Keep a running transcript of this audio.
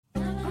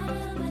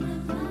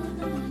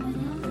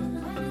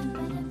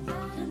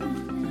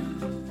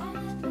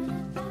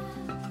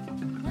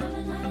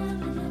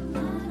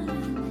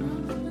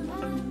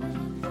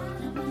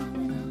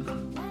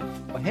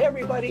Hey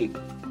everybody,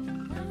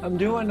 I'm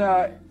doing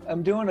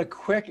a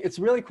quick. It's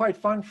really quite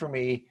fun for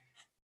me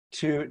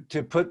to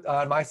put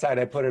on my side.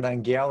 I put it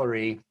on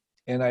gallery,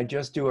 and I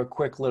just do a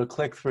quick little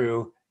click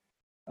through.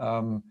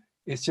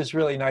 It's just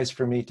really nice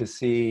for me to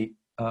see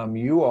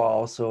you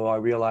all, so I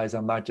realize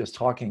I'm not just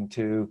talking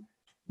to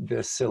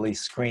this silly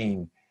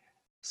screen.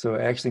 So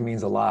it actually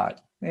means a lot.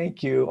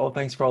 Thank you. Oh,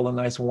 thanks for all the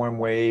nice warm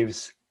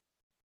waves.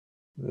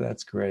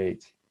 That's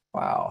great.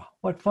 Wow,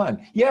 what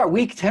fun. Yeah,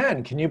 week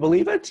 10. Can you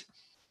believe it?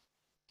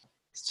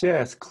 It's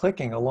just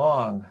clicking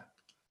along.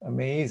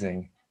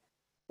 Amazing.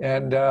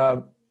 And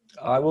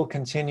I will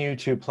continue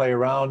to play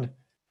around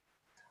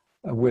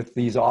with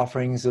these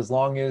offerings as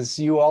long as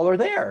you all are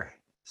there.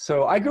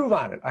 So I groove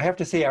on it. I have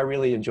to say I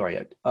really enjoy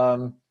it.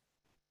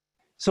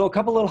 So a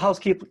couple little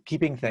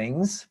housekeeping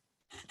things.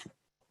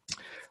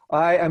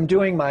 I am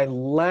doing my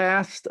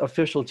last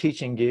official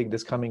teaching gig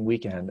this coming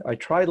weekend. I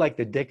tried like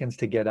the dickens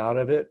to get out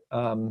of it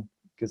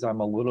because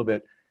I'm a little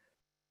bit,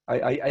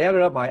 I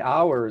added up my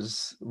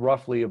hours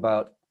roughly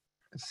about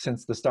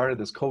since the start of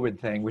this COVID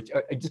thing, which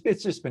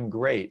it's just been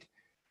great.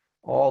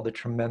 All the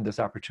tremendous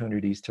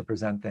opportunities to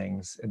present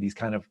things and these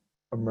kind of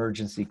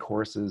emergency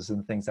courses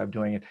and things I'm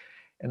doing.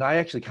 And I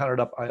actually counted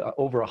up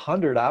over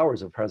 100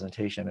 hours of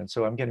presentation. And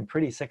so I'm getting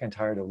pretty sick and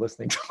tired of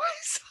listening to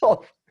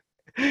myself.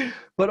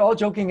 But all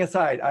joking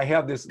aside, I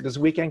have this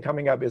weekend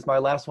coming up. It's my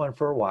last one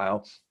for a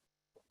while.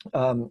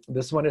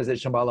 This one is at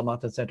Shambhala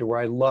Mountain Center,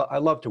 where I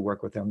love to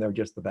work with them. They're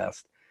just the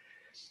best.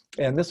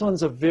 And this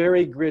one's a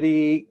very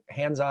gritty,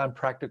 hands-on,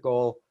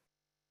 practical.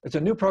 It's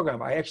a new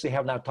program. I actually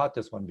have not taught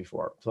this one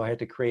before, so I had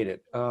to create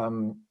it.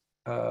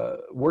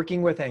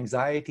 Working with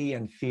anxiety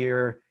and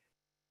fear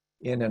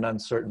in an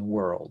uncertain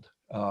world.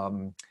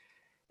 And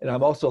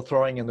I'm also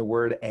throwing in the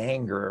word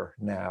anger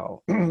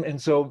now.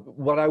 And so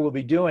what I will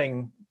be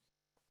doing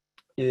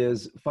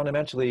is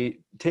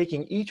fundamentally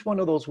taking each one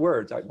of those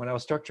words. When I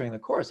was structuring the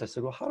course, I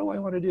said, well, how do I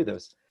want to do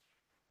this?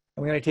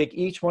 I'm going to take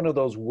each one of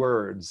those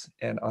words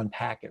and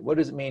unpack it. What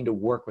does it mean to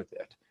work with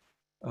it?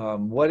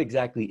 What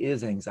exactly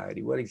is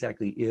anxiety? What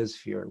exactly is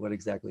fear? What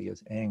exactly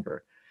is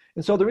anger?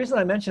 And so the reason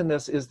I mention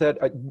this is that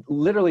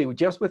literally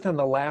just within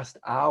the last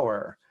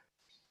hour,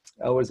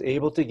 I was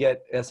able to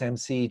get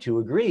SMC to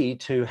agree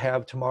to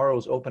have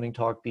tomorrow's opening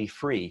talk be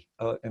free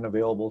and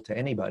available to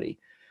anybody.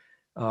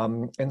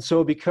 And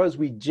so because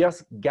we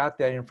just got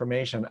that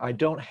information, I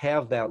don't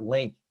have that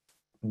link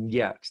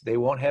yet. They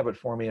won't have it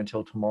for me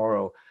until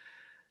tomorrow.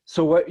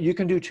 So what you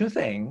can do two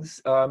things.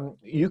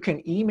 You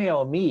can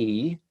email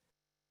me,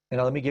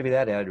 and let me give you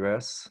that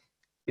address.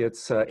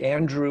 It's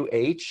Andrew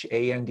H,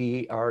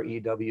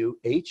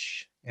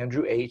 A-N-D-R-E-W-H,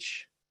 Andrew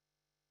H,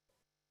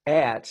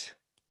 at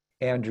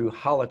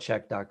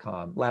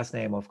andrewholacek.com. Last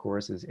name, of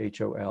course, is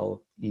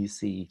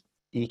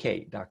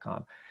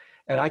Holecek.com.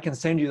 And I can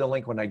send you the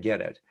link when I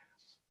get it.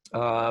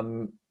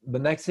 The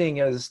next thing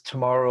is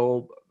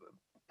tomorrow,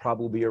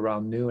 probably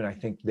around noon, I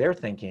think they're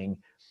thinking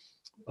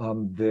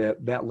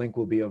that link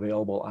will be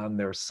available on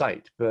their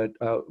site. But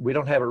we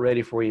don't have it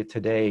ready for you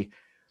today,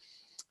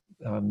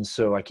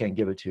 so I can't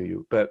give it to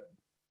you. But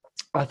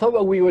I thought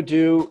what we would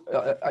do,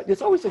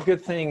 it's always a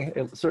good thing,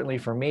 certainly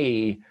for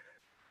me,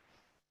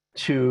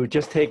 to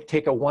just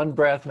take a one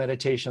breath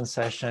meditation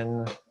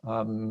session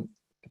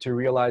to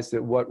realize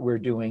that what we're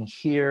doing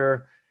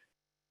here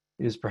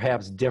is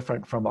perhaps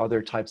different from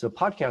other types of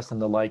podcasts and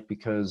the like,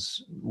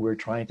 because we're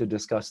trying to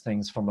discuss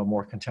things from a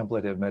more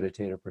contemplative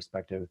meditative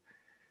perspective.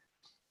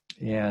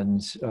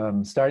 And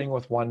starting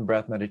with one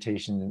breath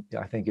meditation,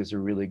 I think, is a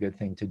really good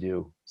thing to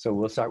do. So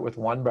we'll start with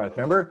one breath.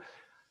 Remember,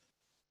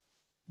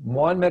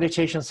 one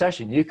meditation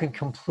session. You can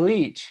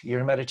complete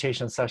your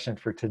meditation session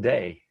for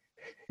today.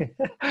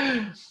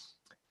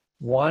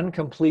 One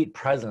complete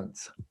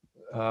presence,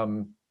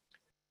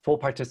 full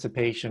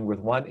participation with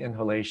one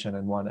inhalation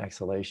and one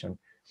exhalation.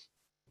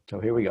 So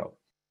here we go,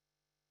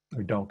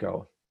 or don't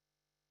go.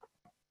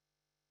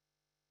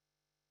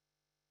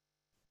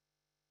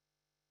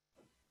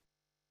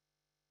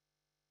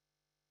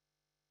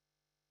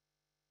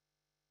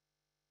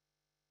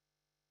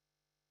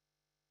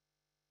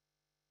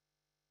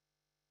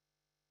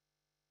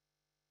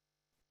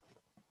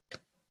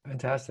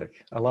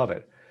 Fantastic, I love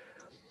it.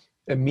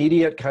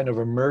 Immediate kind of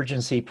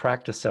emergency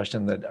practice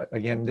session that,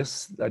 again,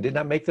 I did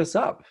not make this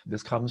up.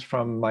 This comes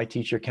from my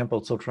teacher,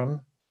 Khenpo Tsotram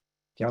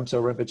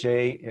Gyamtso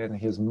Rinpoche, in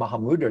his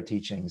Mahamudra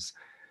teachings.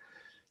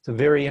 It's a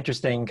very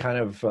interesting kind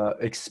of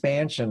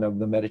expansion of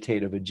the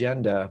meditative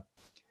agenda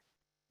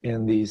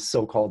in these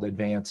so-called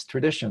advanced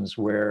traditions,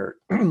 where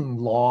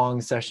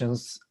long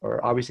sessions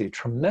are obviously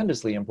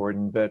tremendously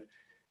important, but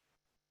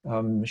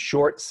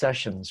short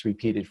sessions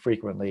repeated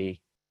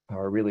frequently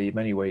are really in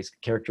many ways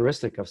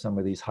characteristic of some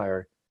of these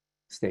higher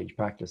stage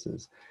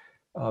practices.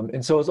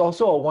 And so it's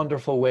also a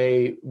wonderful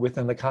way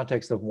within the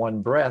context of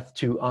one breath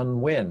to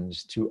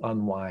unwind, to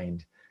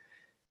unwind,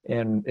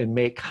 and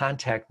make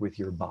contact with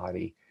your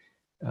body,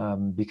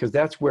 because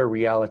that's where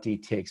reality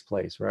takes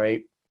place,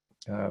 right?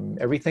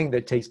 Everything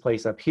that takes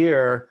place up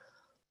here,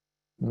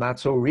 not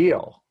so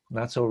real,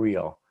 not so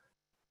real.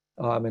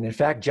 And in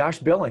fact, Josh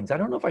Billings, I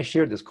don't know if I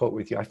shared this quote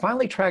with you. I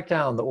finally tracked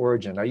down the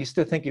origin. I used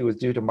to think it was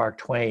due to Mark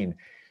Twain.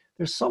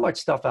 There's so much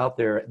stuff out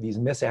there, these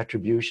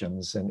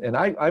misattributions. And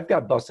I've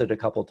got busted a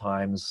couple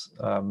times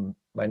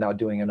by not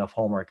doing enough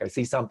homework. I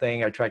see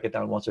something, I track it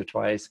down once or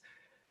twice.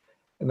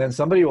 And then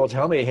somebody will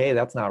tell me, hey,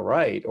 that's not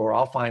right. Or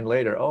I'll find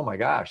later, oh my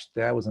gosh,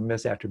 that was a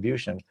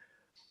misattribution.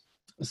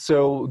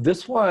 So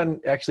this one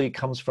actually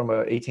comes from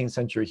an 18th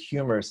century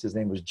humorist. His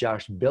name was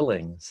Josh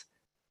Billings.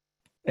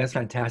 And it's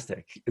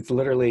fantastic. It's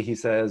literally, he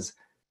says,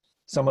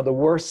 some of the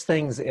worst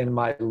things in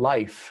my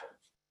life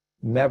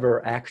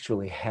never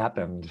actually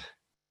happened.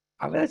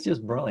 I mean, that's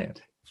just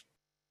brilliant.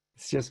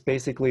 It's just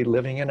basically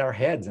living in our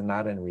heads and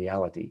not in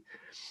reality.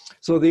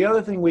 So the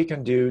other thing we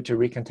can do to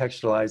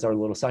recontextualize our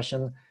little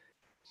session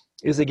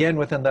is, again,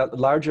 within that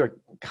larger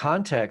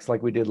context,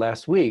 like we did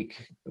last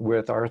week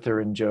with Arthur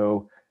and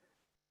Joe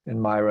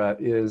and Myra,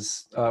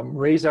 is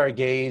raise our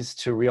gaze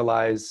to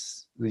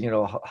realize,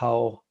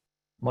 how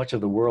much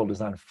of the world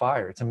is on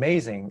fire. It's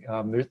amazing.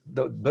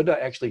 The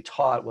Buddha actually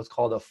taught what's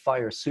called a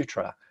fire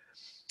sutra.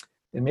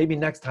 And maybe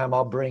next time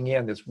I'll bring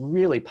in this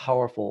really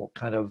powerful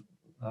kind of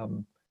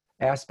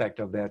aspect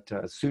of that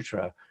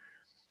sutra,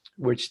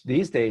 which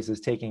these days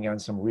is taking on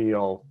some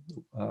real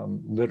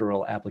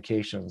literal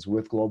applications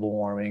with global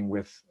warming,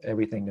 with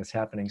everything that's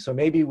happening. So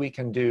maybe we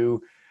can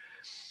do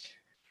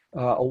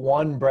a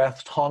one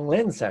breath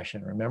Tonglen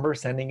session. Remember,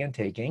 sending and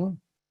taking,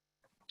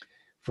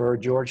 for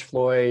George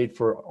Floyd,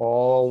 for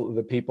all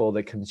the people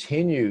that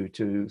continue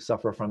to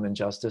suffer from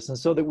injustice. And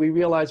so that we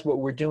realize what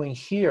we're doing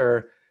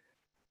here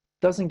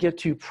doesn't get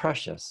too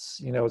precious.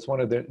 It's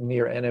one of the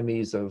near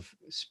enemies of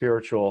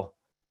spiritual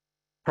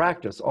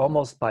practice,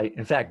 almost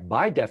in fact,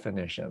 by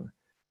definition,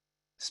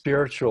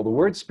 spiritual, the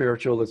word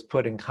spiritual is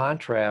put in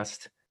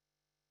contrast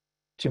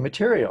to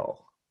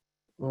material.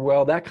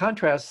 Well, that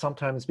contrast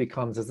sometimes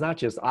becomes, it's not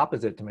just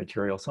opposite to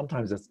material,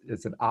 sometimes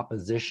it's an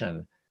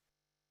opposition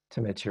to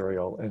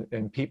material.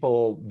 And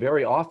people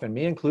very often,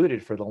 me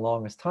included for the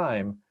longest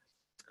time,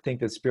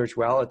 think that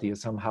spirituality is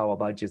somehow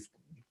about just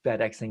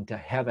FedExing to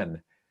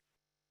heaven.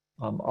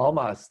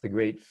 Almas, the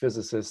great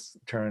physicist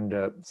turned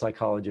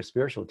psychologist,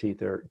 spiritual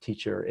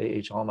teacher,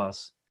 A.H.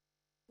 Almas,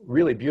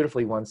 really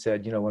beautifully once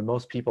said, when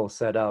most people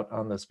set out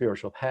on the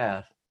spiritual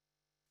path,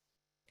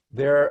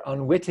 they're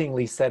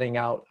unwittingly setting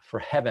out for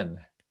heaven.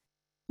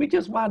 We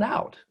just want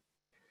out.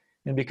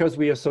 And because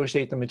we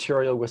associate the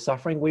material with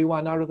suffering, we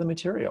want out of the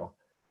material.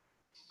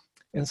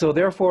 And so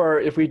therefore,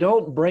 if we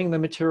don't bring the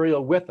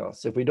material with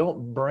us, if we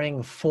don't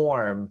bring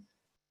form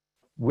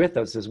with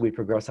us as we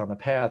progress on the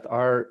path,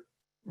 our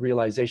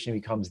realization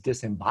becomes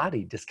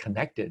disembodied,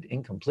 disconnected,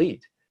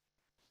 incomplete.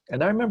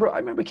 And I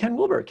remember Ken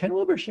Wilber. Ken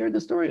Wilber shared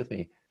this story with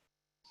me.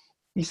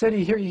 He said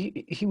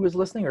he was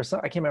listening, or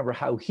I can't remember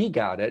how he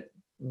got it,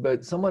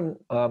 but someone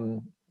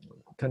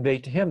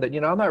conveyed to him that,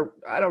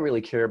 I don't really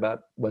care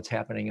about what's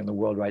happening in the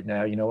world right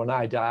now. When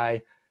I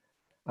die,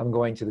 I'm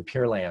going to the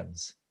Pure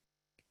Lands.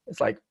 It's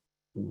like,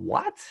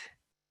 what?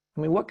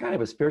 I mean, what kind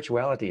of a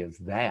spirituality is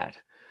that?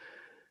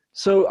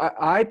 So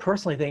I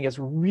personally think it's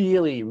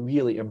really,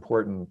 really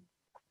important,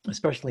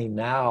 especially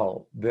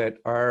now that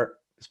our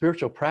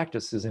spiritual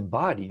practice is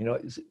embodied.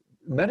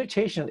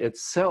 Meditation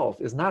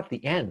itself is not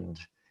the end.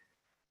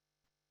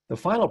 The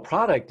final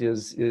product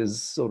is,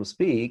 so to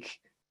speak,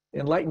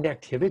 enlightened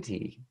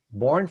activity,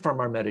 born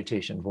from our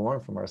meditation, born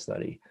from our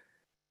study.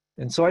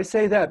 And so I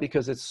say that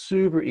because it's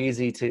super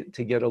easy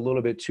to get a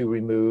little bit too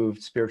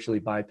removed, spiritually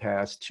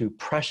bypassed, too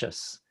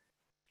precious.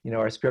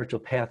 Our spiritual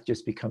path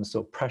just becomes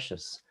so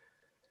precious.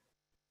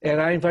 And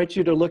I invite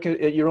you to look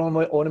at your own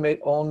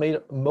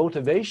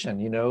motivation,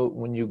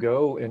 when you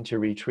go into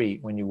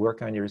retreat, when you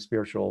work on your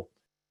spiritual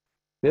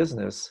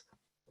business.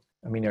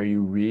 I mean, are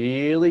you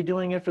really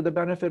doing it for the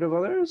benefit of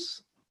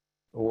others?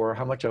 Or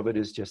how much of it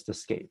is just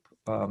escape?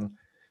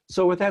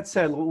 So with that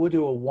said, we'll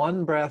do a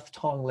one breath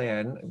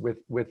Tonglen.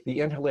 With the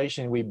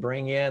inhalation, we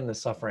bring in the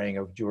suffering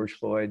of George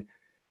Floyd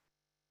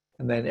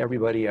and then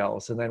everybody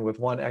else. And then with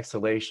one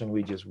exhalation,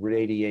 we just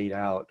radiate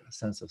out a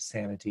sense of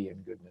sanity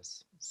and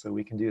goodness. So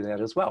we can do that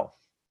as well.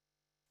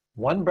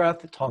 One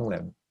breath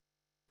Tonglen.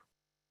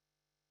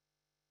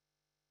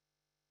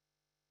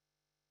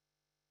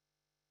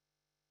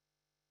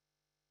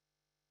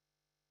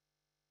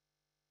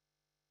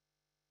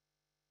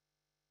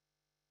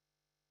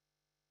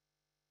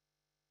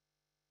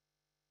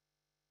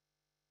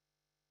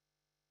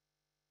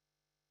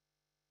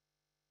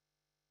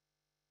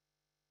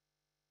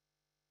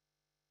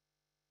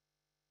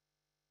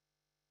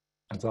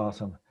 That's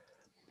awesome.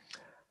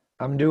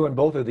 I'm doing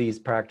both of these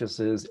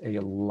practices a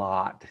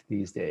lot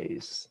these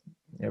days.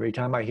 Every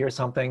time I hear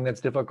something that's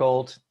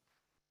difficult,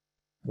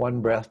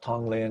 one breath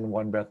Tonglen,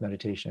 one breath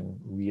meditation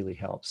really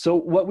helps. So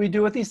what we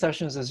do with these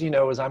sessions, as you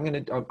know, is I'm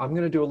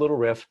gonna do a little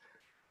riff.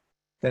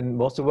 Then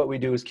most of what we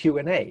do is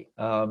Q&A,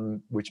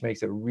 which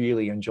makes it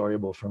really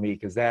enjoyable for me,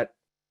 because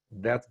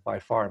that's by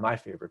far my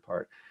favorite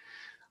part.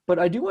 But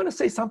I do want to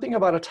say something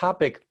about a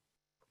topic.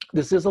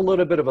 This is a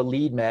little bit of a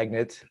lead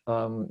magnet,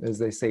 as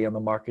they say in the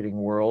marketing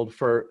world,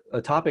 for a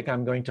topic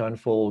I'm going to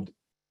unfold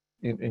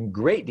in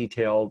great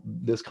detail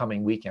this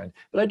coming weekend.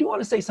 But I do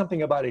want to say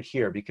something about it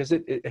here because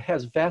it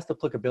has vast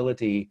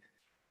applicability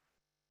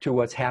to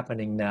what's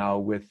happening now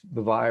with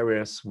the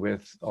virus,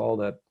 with all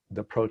the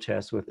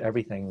protests, with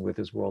everything, with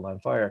this world on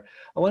fire.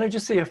 I want to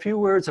just say a few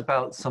words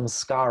about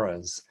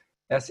samskaras,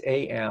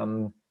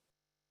 samskara,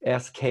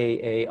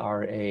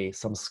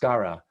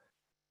 samskara.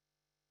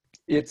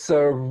 It's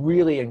a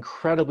really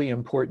incredibly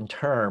important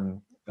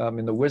term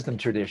in the wisdom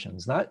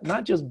traditions,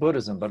 not just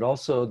Buddhism, but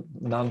also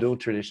non-dual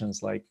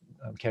traditions like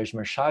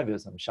Kashmir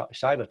Shaivism,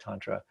 Shaiva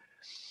Tantra.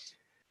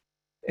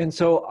 And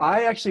so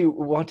I actually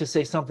want to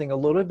say something a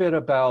little bit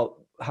about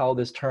how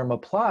this term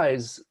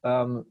applies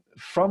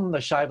from the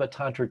Shaiva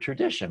Tantra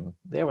tradition.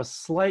 They have a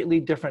slightly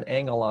different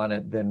angle on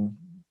it than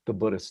the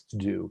Buddhists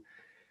do.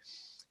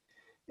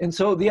 And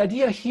so the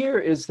idea here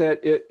is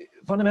that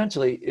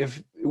fundamentally,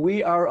 if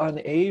we are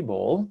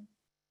unable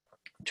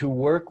to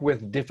work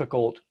with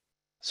difficult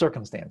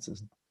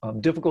circumstances,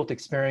 difficult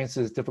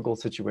experiences, difficult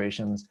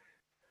situations,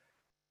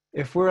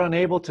 if we're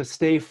unable to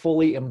stay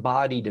fully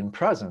embodied and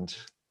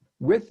present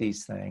with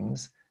these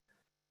things,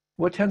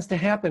 what tends to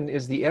happen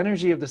is the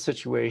energy of the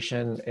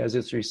situation as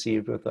it's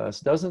received with us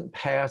doesn't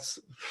pass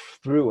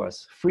through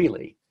us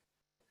freely.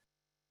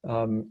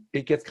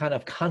 It gets kind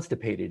of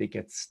constipated, it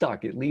gets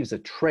stuck, it leaves a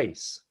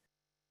trace.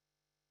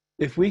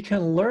 If we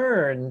can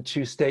learn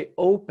to stay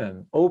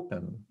open,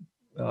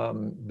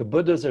 the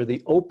Buddhas are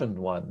the open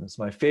ones.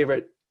 My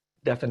favorite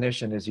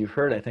definition, as you've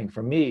heard, I think,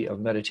 from me, of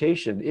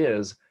meditation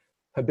is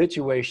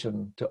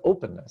habituation to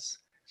openness.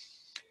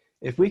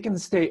 If we can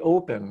stay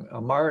open,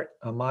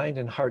 a mind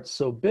and heart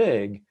so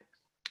big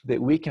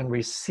that we can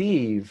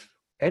receive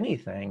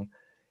anything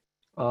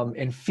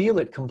and feel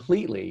it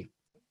completely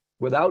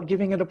without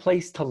giving it a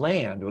place to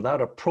land,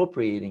 without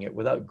appropriating it,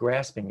 without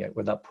grasping it,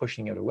 without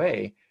pushing it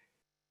away,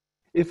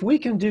 if we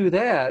can do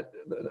that,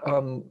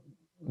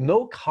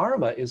 no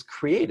karma is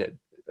created.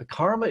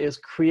 Karma is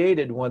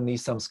created when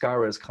these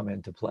samskaras come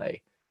into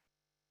play.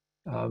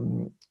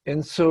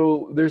 And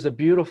so there's a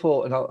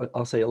beautiful, and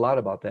I'll say a lot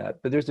about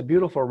that, but there's a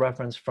beautiful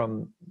reference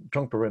from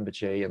Trungpa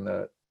Rinpoche in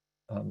the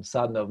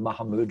Sadhana of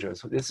Mahamudra.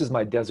 So this is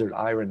my desert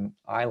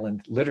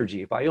island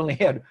liturgy. If I only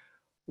had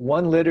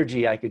one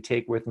liturgy I could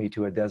take with me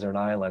to a desert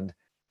island,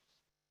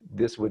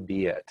 this would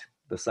be it.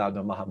 The Sadhana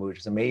of Mahamudra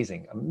is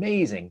amazing,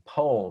 amazing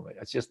poem.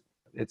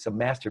 It's a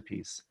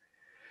masterpiece.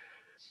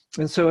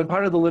 And so in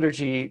part of the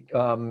liturgy,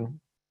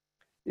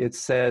 it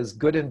says,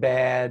 good and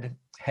bad,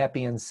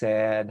 happy and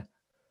sad,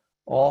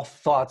 all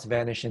thoughts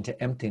vanish into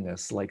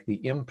emptiness like the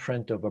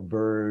imprint of a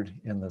bird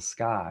in the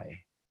sky.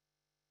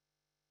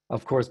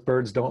 Of course,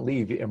 birds don't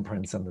leave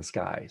imprints in the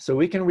sky. So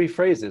we can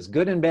rephrase this,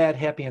 good and bad,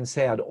 happy and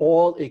sad,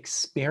 all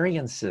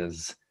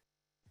experiences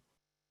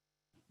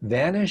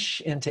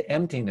vanish into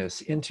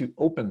emptiness, into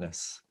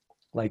openness,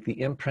 like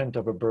the imprint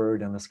of a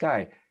bird in the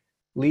sky,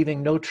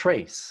 leaving no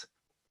trace,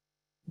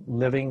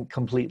 living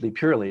completely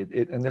purely.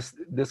 And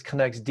this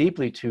connects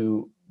deeply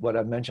to what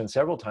I've mentioned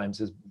several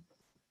times, is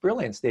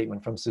brilliant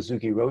statement from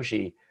Suzuki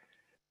Roshi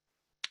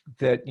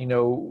that, you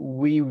know,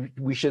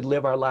 we should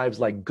live our lives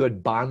like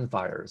good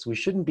bonfires. We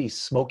shouldn't be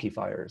smoky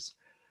fires.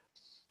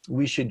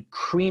 We should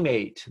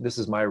cremate, this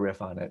is my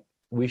riff on it,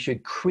 we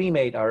should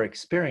cremate our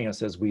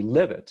experience as we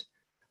live it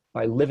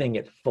by living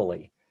it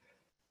fully.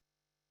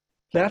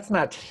 That's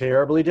not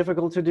terribly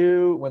difficult to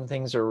do when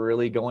things are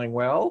really going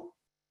well.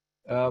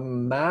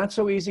 Not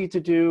so easy to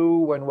do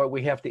when what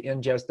we have to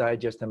ingest,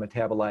 digest, and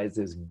metabolize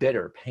is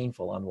bitter,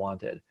 painful,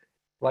 unwanted,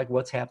 like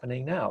what's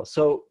happening now.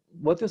 So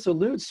what this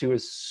alludes to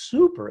is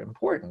super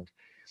important,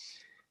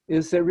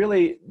 is that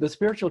really the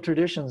spiritual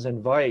traditions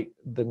invite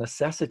the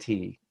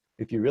necessity,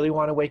 if you really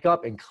want to wake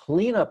up and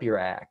clean up your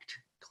act,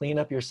 clean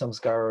up your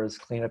samskaras,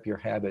 clean up your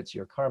habits,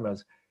 your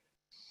karmas,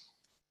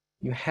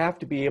 you have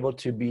to be able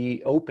to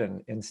be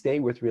open and stay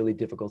with really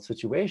difficult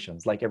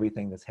situations, like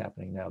everything that's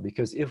happening now.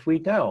 Because if we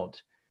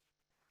don't,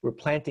 we're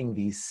planting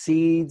these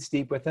seeds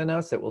deep within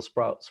us that will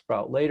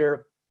sprout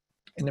later.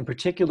 And in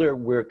particular,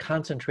 we're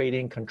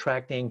concentrating,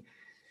 contracting,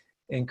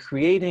 and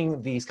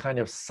creating these kind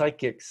of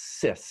psychic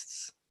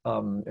cysts.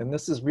 And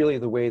this is really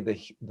the way the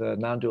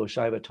non-dual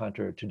Shaiva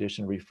Tantra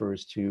tradition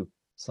refers to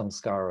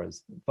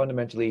samskaras.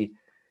 Fundamentally,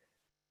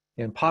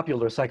 in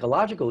popular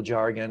psychological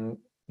jargon,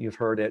 you've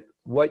heard it,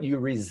 what you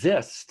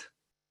resist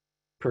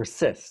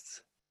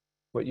persists.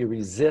 What you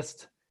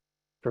resist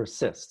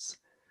persists.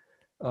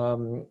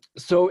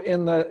 So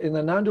in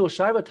the non-dual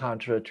Shaiva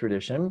Tantra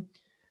tradition,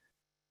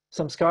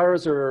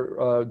 samskaras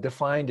are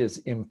defined as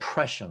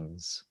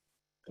impressions,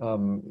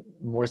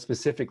 more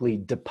specifically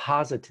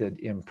deposited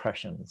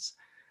impressions.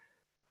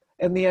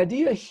 And the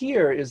idea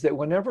here is that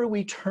whenever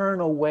we turn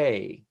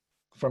away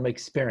from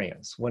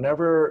experience,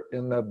 whenever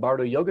in the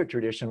Bardo Yoga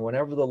tradition,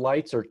 whenever the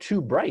lights are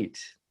too bright,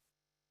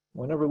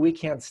 whenever we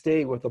can't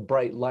stay with the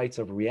bright lights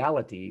of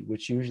reality,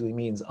 which usually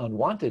means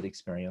unwanted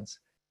experience,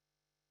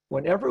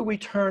 whenever we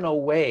turn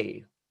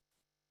away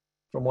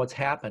from what's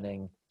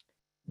happening,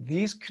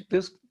 this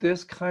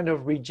kind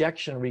of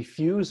rejection,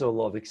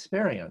 refusal of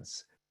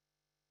experience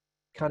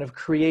kind of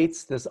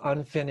creates this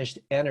unfinished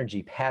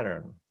energy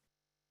pattern.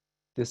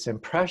 this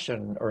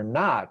impression or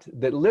not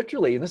that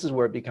literally, and this is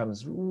where it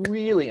becomes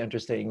really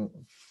interesting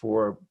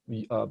for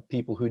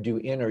people who do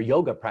inner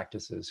yoga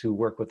practices, who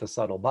work with the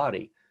subtle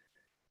body,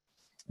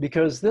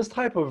 because this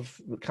type of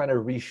kind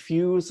of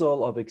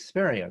refusal of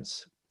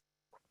experience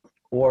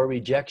or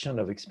rejection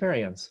of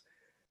experience,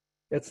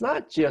 it's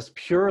not just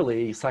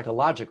purely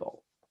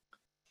psychological.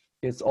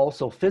 It's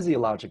also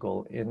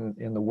physiological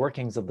in the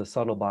workings of the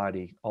subtle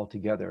body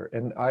altogether.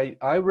 And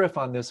I riff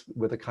on this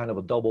with a kind of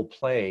a double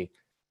play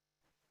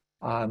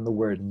on the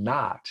word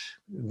not.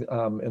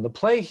 And the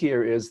play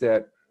here is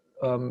that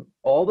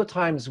all the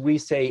times we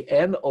say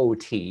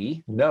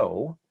N-O-T,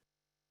 no,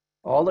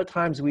 all the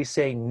times we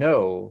say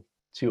no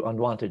to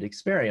unwanted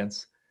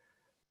experience,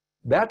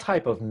 that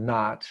type of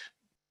not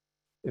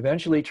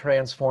eventually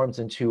transforms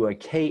into a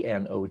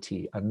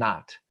K-N-O-T, a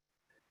not.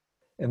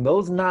 And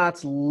those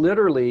knots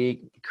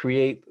literally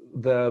create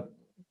the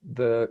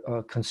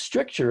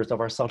constrictures of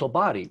our subtle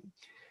body.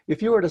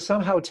 If you were to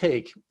somehow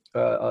take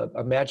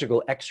a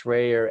magical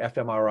X-ray or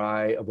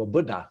fMRI of a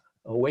Buddha,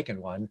 awakened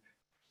one,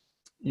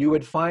 you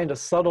would find a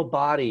subtle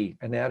body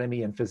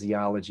anatomy and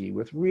physiology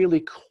with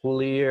really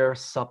clear,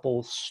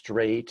 supple,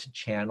 straight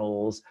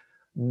channels,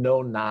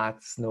 no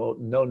knots, no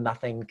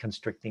nothing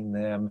constricting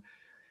them.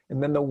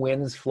 And then the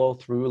winds flow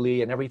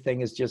throughly and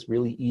everything is just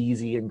really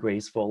easy and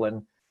graceful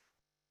and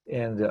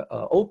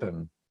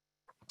open.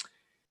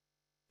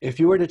 If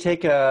you were to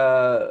take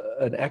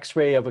an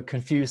X-ray of a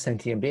confused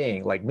sentient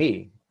being like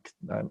me,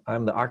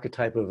 I'm the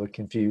archetype of a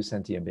confused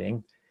sentient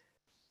being,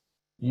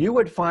 you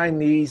would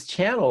find these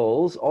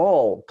channels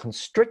all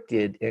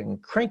constricted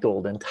and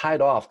crinkled and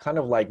tied off, kind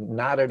of like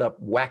knotted up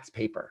wax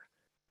paper.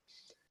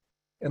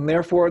 And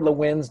therefore the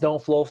winds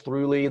don't flow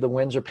throughly, the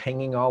winds are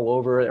pinging all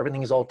over,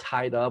 everything's all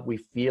tied up, we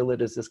feel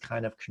it as this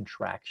kind of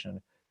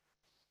contraction.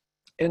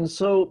 And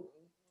so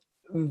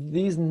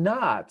these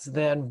knots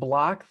then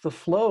block the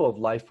flow of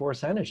life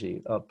force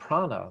energy,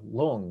 prana,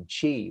 lung,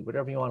 chi,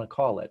 whatever you want to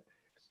call it,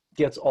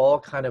 gets all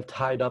kind of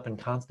tied up and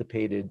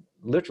constipated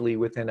literally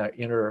within our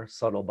inner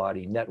subtle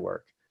body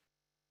network.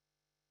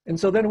 And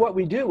so then what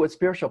we do with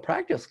spiritual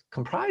practice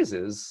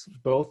comprises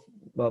both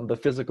the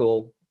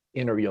physical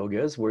inner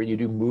yogas, where you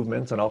do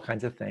movements and all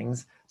kinds of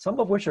things, some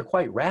of which are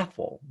quite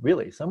wrathful,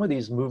 really. Some of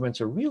these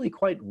movements are really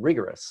quite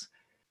rigorous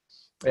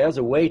as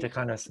a way to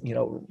kind of,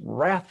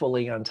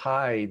 wrathfully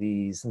untie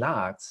these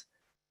knots.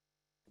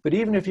 But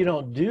even if you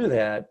don't do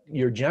that,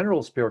 your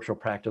general spiritual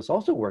practice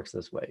also works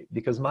this way,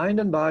 because mind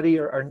and body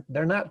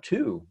they're not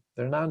two,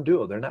 they're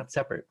non-dual, they're not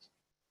separate.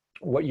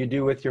 What you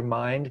do with your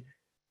mind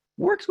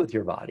works with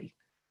your body.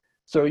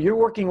 So you're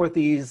working with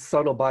these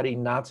subtle body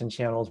knots and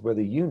channels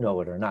whether you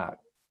know it or not.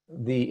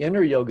 The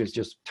inner yogas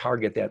just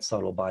target that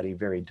subtle body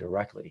very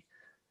directly.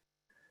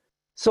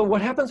 So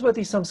what happens with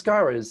these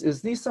samskaras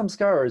is these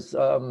samskaras,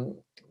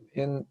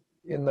 in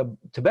the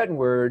Tibetan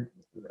word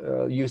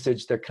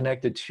usage, they're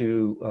connected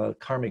to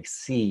karmic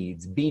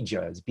seeds,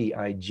 bijas,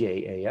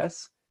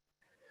 B-I-J-A-S.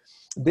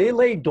 They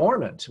lay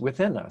dormant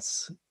within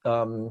us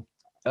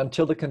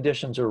until the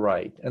conditions are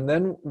right. And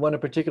then when a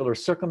particular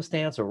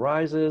circumstance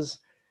arises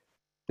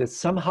that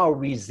somehow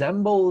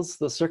resembles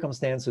the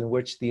circumstance in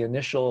which the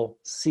initial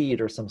seed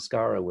or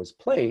samskara was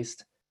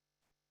placed,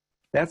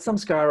 that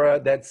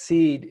samskara, that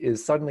seed,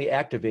 is suddenly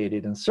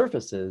activated and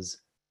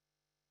surfaces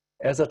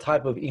as a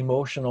type of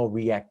emotional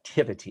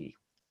reactivity.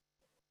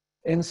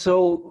 And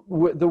so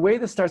the way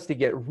this starts to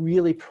get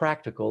really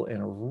practical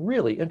and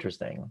really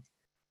interesting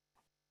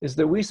is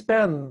that we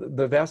spend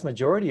the vast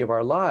majority of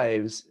our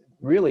lives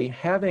really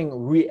having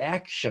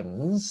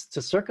reactions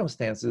to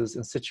circumstances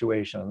and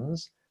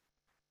situations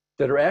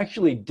that are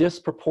actually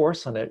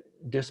disproportionate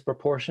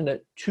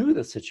to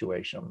the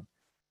situation.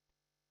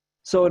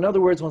 So in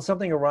other words, when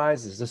something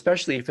arises,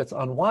 especially if it's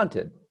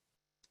unwanted,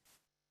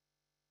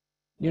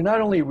 you're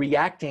not only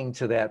reacting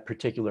to that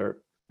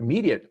particular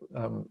immediate,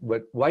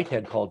 what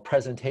Whitehead called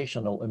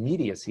presentational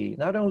immediacy,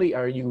 not only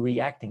are you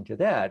reacting to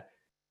that,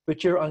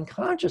 but you're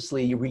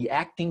unconsciously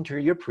reacting to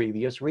your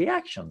previous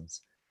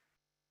reactions.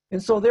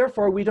 And so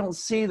therefore, we don't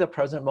see the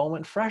present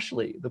moment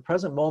freshly. The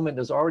present moment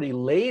is already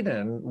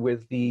laden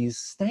with these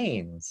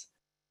stains.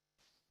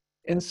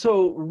 And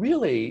so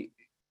really,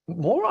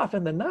 more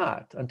often than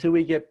not, until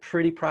we get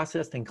pretty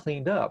processed and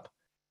cleaned up,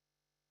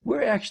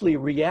 we're actually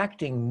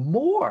reacting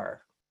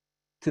more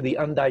to the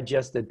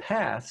undigested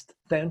past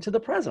than to the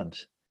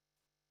present.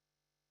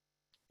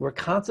 We're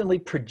constantly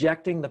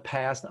projecting the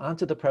past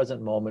onto the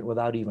present moment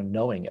without even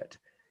knowing it,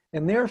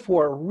 and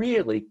therefore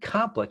really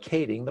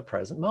complicating the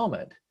present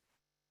moment.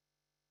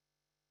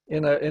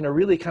 In a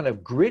really kind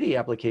of gritty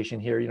application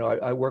here,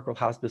 I work with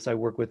hospice, I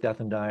work with death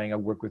and dying, I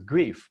work with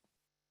grief.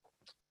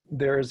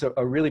 There's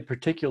a really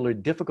particular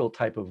difficult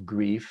type of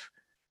grief,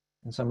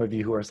 and some of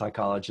you who are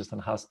psychologists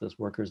and hospice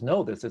workers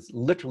know this. It's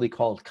literally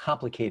called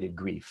complicated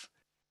grief.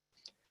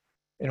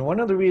 And one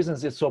of the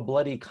reasons it's so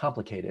bloody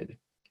complicated,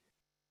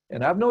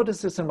 and I've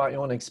noticed this in my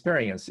own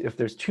experience, if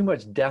there's too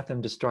much death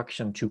and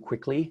destruction too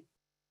quickly,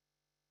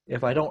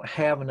 if I don't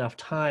have enough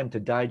time to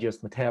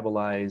digest,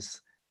 metabolize,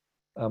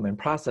 and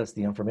process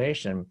the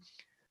information,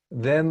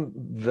 then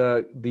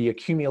the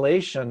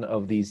accumulation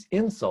of these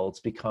insults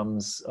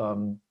becomes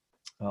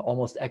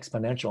almost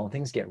exponential, and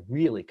things get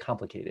really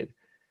complicated.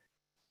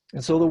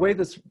 And so the way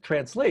this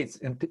translates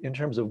in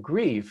terms of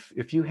grief,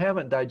 if you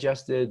haven't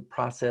digested,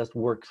 processed,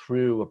 worked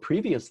through a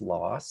previous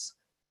loss,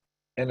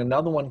 and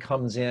another one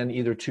comes in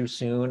either too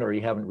soon or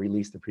you haven't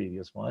released the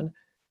previous one,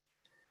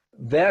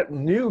 that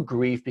new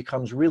grief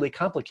becomes really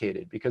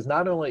complicated, because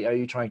not only are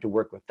you trying to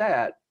work with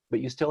that, but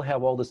you still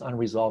have all this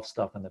unresolved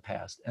stuff in the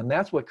past. And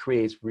that's what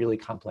creates really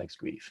complex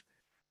grief,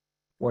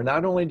 where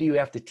not only do you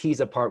have to tease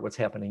apart what's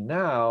happening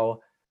now,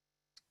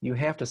 you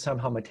have to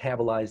somehow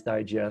metabolize,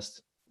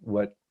 digest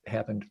what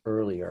happened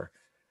earlier.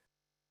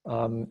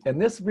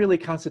 And this really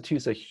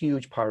constitutes a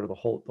huge part of the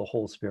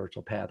whole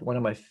spiritual path. One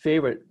of my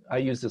favorite, I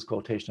use this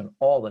quotation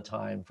all the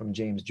time from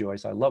James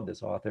Joyce. I love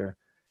this author.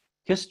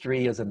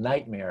 History is a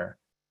nightmare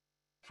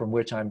from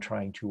which I'm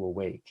trying to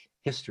awake.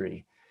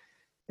 History.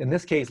 In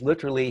this case,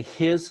 literally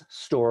his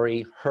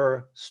story,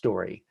 her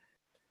story.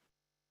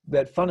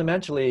 That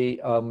fundamentally,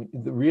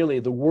 really,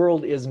 the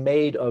world is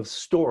made of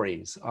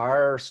stories,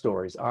 our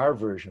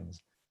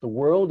versions. The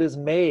world is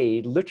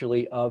made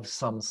literally of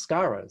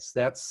samskaras.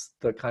 That's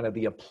the kind of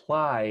the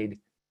applied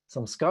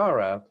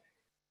samskara,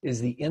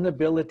 is the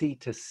inability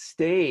to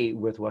stay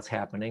with what's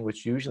happening,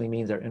 which usually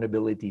means our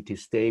inability to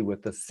stay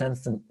with the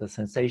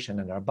sensation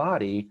in our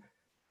body,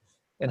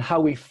 and how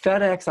we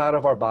FedEx out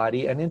of our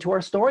body and into our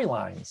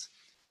storylines,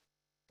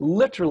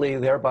 literally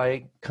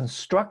thereby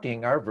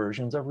constructing our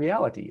versions of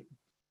reality,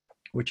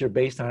 which are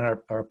based on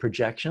our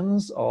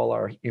projections, all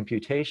our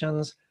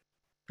imputations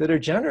that are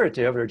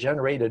generative or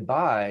generated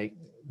by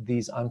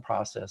these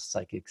unprocessed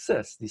psychic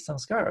cysts, these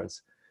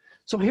samskaras.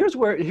 So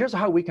here's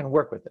how we can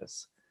work with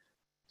this.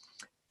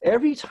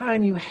 Every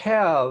time you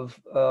have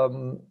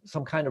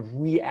some kind of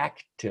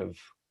reactive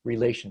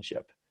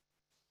relationship,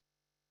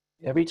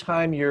 every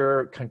time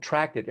you're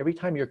contracted, every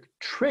time you're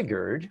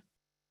triggered,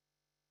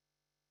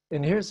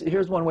 and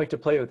here's one way to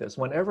play with this.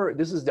 Whenever,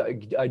 this is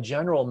a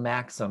general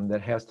maxim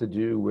that has to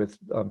do with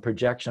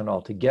projection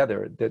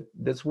altogether,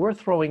 that's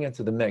worth throwing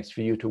into the mix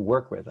for you to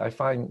work with. I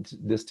find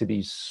this to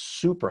be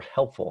super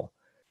helpful.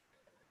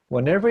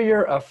 Whenever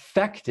you're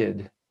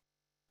affected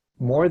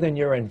more than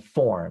you're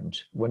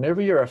informed,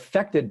 whenever you're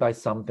affected by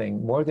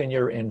something more than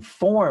you're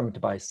informed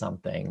by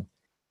something,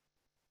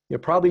 you're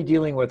probably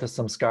dealing with a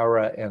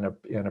samskara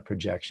and a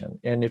projection.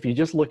 And if you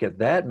just look at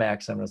that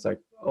maxim, it's like,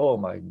 oh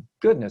my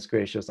goodness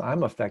gracious,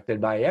 I'm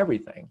affected by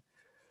everything.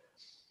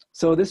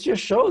 So this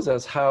just shows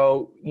us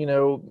how, you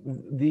know,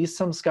 these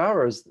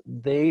samskaras,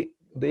 they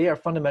are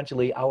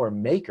fundamentally our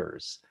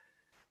makers.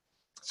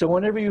 So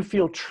whenever you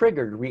feel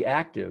triggered,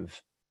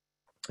 reactive,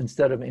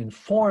 instead of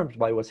informed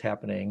by what's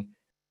happening,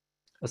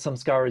 a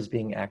samskara is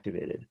being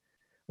activated.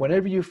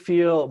 Whenever you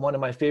feel, one of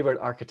my favorite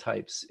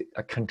archetypes,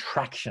 a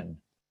contraction,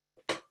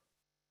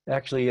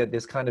 actually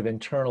this kind of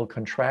internal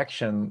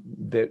contraction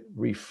that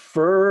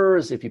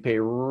refers, if you pay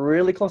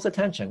really close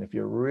attention, if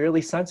you're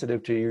really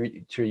sensitive to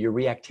your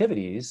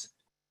reactivities,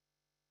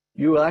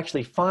 you will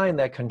actually find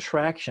that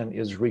contraction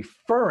is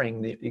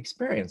referring the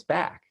experience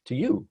back to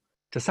you,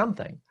 to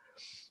something.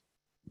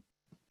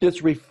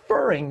 It's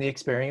referring the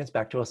experience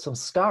back to a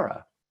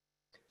samskara.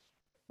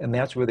 And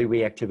that's where the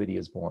reactivity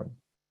is born.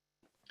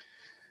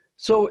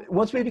 So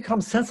once we become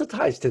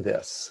sensitized to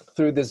this,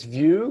 through this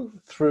view,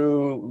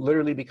 through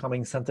literally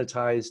becoming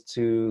sensitized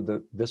to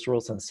the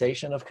visceral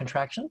sensation of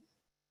contraction,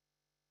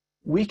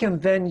 we can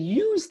then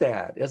use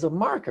that as a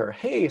marker.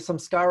 Hey,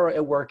 samskara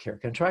at work here,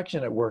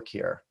 contraction at work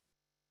here.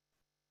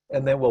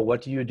 And then, well,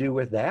 what do you do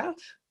with that?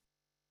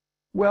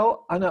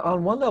 Well,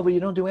 on one level, you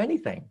don't do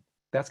anything.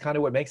 That's kind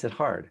of what makes it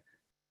hard.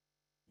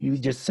 You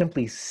just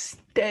simply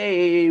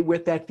stay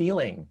with that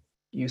feeling.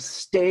 You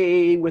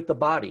stay with the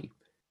body.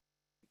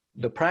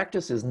 The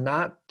practice is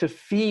not to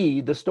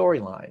feed the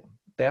storyline.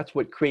 That's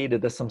what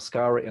created the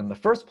samskara in the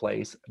first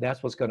place.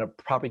 That's what's going to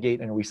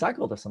propagate and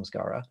recycle the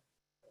samskara.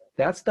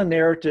 That's the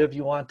narrative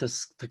you want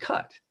to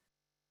cut.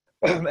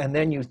 And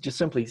then you just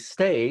simply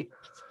stay,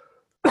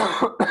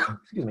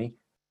 excuse me,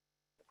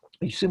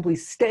 you simply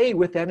stay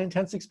with that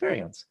intense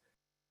experience.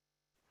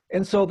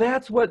 And so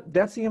that's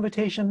the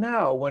invitation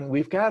now, when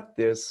we've got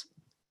this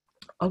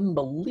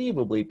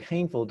unbelievably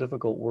painful,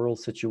 difficult world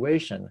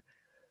situation.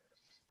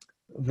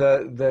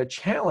 The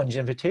challenge,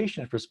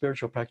 invitation for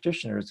spiritual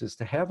practitioners is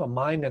to have a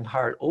mind and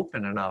heart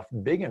open enough,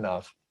 big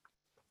enough,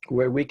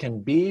 where we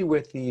can be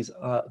with these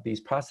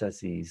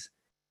processes,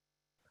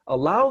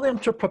 allow them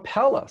to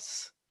propel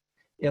us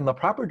in the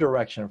proper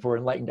direction for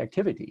enlightened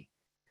activity.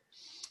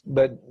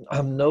 But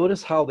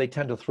notice how they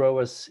tend to throw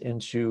us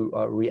into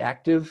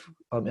reactive,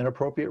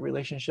 inappropriate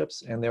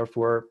relationships, and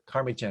therefore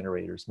karmic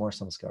generators, more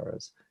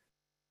samskaras.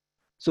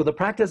 So the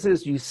practice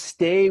is you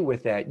stay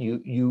with that.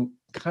 You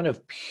kind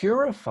of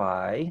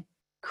purify,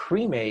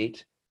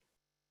 cremate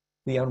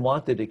the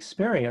unwanted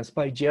experience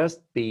by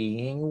just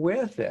being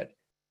with it.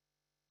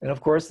 And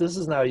of course, this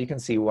is now you can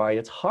see why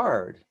it's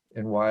hard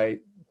and why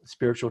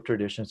spiritual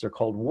traditions are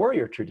called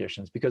warrior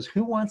traditions, because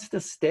who wants to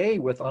stay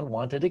with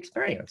unwanted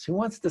experience? Who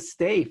wants to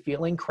stay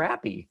feeling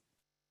crappy?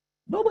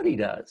 Nobody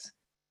does.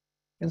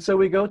 And so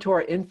we go to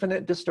our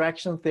infinite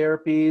distraction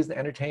therapies, the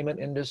entertainment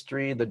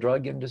industry, the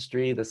drug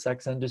industry, the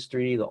sex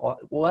industry, the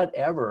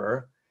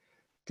whatever,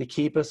 to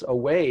keep us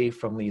away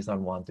from these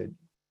unwanted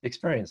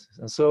experiences.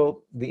 And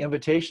so the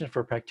invitation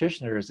for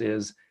practitioners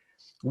is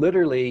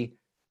literally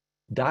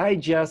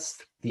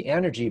digest the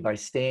energy by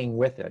staying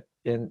with it.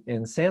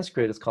 In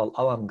Sanskrit, it's called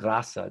alam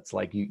grasa. It's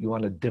like you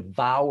want to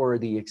devour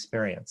the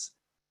experience.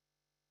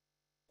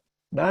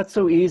 Not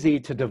so easy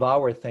to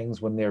devour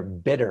things when they're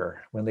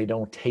bitter, when they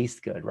don't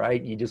taste good,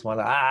 right? You just want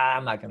to,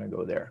 I'm not going to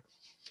go there.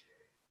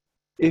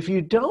 If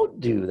you don't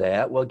do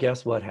that, well,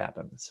 guess what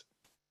happens?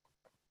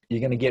 It's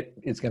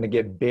going to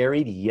get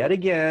buried yet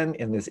again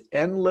in this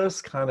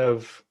endless kind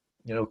of,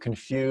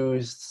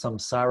 confused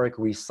samsaric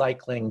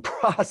recycling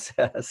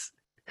process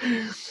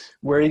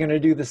where you're going to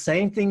do the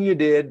same thing you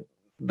did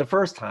the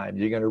first time.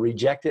 You're going to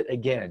reject it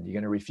again. You're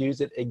going to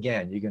refuse it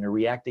again. You're going to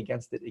react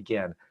against it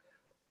again.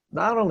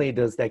 Not only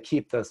does that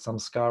keep the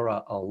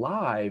samskara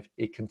alive,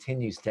 it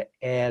continues to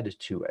add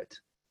to it.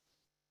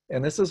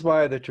 And this is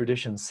why the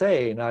traditions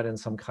say, not in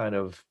some kind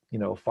of,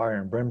 fire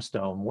and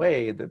brimstone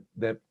way,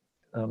 that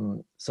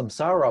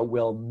samsara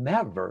will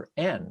never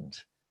end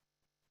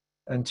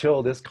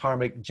until this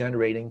karmic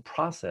generating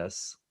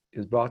process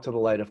is brought to the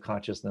light of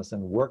consciousness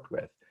and worked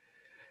with.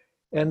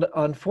 And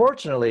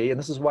unfortunately, and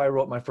this is why I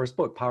wrote my first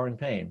book, Power and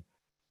Pain,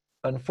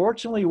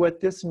 unfortunately, what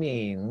this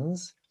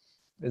means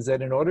is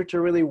that in order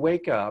to really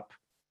wake up,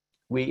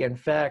 we in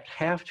fact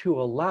have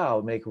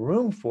to make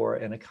room for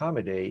and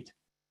accommodate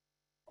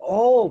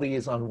all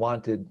these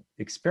unwanted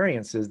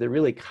experiences that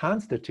really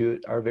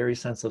constitute our very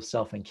sense of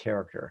self and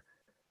character.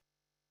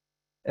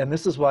 And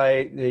this is why,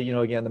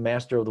 again, the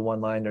master of the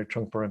one-liner,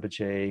 Trungpa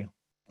Rinpoche,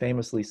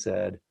 famously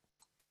said,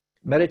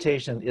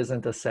 meditation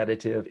isn't a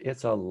sedative,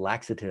 it's a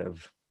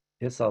laxative.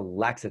 It's a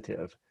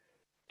laxative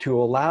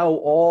to allow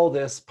all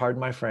this,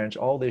 pardon my French,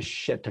 all this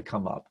shit to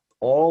come up.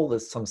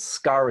 Some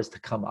scars to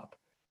come up.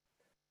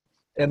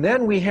 And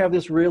then we have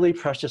this really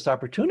precious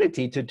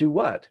opportunity to do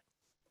what?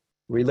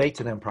 Relate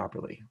to them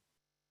properly.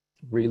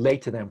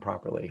 Relate to them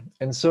properly.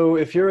 And so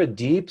if you're a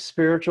deep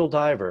spiritual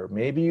diver,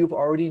 maybe you've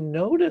already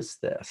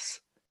noticed this.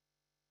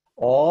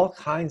 All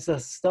kinds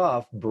of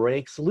stuff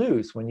breaks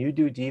loose when you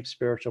do deep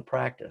spiritual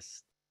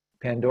practice.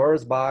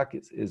 Pandora's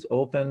box is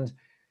opened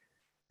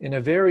in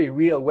a very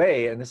real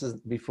way. And this is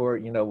before,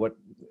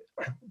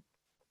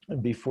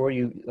 before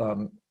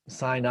you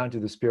signed on to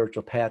the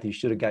spiritual path, you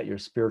should have got your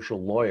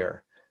spiritual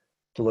lawyer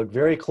to look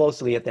very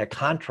closely at that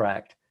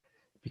contract,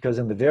 because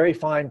in the very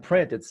fine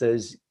print, it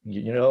says,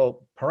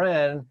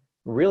 paren,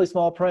 really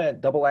small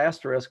print, double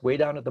asterisk, way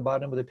down at the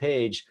bottom of the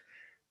page,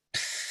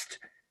 psst,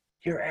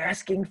 you're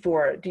asking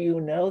for it. Do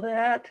you know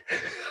that?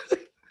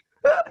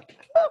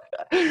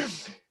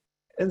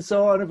 And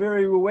so in a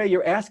very real way,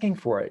 you're asking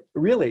for it.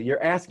 Really,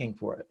 you're asking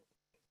for it.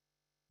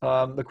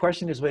 The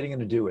question is, what are you going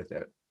to do with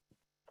it?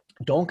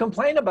 Don't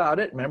complain about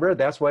it. Remember,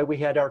 that's why we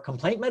had our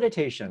complaint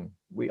meditation.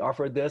 We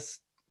offered this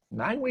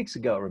 9 weeks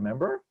ago,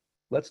 remember?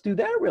 Let's do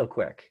that real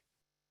quick.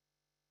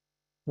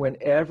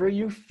 Whenever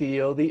you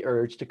feel the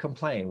urge to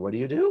complain, what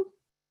do?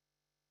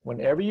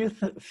 Whenever you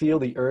feel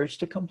the urge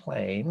to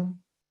complain,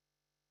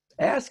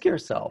 ask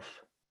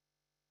yourself,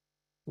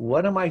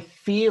 what am I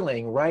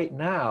feeling right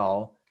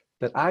now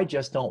that I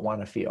just don't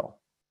want to feel?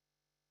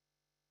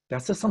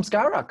 That's the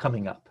samskara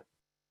coming up.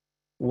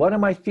 What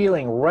am I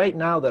feeling right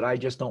now that I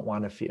just don't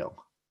want to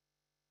feel?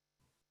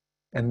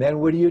 And then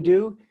what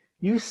do?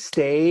 You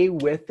stay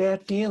with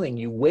that feeling.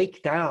 You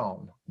wake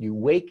down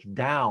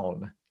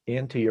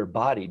into your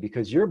body,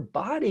 because your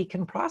body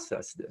can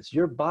process this.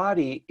 Your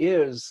body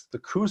is the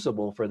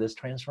crucible for this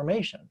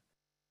transformation.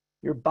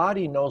 Your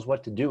body knows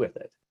what to do with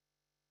it.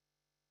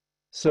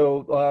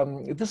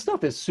 So this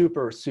stuff is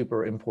super,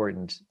 super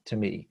important to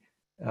me.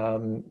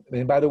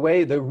 And by the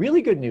way, the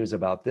really good news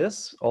about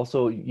this,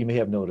 also you may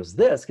have noticed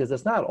this, because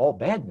it's not all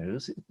bad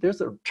news.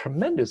 There's a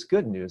tremendous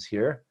good news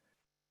here,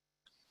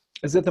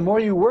 is that the more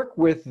you work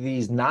with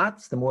these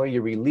knots, the more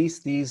you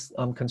release these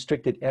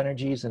constricted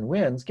energies and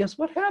winds, guess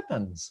what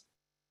happens?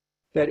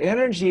 That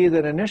energy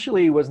that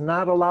initially was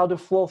not allowed to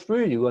flow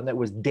through you and that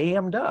was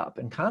dammed up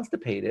and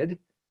constipated,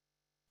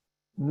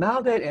 now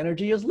that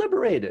energy is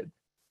liberated.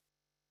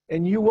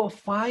 And you will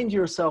find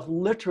yourself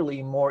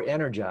literally more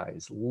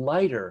energized,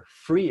 lighter,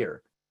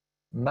 freer,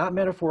 not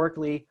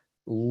metaphorically,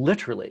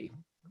 literally.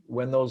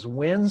 When those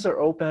winds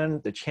are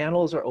open, the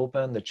channels are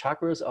open, the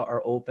chakras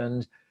are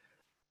opened,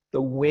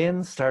 the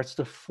wind starts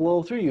to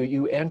flow through you.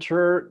 You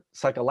enter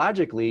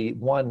psychologically,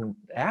 one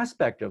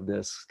aspect of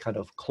this kind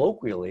of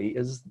colloquially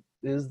is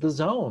the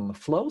zone, the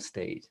flow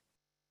state,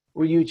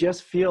 where you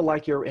just feel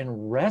like you're in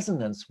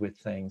resonance with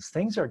things.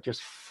 Things are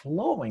just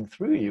flowing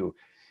through you.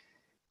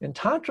 In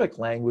tantric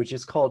language,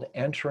 it's called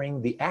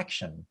entering the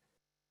action.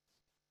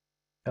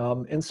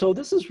 And so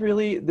this is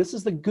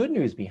the good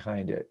news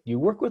behind it. You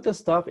work with this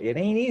stuff, it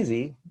ain't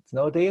easy. It's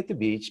no day at the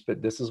beach,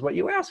 but this is what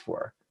you ask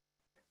for.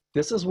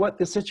 This is what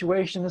the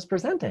situation is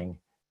presenting.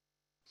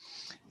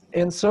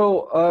 And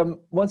so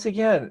once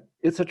again,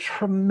 it's a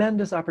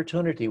tremendous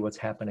opportunity what's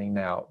happening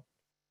now.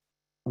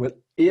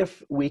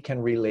 if we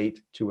can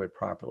relate to it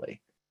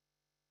properly.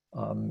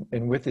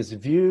 And with this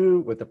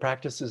view, with the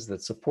practices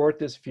that support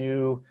this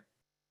view,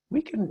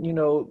 we can,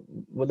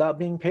 without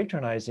being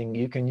patronizing,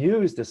 you can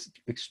use this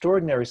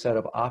extraordinary set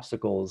of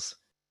obstacles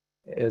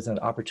as an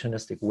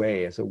opportunistic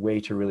way, as a way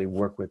to really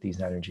work with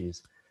these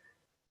energies.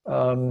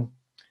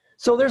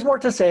 So there's more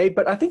to say,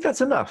 but I think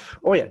that's enough.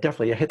 Oh yeah,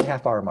 definitely, I hit the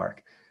half-hour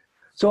mark.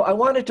 So I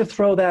wanted to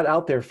throw that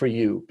out there for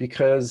you,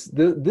 because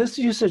this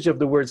usage of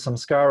the word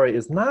samskara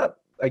is not,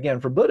 again,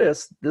 for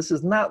Buddhists, this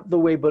is not the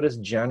way Buddhists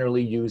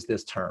generally use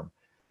this term.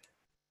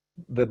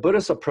 The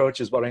Buddhist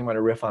approach is what I'm going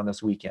to riff on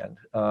this weekend.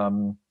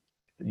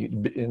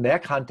 In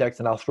that context,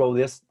 and I'll throw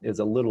this as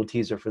a little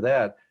teaser for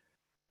that,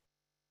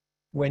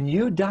 when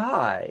you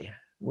die,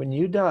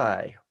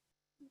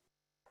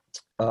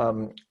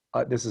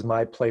 this is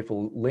my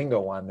playful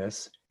lingo on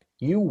this,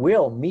 you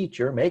will meet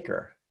your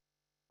maker.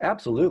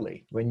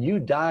 Absolutely. When you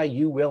die,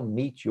 you will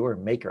meet your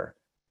maker.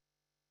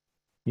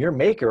 Your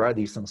maker are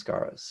these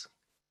samskaras.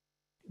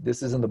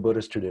 This is in the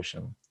Buddhist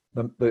tradition.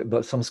 The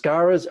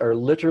samskaras are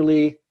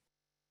literally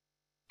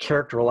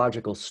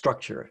characterological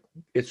structure.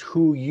 It's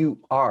who you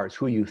are. It's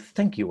who you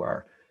think you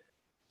are.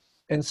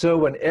 And so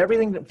when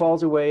everything that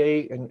falls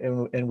away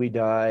and we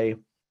die,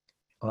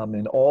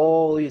 and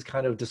all these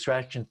kind of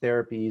distraction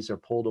therapies are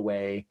pulled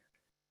away,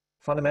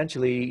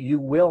 fundamentally, you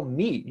will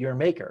meet your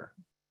maker.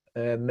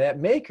 And that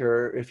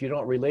maker, if you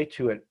don't relate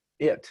to it,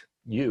 if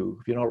you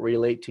don't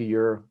relate to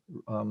your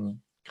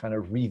kind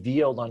of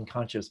revealed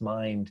unconscious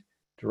mind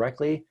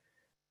directly,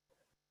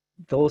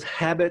 those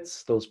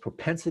habits, those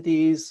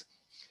propensities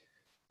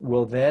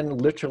will then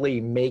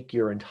literally make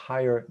your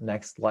entire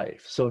next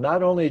life. So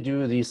not only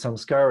do these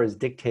samskaras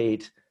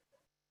dictate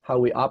how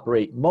we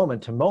operate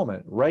moment to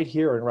moment, right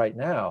here and right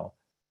now,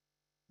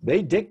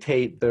 they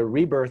dictate the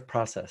rebirth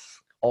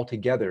process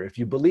altogether, if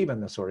you believe in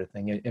this sort of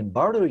thing. In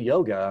Bardo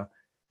Yoga,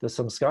 the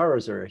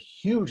samskaras are a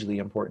hugely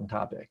important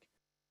topic,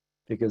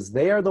 because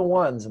they are the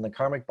ones in the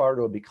karmic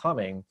bardo of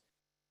becoming,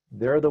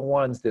 they're the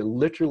ones that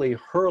literally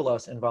hurl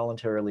us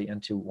involuntarily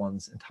into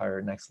one's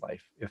entire next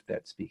life, if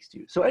that speaks to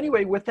you. So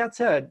anyway, with that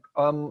said,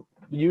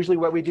 usually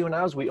what we do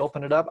now is we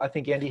open it up. I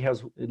think Andy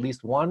has at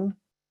least one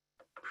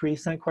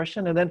pre-sent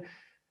question, and then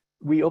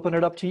we open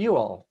it up to you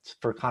all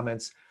for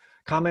comments,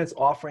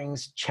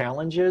 offerings,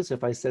 challenges.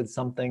 If I said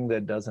something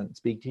that doesn't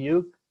speak to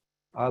you,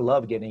 I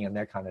love getting in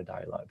that kind of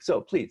dialogue. So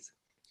please.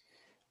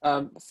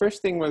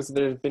 First thing was,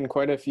 there's been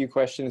quite a few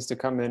questions to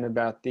come in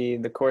about the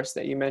course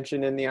that you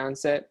mentioned in the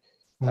onset.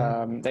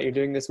 That you're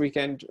doing this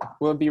weekend.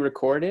 Will it be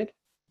recorded?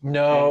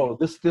 No,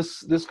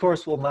 this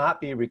course will not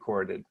be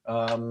recorded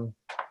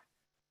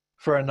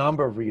for a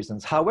number of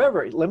reasons.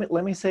 However,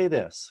 let me say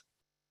this.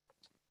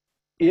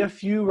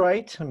 If you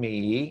write to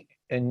me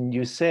and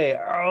you say,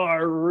 oh, I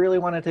really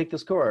want to take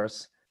this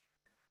course,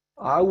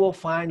 I will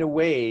find a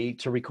way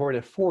to record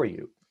it for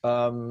you.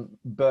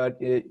 But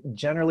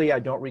generally, I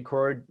don't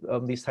record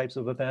these types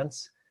of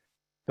events.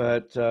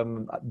 But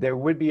there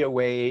would be a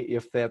way,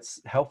 if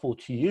that's helpful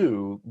to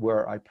you,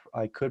 where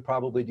I could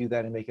probably do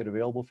that and make it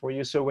available for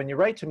you. So when you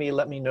write to me,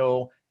 let me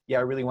know, yeah,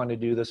 I really want to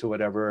do this or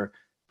whatever,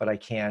 but I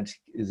can't.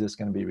 Is this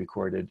going to be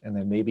recorded? And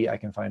then maybe I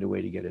can find a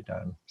way to get it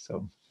done.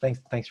 So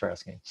thanks for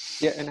asking.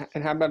 Yeah,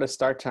 and how about a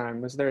start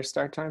time? Was there a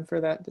start time for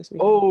that this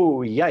week? Oh,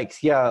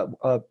 yikes. Yeah,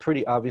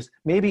 pretty obvious.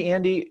 Maybe,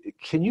 Andy,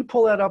 can you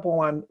pull that up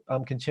while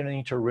I'm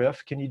continuing to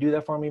riff? Can you do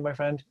that for me, my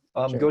friend?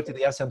 Sure. Go to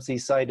the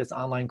SMC site. It's an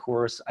online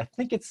course. I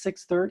think it's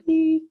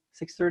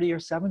 6:30 or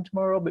 7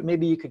 tomorrow, but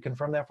maybe you could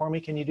confirm that for me.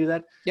 Can you do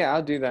that? Yeah,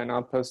 I'll do that, and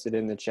I'll post it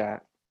in the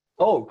chat.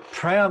 Oh,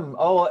 Prem.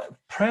 Oh,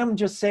 Prem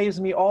just saves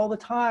me all the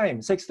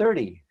time.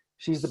 6:30.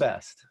 She's the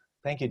best.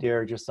 Thank you,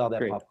 dear. Just saw that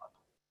Great. pop up.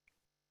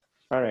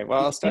 All right.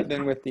 Well, I'll start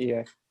then with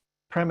the...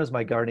 Prem is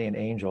my guardian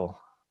angel.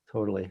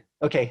 Totally.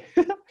 Okay.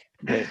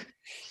 Great.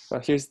 Well,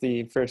 here's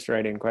the first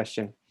write-in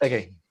question.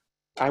 Okay.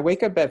 I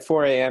wake up at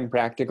 4 a.m.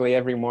 practically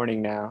every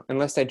morning now,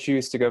 unless I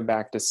choose to go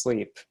back to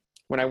sleep.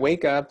 When I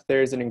wake up,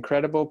 there is an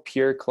incredible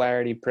pure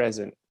clarity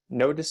present.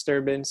 No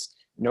disturbance,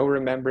 no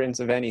remembrance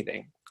of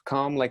anything.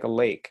 Calm like a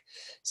lake.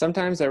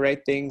 Sometimes I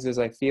write things as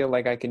I feel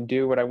like I can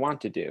do what I want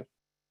to do.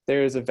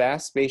 There is a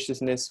vast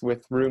spaciousness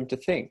with room to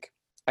think.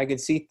 I can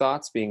see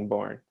thoughts being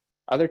born.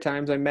 Other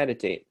times I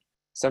meditate.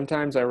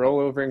 Sometimes I roll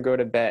over and go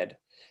to bed.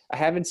 I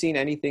haven't seen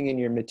anything in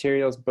your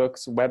materials,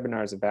 books,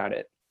 webinars about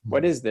it.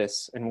 What is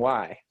this and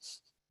why?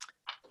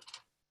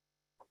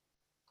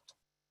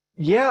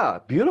 Yeah,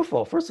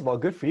 beautiful. First of all,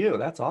 good for you.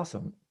 That's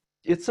awesome.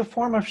 It's a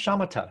form of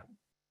shamatha.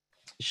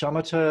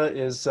 Shamatha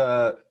is,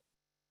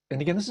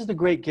 and again, this is the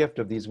great gift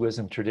of these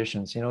wisdom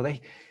traditions. You know,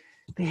 they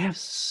have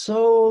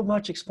so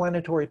much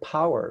explanatory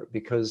power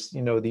because,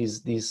 you know,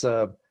 these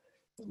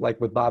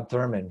like with Bob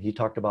Thurman, he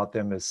talked about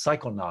them as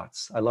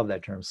psychonauts. I love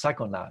that term,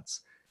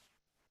 psychonauts.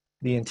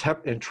 The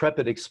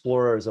intrepid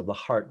explorers of the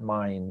heart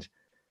mind.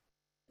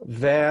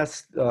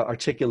 Vast,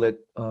 articulate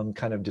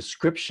kind of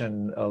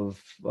description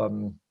of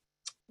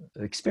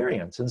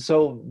experience. And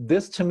so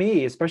this, to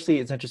me, especially,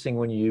 it's interesting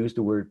when you use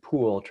the word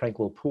pool,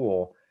 tranquil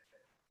pool.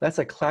 That's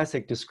a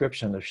classic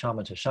description of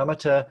shamatha.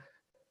 Shamatha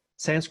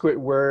Sanskrit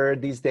word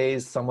these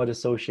days, somewhat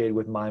associated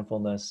with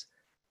mindfulness,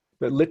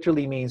 but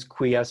literally means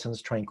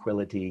quiescence,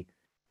 tranquility.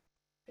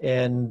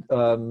 And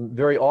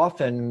very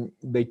often,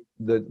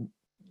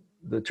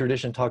 the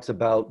tradition talks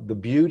about the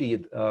beauty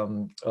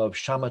of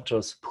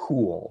shamatha's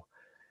pool.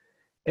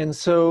 And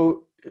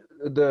so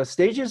the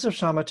stages of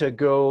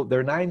shamatha there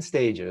are 9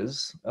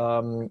 stages.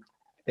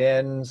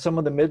 And some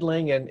of the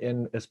middling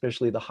and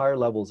especially the higher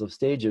levels of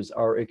stages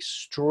are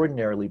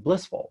extraordinarily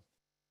blissful.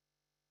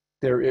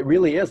 It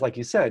really is, like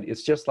you said,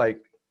 it's just like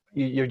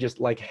you're just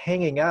like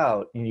hanging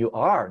out, and you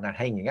are not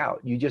hanging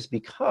out. You just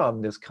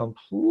become this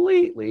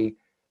completely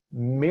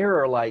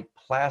mirror-like,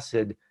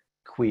 placid,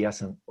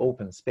 quiescent,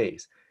 open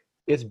space.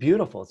 It's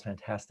beautiful. It's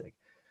fantastic.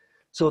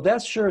 So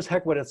that's sure as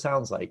heck what it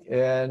sounds like.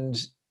 And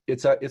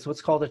it's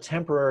what's called a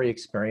temporary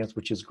experience,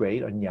 which is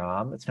great, a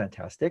nyam. It's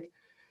fantastic.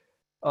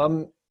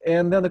 And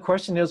then the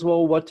question is,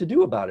 well, what to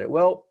do about it?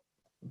 Well,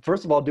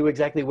 first of all, do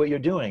exactly what you're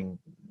doing.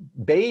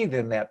 Bathe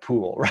in that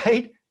pool,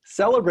 right?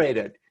 Celebrate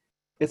it.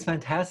 It's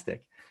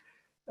fantastic.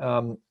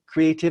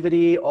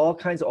 Creativity, all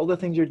the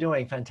things you're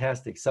doing,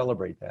 fantastic.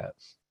 Celebrate that.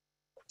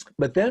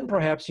 But then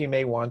perhaps you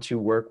may want to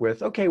work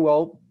with, okay,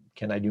 well,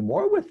 can I do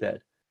more with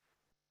it?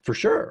 For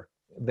sure.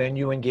 Then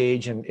you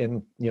engage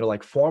in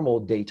like formal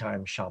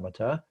daytime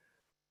shamatha,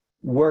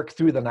 work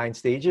through the 9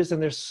 stages.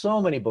 And there's so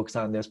many books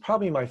on this.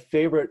 Probably my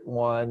favorite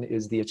one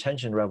is The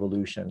Attention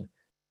Revolution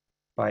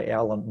by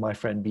my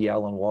friend B.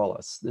 Alan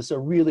Wallace. This is a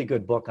really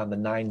good book on the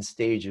 9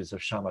 stages of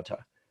shamatha.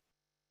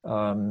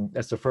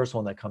 That's the first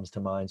one that comes to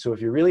mind. So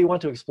if you really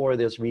want to explore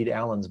this, read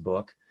Alan's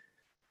book.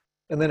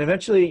 And then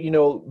eventually,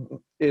 and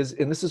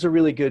this is a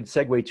really good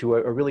segue to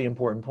a really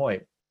important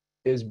point.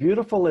 As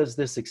beautiful as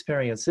this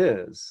experience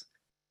is,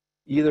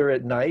 either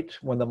at night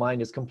when the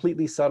mind is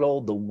completely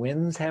settled, the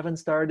winds haven't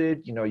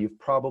started, you've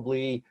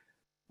probably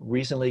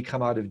recently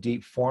come out of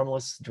deep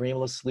formless,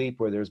 dreamless sleep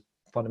where there's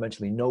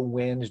fundamentally no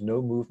wind,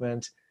 no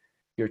movement.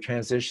 You're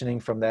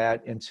transitioning from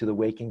that into the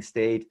waking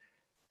state.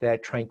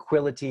 That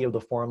tranquility of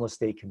the formless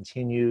state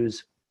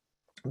continues.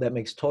 That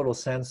makes total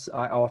sense.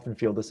 I often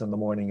feel this in the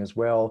morning as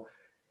well.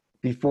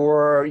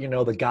 Before,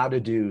 the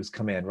gotta-dos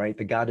come in, right?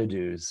 The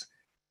gotta-dos.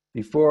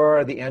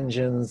 Before the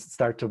engines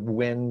start to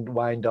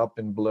wind up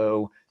and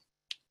blow,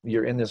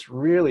 you're in this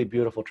really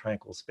beautiful,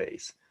 tranquil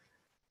space.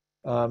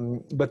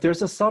 But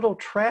there's a subtle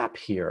trap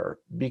here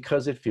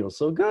because it feels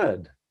so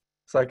good.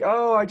 It's like,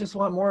 oh, I just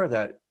want more of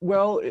that.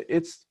 Well,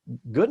 it's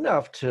good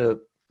enough to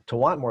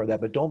want more of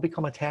that, but don't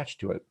become attached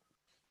to it.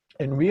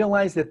 And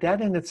realize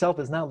that in itself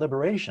is not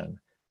liberation.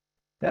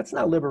 That's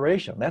not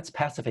liberation. That's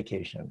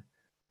pacification.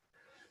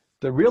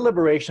 The real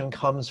liberation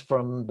comes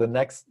from the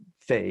next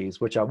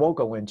phase, which I won't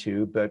go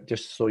into, but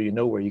just so you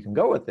know where you can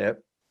go with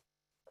it.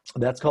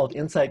 That's called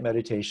insight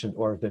meditation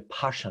or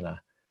vipassana.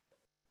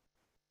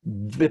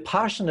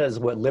 Vipassana is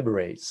what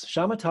liberates.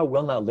 Shamatha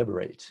will not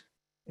liberate.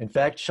 In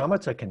fact,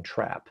 shamatha can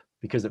trap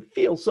because it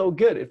feels so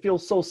good. It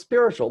feels so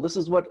spiritual. This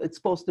is what it's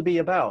supposed to be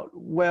about.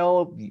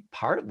 Well,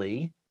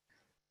 partly.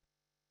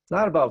 It's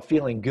not about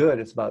feeling good.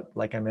 It's about,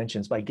 like I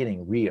mentioned, it's about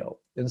getting real.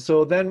 And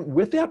so then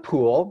with that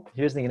pool,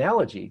 here's the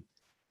analogy.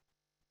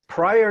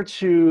 Prior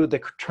to the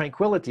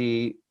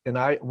tranquility, in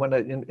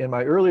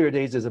my earlier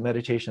days as a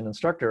meditation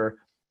instructor,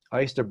 I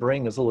used to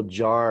bring this little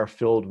jar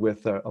filled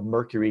with a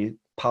mercury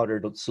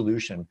powdered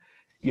solution.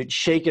 You'd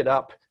shake it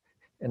up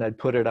and I'd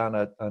put it on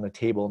a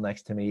table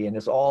next to me, and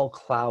it's all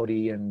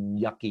cloudy and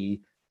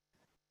yucky.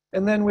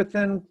 And then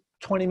within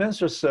 20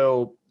 minutes or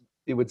so,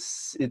 the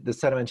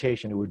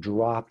sedimentation, it would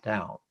drop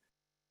down.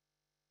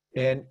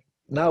 And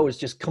now it's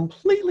just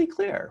completely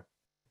clear.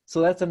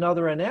 So that's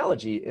another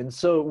analogy. And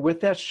so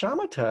with that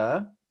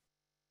shamatha,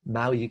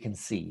 now you can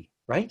see,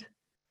 right?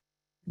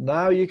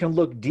 Now you can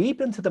look deep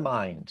into the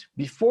mind.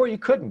 Before you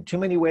couldn't. Too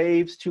many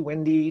waves, too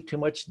windy, too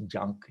much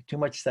junk, too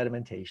much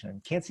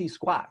sedimentation. Can't see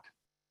squat.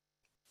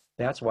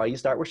 That's why you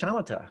start with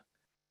shamatha.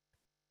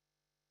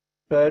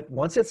 But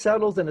once it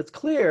settles and it's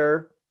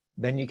clear,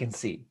 then you can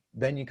see.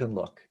 Then you can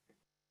look.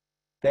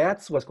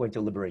 That's what's going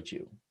to liberate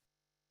you.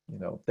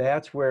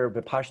 That's where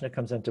vipassana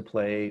comes into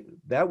play.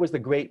 That was the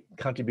great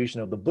contribution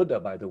of the Buddha,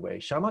 by the way.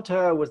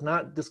 Shamatha was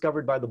not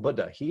discovered by the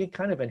Buddha. He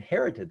kind of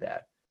inherited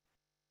that.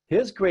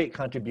 His great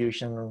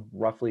contribution,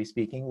 roughly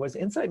speaking, was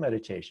insight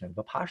meditation,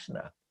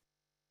 vipassana.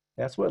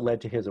 That's what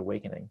led to his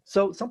awakening.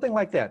 So something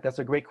like that. That's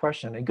a great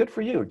question. And good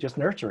for you. Just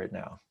nurture it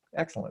now.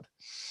 Excellent.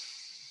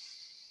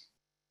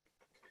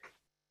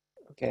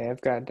 Okay,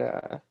 I've got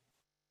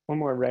one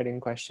more writing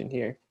question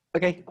here.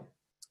 Okay.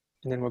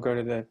 And then we'll go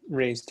to the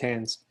raised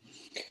hands.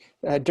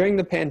 During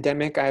the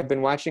pandemic, I've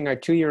been watching our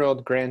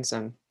 2-year-old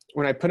grandson.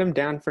 When I put him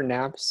down for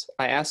naps,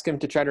 I ask him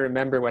to try to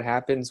remember what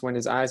happens when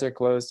his eyes are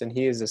closed and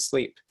he is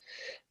asleep.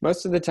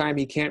 Most of the time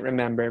he can't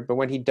remember, but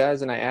when he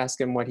does and I ask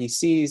him what he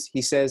sees,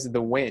 he says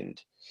the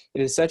wind.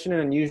 It is such an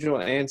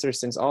unusual answer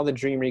since all the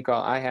dream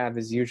recall I have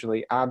is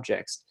usually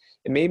objects.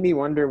 It made me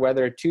wonder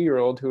whether a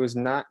 2-year-old who is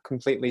not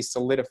completely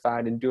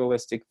solidified in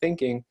dualistic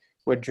thinking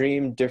would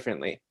dream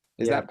differently.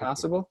 Is that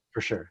possible?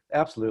 For sure.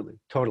 Absolutely.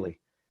 Totally.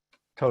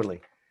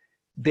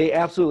 They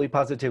absolutely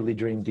positively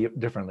dream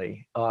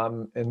differently.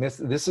 And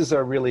this is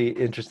a really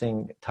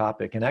interesting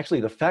topic. And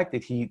actually the fact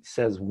that he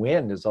says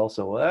wind is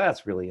also, well,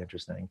 that's really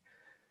interesting.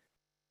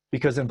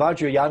 Because in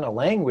Vajrayana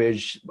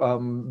language,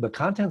 the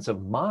contents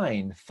of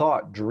mind,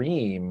 thought,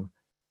 dream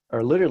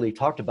are literally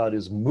talked about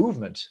as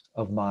movement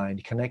of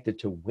mind connected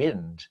to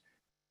wind.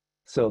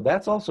 So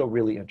that's also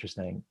really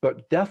interesting.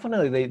 But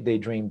definitely they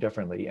dream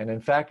differently. And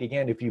in fact,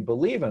 again, if you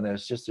believe in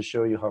this, just to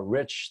show you how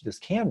rich this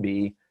can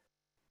be,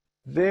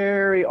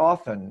 very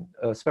often,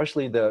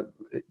 especially the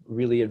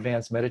really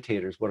advanced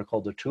meditators, what are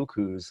called the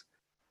tulkus,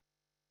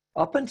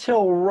 up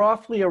until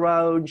roughly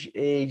around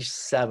age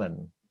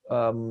 7,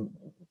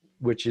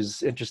 which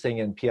is interesting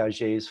in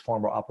Piaget's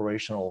formal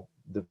operational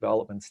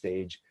development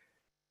stage.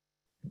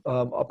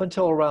 Up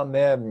until around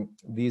then,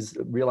 these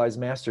realized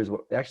masters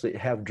will actually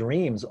have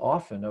dreams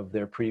often of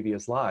their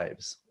previous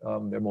lives,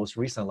 their most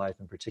recent life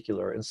in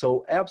particular. And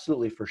so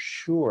absolutely for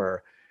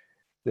sure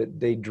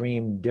that they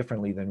dream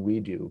differently than we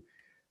do.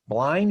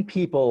 Blind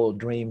people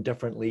dream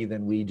differently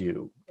than we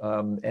do.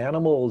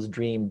 Animals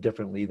dream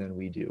differently than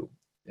we do.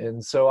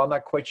 And so I'm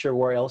not quite sure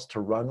where else to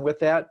run with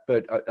that.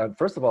 But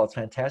first of all, it's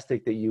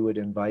fantastic that you would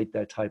invite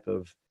that type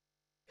of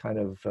kind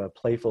of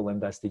playful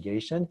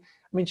investigation.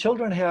 I mean,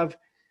 children have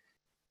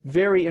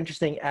very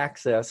interesting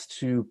access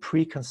to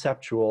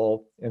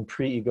preconceptual and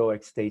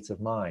pre-egoic states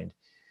of mind.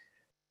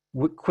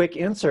 Quick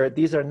insert,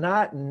 these are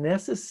not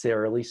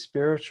necessarily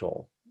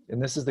spiritual. And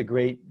this is the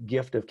great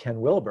gift of Ken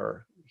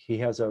Wilber. He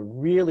has a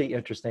really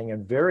interesting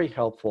and very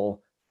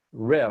helpful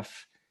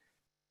riff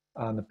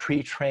on the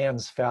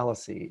pre-trans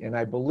fallacy. And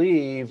I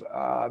believe,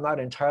 I'm not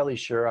entirely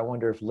sure, I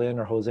wonder if Lynn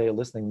or Jose are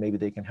listening, maybe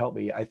they can help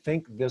me. I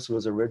think this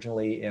was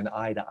originally in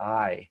Eye to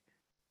Eye,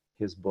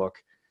 his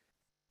book.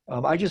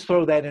 I just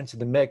throw that into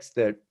the mix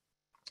that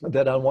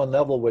on one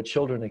level, what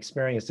children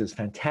experience is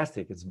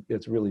fantastic.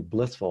 It's really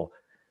blissful.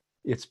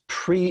 It's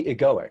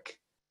pre-egoic.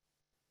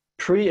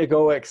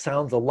 Pre-egoic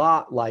sounds a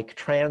lot like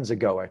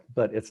trans-egoic,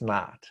 but it's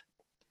not.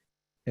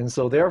 And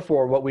so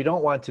therefore, what we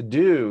don't want to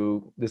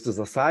do, this is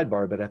a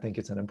sidebar, but I think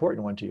it's an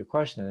important one to your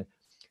question,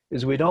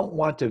 is we don't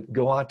want to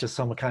go on to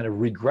some kind of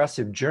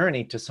regressive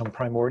journey to some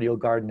primordial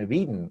Garden of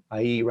Eden,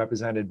 i.e.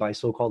 represented by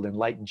so-called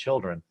enlightened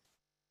children.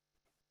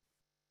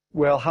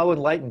 Well, how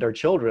enlightened are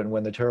children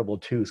when the terrible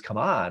twos come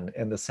on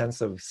and the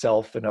sense of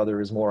self and other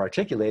is more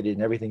articulated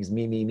and everything's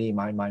me,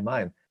 mine,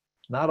 mine?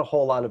 Not a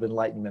whole lot of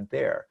enlightenment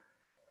there.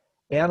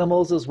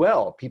 Animals as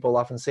well. People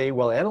often say,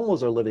 well,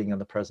 animals are living in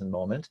the present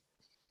moment.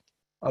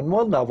 On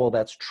one level,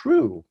 that's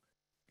true.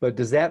 But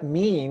does that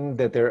mean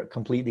that they're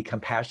completely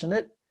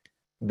compassionate?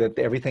 That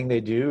everything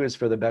they do is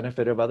for the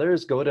benefit of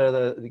others? Go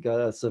to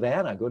the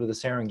savannah, go to the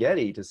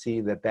Serengeti to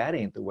see that that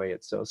ain't the way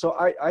it's so. So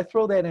I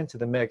throw that into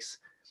the mix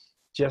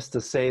just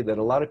to say that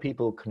a lot of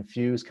people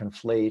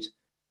conflate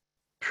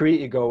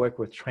pre-egoic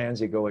with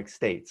trans-egoic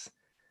states.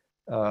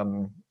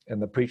 And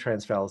the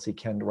pre-trans fallacy,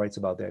 Ken writes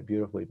about that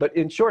beautifully. But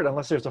in short,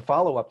 unless there's a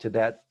follow-up to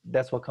that,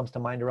 that's what comes to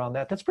mind around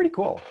that. That's pretty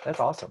cool.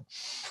 That's awesome.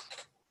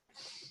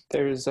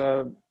 There's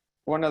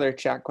one other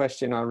chat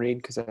question I'll read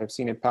because I've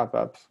seen it pop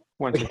up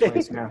once or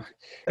twice now.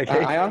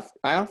 Okay.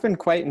 I often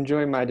quite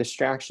enjoy my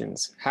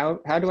distractions. How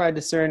do I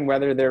discern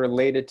whether they're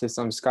related to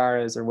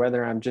samskaras or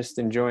whether I'm just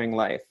enjoying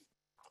life?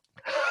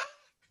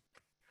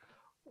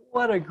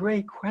 What a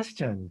great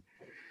question.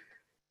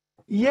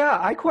 Yeah,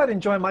 I quite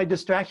enjoy my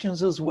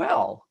distractions as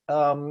well.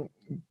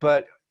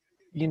 But,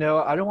 you know,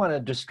 I don't want to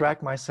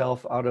distract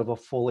myself out of a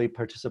fully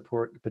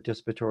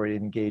participatory,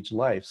 engaged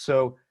life.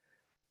 So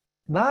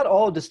not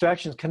all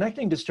distractions,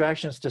 connecting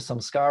distractions to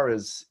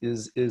samskaras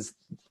is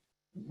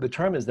the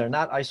term is they're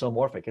not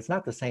isomorphic. It's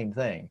not the same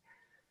thing.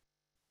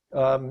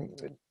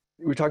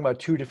 We're talking about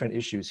two different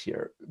issues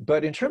here.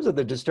 But in terms of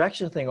the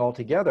distraction thing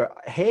altogether,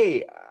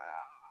 hey,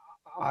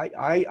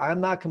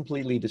 I'm not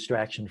completely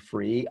distraction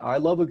free. I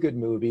love a good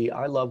movie.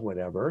 I love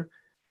whatever.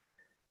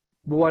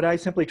 What I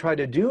simply try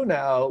to do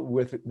now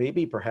with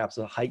maybe perhaps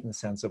a heightened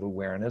sense of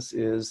awareness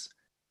is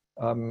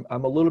I'm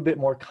a little bit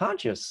more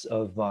conscious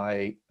of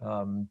my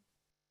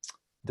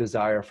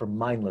desire for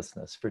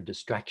mindlessness, for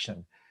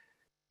distraction.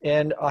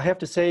 And I have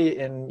to say,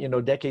 in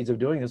decades of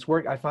doing this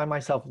work, I find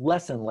myself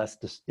less and less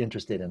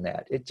interested in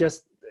that. It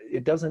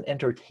doesn't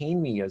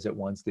entertain me as it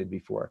once did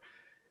before.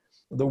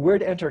 The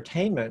word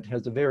entertainment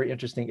has a very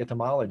interesting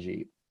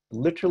etymology. It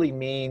literally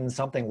means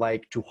something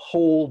like to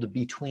hold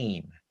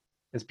between.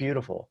 It's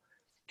beautiful.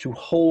 To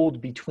hold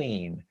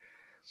between.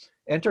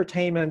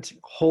 Entertainment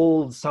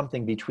holds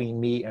something between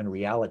me and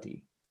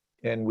reality.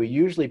 And we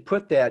usually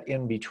put that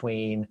in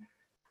between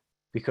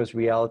because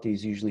reality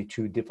is usually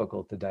too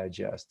difficult to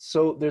digest.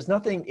 So there's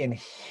nothing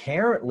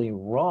inherently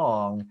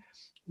wrong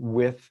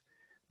with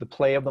the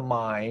play of the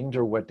mind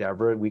or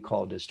whatever we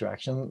call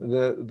distraction.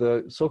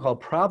 The so-called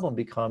problem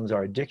becomes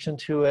our addiction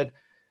to it,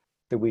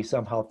 that we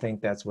somehow think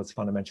that's what's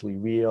fundamentally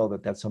real,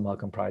 that somehow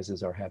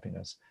comprises our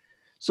happiness.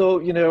 So,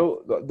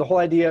 the whole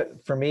idea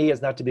for me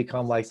is not to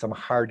become like some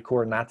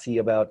hardcore Nazi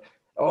about,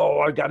 oh,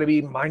 I've got to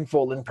be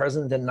mindful and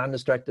present and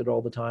non-distracted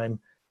all the time.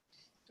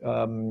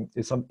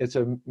 It's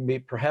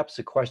perhaps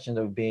a question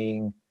of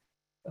being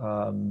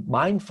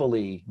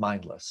mindfully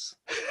mindless,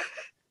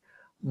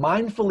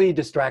 mindfully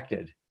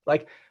distracted.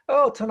 Like,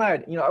 oh,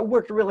 tonight, I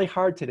worked really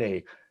hard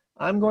today.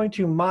 I'm going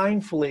to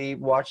mindfully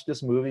watch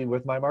this movie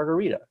with my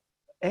margarita.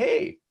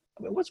 Hey,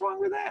 I mean, what's wrong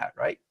with that,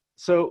 right?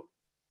 So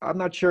I'm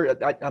not sure.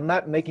 I'm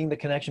not making the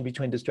connection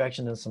between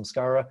distraction and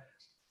samskara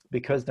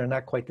because they're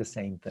not quite the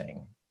same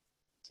thing.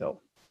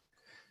 So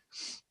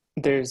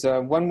there's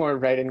one more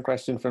write-in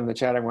question from the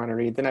chat I want to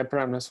read, then I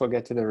promise we'll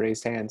get to the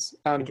raised hands.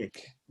 okay.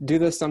 Do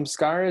the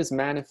samskaras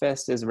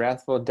manifest as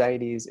wrathful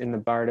deities in the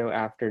bardo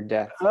after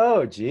death?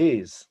 Oh,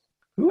 geez.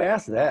 Who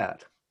asked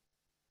that?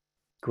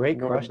 Great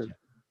Norbu. question.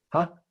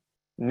 Huh?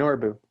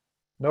 Norbu.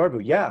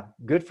 Norbu, yeah.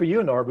 Good for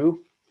you, Norbu.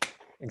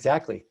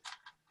 Exactly.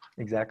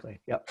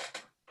 Yep.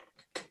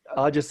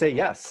 I'll just say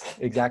yes,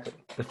 exactly.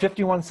 The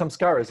 51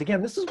 samskaras.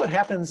 Again, this is what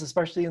happens,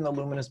 especially in the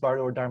luminous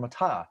bardo or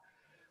dharmata.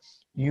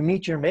 You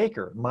meet your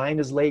maker, mind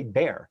is laid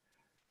bare.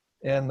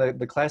 And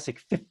the classic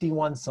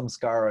 51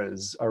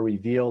 samskaras are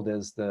revealed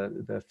as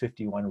the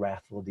 51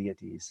 wrathful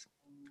deities.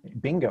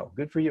 Bingo,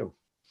 good for you.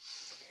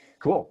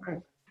 Cool.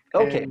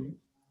 Okay. And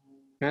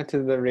now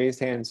to the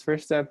raised hands.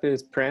 First up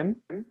is Prem.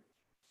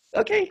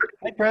 Okay,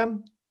 hi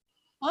Prem.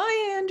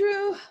 Hi,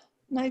 Andrew.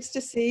 Nice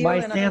to see you. My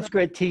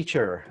Sanskrit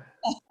teacher.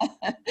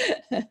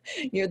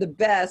 You're the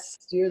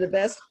best. You're the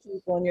best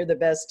people and you're the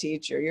best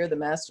teacher. You're the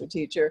master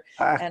teacher.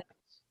 And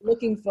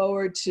looking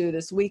forward to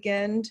this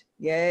weekend.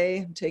 Yay,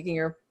 I'm taking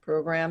your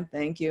program.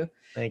 Thank you.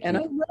 Thank and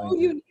you. I know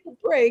you need a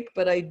break,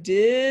 but I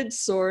did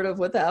sort of,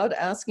 without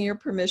asking your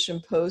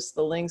permission, post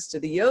the links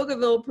to the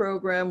Yogaville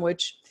program,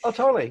 which... Oh,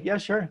 totally. Yeah,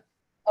 sure.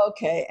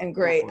 Okay, and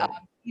great.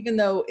 Even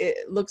though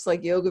it looks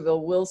like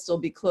Yogaville will still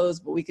be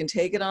closed, but we can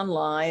take it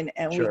online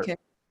and Sure. we can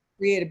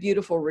create a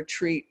beautiful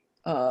retreat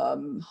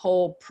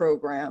whole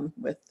program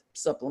with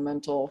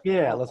supplemental.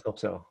 Yeah, let's hope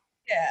so.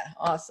 Yeah,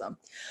 awesome.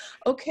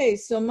 Okay,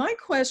 so my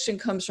question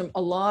comes from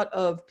a lot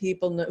of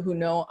people who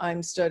know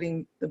I'm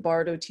studying the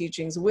Bardo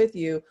teachings with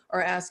you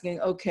are asking,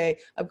 okay,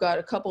 I've got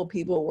a couple of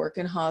people who work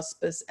in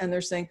hospice and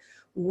they're saying,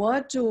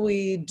 what do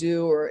we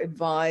do or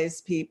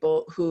advise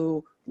people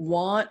who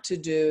want to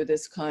do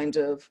this kind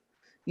of,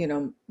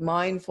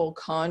 mindful,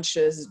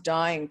 conscious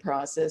dying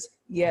process,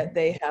 yet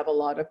they have a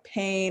lot of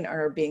pain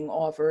or are being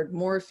offered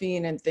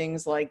morphine and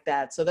things like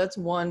that. So that's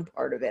one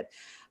part of it.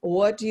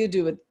 What do you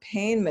do with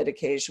pain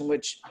medication,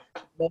 which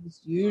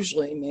most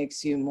usually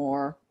makes you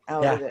more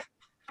out of it?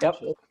 Yep.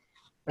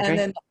 And Okay.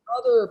 then the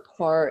other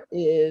part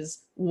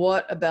is,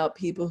 what about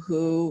people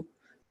who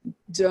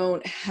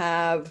don't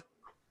have,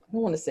 I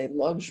don't want to say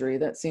luxury,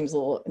 that seems a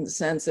little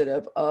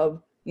insensitive,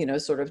 of,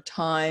 sort of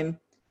time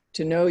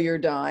to know you're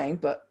dying,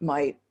 but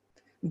might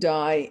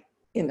die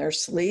in their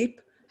sleep,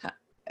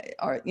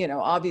 or,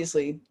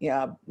 obviously,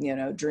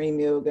 dream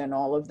yoga and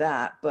all of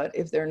that. But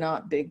if they're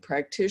not big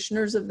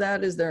practitioners of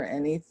that, is there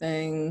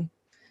anything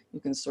you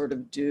can sort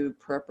of do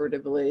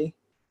preparatively?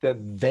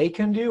 That they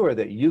can do or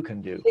that you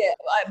can do? Yeah,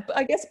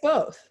 I guess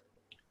both.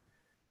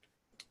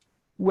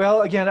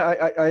 Well, again,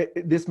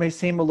 this may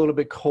seem a little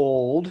bit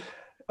cold,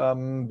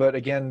 but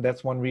again,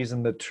 that's one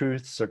reason the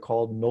truths are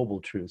called noble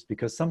truths,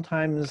 because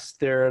sometimes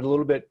they're a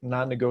little bit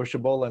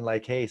non-negotiable and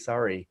like, hey,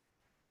 sorry.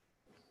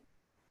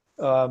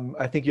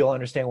 I think you'll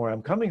understand where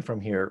I'm coming from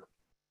here.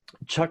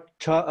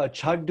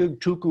 Chagdug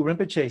Tuku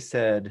Rinpoche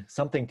said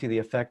something to the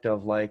effect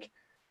of like,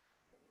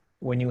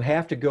 when you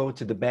have to go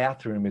to the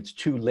bathroom, it's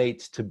too late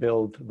to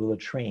build the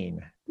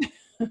latrine.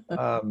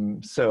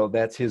 So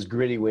that's his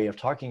gritty way of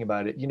talking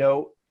about it.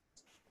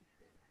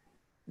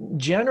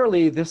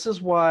 Generally, this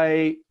is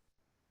why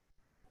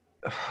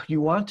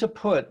you want to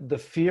put the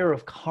fear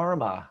of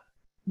karma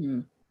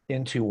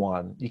into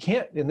one. You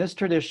can't, in this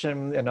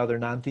tradition and other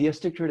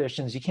non-theistic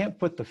traditions, you can't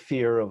put the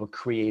fear of a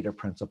creator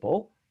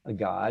principle, a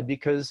God,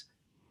 because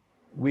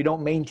we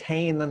don't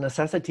maintain the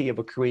necessity of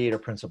a creator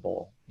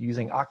principle.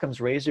 Using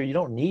Occam's razor, you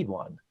don't need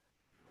one.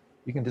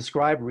 You can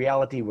describe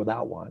reality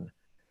without one.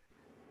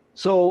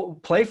 So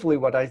playfully,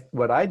 what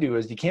I do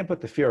is, you can't put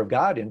the fear of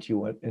God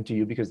into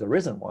you because there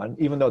isn't one.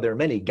 Even though there are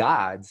many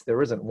gods,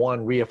 there isn't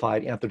one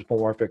reified,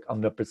 anthropomorphic,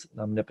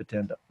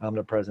 omnipotent,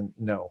 omnipresent.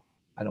 No,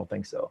 I don't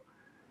think so.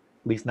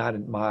 At least not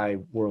in my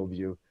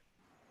worldview.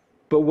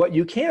 But what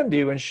you can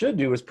do and should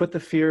do is put the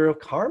fear of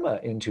karma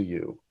into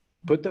you.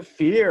 Put the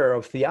fear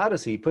of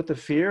theodicy, put the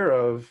fear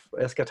of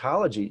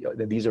eschatology.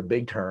 These are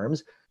big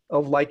terms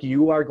of like,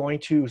 you are going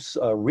to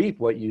reap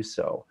what you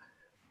sow.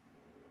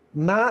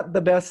 Not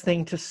the best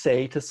thing to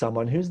say to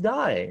someone who's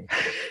dying.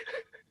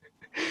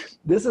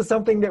 This is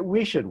something that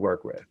we should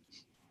work with.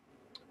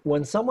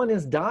 When someone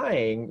is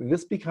dying,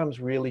 this becomes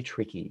really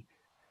tricky.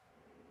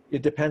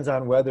 It depends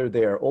on whether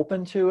they're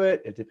open to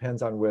it. It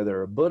depends on whether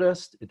they're a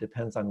Buddhist. It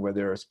depends on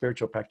whether they're a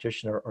spiritual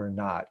practitioner or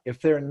not. If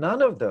they're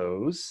none of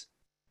those,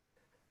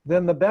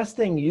 then the best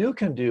thing you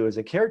can do as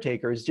a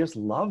caretaker is just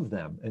love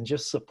them and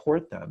just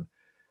support them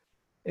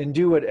and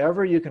do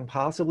whatever you can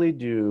possibly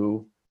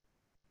do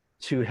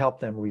to help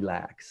them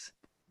relax.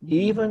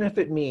 Even if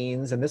it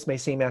means, and this may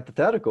seem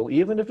antithetical,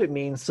 even if it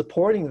means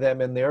supporting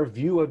them in their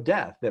view of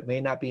death that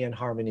may not be in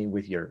harmony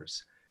with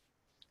yours.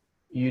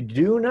 You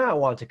do not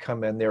want to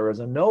come in there as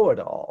a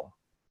know-it-all.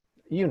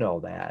 You know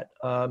that.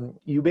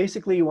 You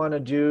basically want to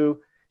do,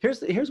 here's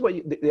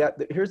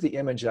the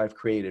image I've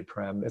created,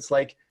 Prem. It's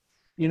like,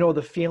 you know,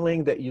 the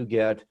feeling that you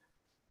get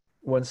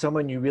when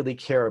someone you really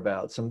care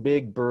about, some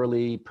big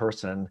burly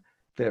person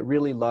that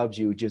really loves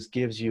you, just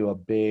gives you a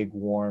big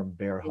warm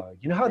bear hug.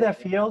 You know how that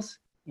feels?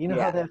 You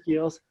know how that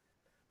feels?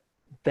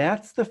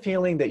 That's the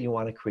feeling that you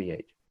want to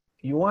create.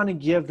 You want to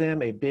give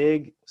them a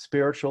big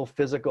spiritual,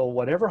 physical,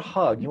 whatever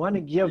hug. You want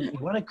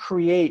to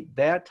create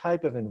that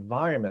type of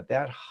environment,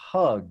 that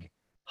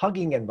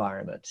hugging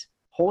environment,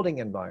 holding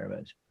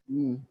environment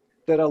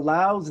that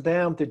allows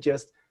them to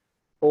just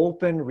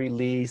open,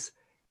 release,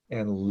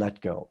 and let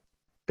go.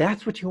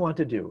 That's what you want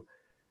to do.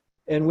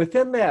 And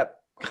within that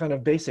kind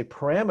of basic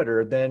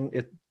parameter, then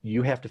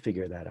you have to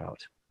figure that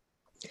out.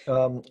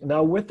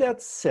 Now, with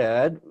that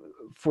said,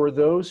 for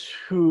those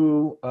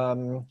who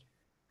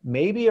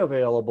may be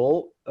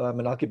available,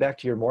 and I'll get back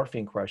to your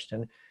morphine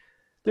question,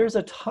 there's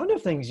a ton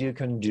of things you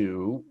can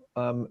do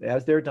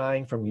as they're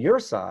dying from your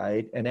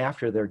side and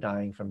after they're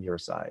dying from your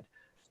side.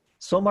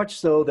 So much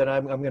so that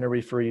I'm going to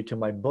refer you to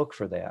my book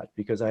for that,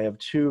 because I have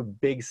 2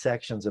 big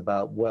sections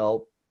about,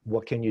 well,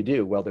 what can you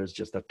do? Well, there's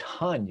just a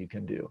ton you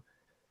can do.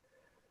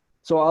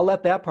 So I'll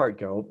let that part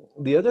go.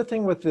 The other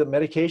thing with the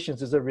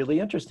medications is a really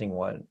interesting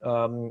one.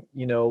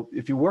 You know,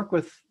 if you work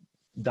with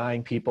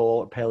dying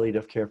people,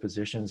 palliative care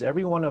physicians,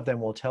 every one of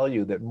them will tell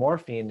you that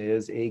morphine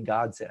is a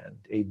godsend,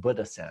 a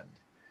Buddha send.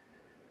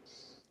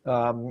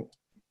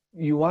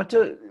 You want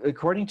to,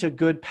 according to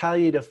good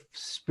palliative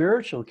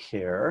spiritual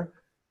care,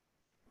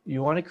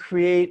 you want to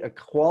create a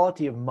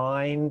quality of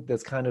mind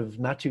that's kind of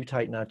not too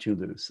tight, not too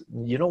loose.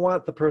 You don't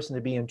want the person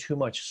to be in too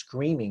much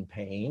screaming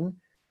pain,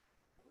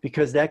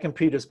 because that can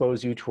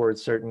predispose you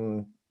towards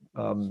certain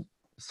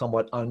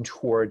somewhat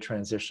untoward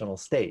transitional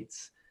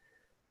states.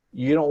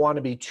 You don't want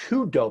to be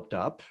too doped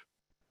up,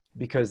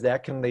 because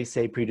that can, they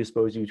say,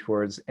 predispose you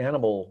towards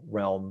animal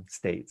realm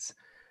states.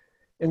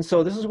 And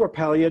so this is where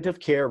palliative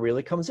care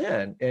really comes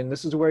in. And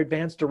this is where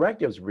advanced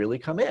directives really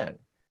come in,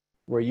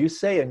 where you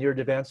say in your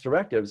advanced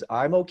directives,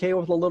 I'm okay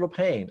with a little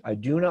pain. I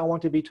do not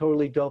want to be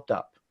totally doped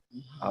up.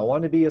 I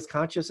want to be as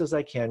conscious as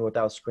I can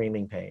without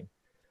screaming pain.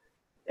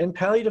 And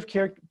palliative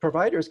care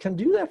providers can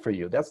do that for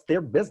you. That's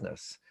their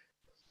business.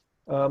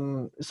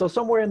 So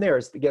somewhere in there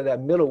is to get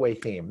that middle way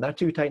theme, not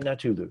too tight, not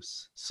too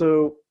loose.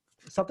 So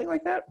something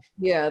like that.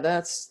 Yeah,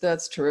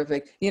 that's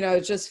terrific. You know,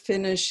 just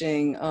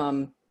finishing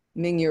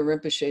Mingyur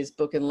Rinpoche's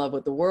book In Love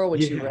with the World,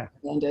 which you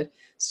recommended.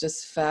 It's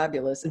just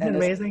fabulous. Isn't it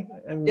amazing?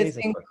 It's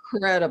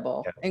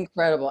incredible,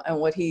 incredible. And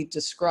what he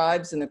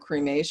describes in the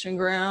cremation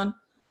ground,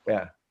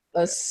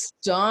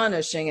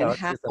 astonishing. And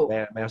how, it's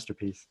a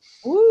masterpiece.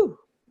 Woo!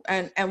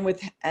 And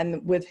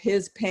with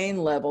his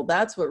pain level,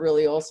 that's what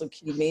really also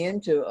keyed me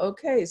into,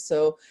 okay,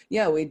 so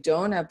yeah, we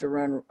don't have to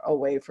run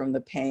away from the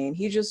pain.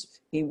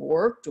 He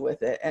worked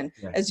with it. And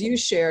as you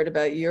shared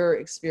about your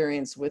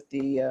experience with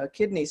the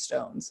kidney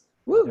stones,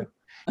 woo. Yeah.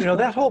 You know,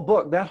 that whole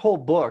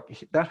book,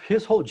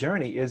 his whole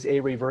journey is a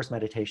reverse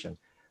meditation.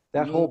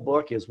 That whole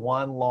book is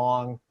one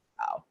long,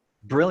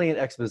 brilliant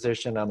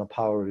exposition on the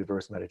power of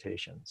reverse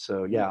meditation.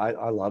 So yeah,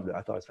 I loved it.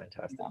 I thought it was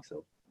fantastic.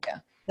 So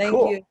Thank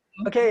you.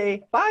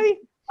 Okay, bye.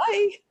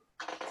 Bye.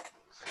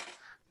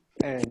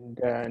 And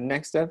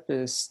next up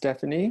is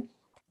Stephanie.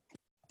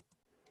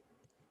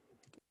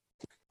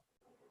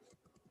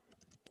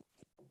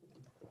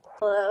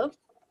 Hello.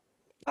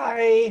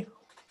 Hi.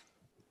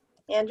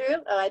 Andrew?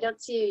 Oh, I don't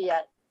see you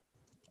yet.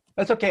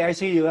 That's okay. I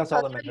see you. That's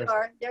all that matters. There you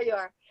are. There you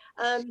are.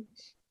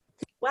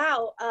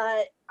 Wow.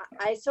 I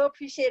so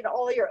appreciated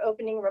all your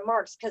opening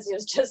remarks, because it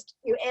was just,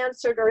 you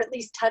answered or at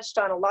least touched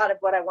on a lot of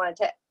what I wanted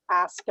to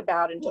ask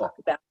about and talk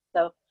about.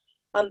 So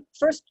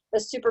first, a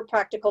super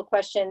practical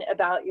question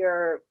about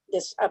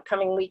this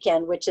upcoming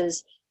weekend, which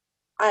is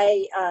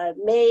I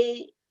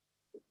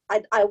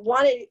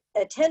want to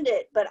attend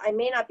it, but I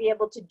may not be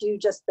able to do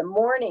just the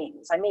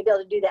mornings. I may be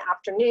able to do the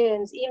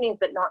afternoons, evenings,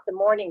 but not the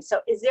mornings. So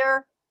is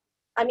there,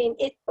 I mean,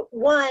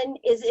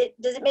 does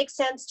it make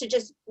sense to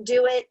just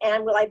do it?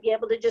 And will I be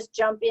able to just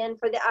jump in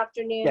for the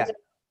afternoons? Yeah,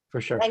 for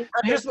sure. And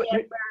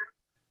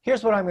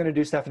Here's what I'm going to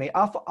do, Stephanie.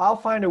 I'll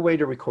find a way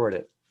to record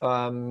it.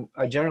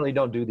 I generally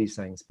don't do these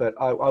things, but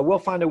I will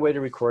find a way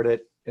to record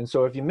it. And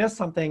so if you miss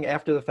something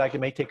after the fact, it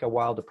may take a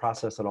while to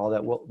process it all.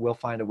 That we'll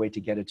find a way to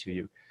get it to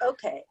you.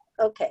 Okay.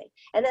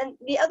 And then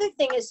the other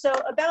thing is, so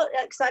about,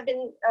 because I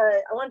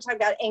want to talk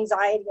about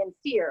anxiety and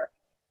fear.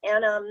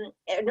 And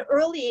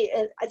early,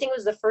 I think it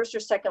was the first or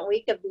second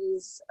week of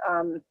these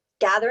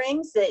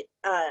gatherings that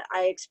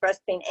I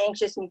expressed being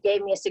anxious, and you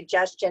gave me a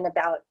suggestion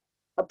about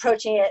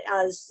approaching it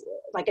as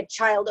like a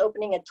child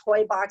opening a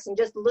toy box and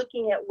just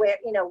looking at where,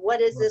 what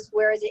is this?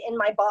 Where is it in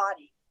my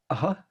body?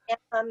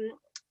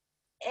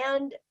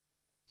 And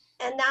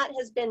that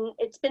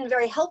it's been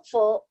very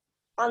helpful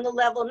on the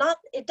level,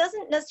 it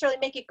doesn't necessarily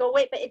make it go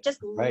away, but it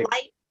just lights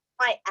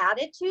my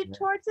attitude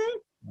towards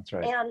it. That's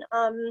right.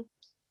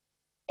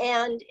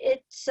 And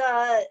it's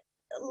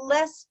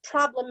less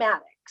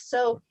problematic.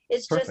 So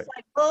it's just Perfect.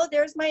 like, oh,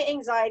 there's my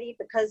anxiety,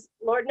 because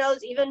Lord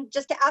knows, even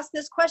just to ask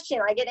this question,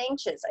 I get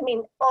anxious. I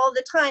mean, all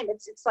the time.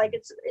 It's like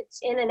it's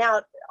in and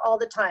out all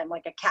the time,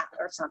 like a cat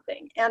or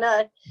something. And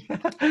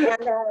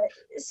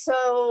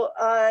so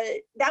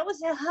that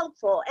was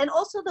helpful. And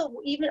also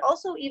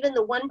even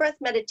the one breath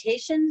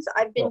meditations,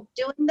 I've been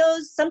doing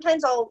those.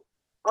 Sometimes I'll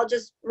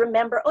just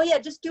remember, oh yeah,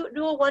 just do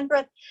a one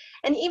breath.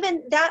 And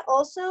even that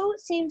also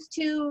seems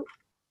to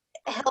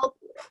help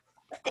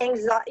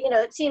anxiety,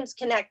 it seems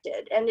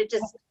connected, and it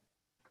just,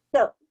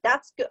 so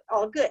that's good,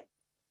 all good.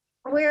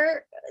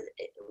 Where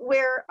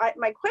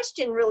my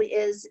question really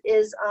is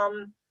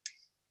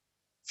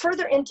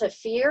further into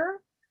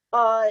fear,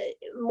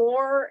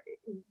 more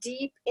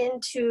deep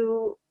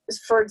into,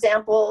 for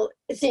example,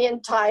 the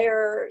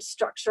entire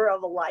structure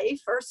of a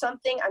life or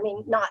something. I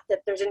mean, not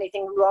that there's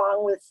anything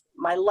wrong with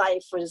my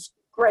life, was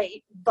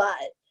great,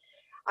 but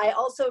I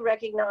also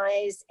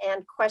recognize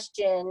and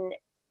question,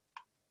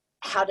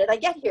 how did I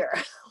get here?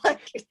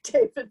 Like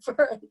David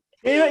Byrne.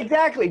 Yeah,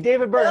 exactly.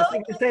 David Byrne, I was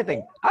thinking the same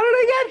thing. How did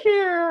I get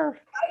here?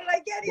 How did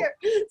I get here?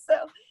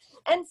 So,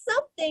 and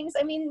some things,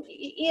 I mean,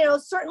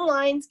 certain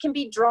lines can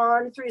be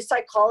drawn through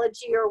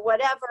psychology or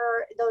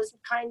whatever, those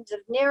kinds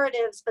of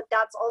narratives, but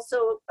that's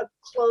also a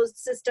closed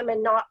system,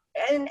 and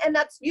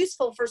that's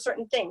useful for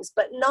certain things,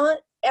 but not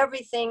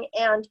everything.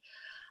 And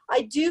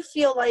I do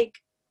feel like,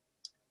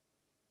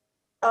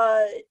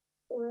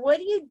 what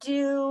do you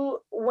do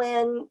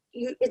when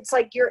it's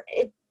like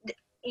that,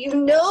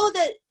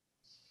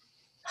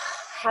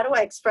 how do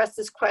I express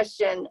this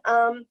question?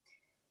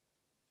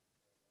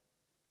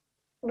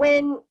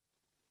 When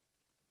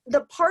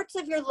the parts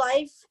of your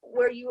life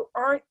where you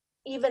aren't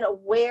even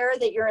aware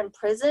that you're in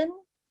prison,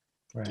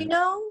 Right.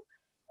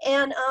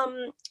 And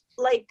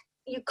like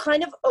you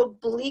kind of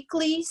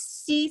obliquely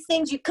see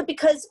things,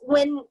 because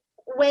when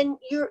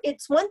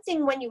it's one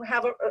thing when you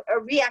have a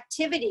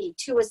reactivity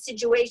to a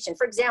situation.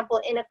 For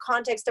example, in a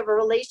context of a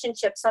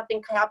relationship,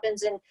 something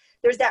happens and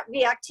there's that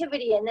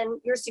reactivity, and then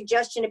your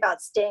suggestion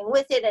about staying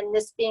with it, and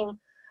this being,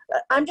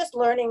 I'm just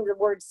learning the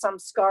word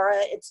samskara.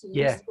 It's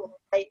useful.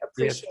 I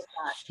appreciate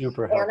that.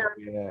 Super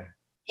helpful.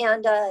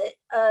 And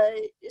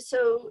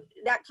so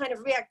that kind of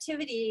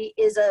reactivity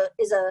is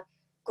a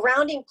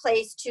grounding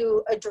place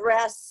to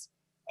address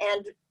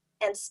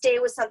and stay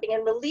with something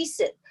and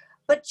release it.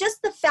 But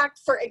just the fact,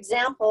 for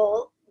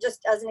example,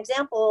 just as an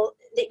example,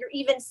 that you're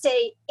even,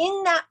 say,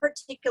 in that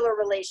particular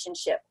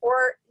relationship,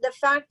 or the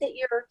fact that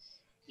you're,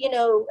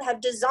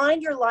 have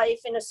designed your life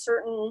in a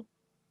certain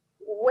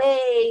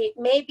way,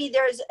 maybe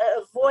there's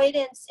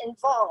avoidance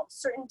involved,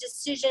 certain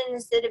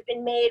decisions that have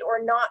been made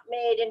or not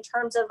made in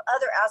terms of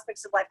other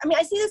aspects of life. I mean,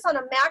 I see this on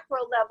a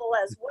macro level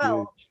as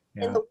well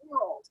in the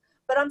world,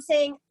 but I'm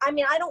saying, I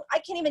mean, I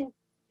can't even,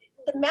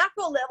 the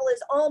macro level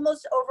is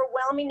almost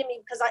overwhelming to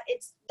me, because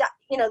it's that,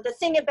 the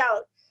thing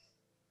about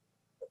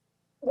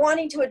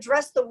wanting to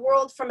address the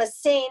world from a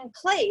sane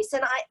place,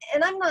 and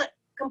I'm not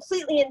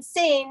completely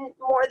insane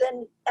more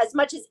than as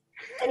much as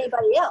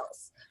anybody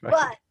else, Right.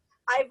 But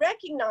I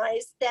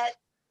recognize that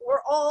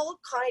we're all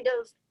kind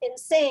of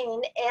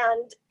insane,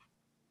 and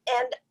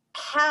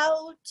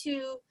how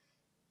do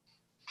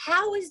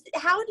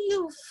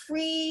you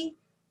free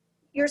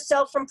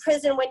yourself from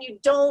prison when you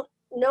don't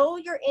know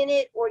you're in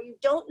it, or you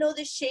don't know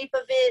the shape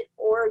of it,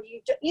 or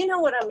you know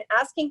what I'm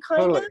asking,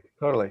 kind of?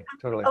 Totally.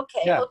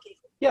 Okay.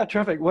 Yeah,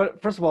 terrific.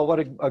 First of all, what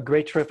a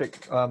great,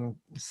 terrific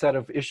set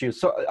of issues.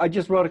 So I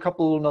just wrote a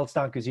couple little notes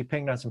down because you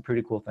pinged on some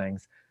pretty cool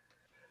things.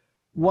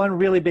 One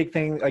really big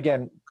thing,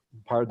 again,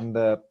 pardon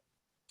the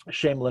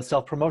shameless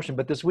self-promotion,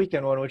 but this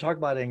weekend when we talk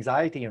about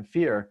anxiety and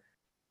fear,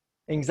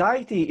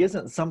 anxiety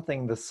isn't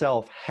something the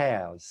self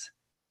has.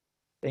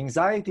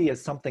 Anxiety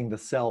is something the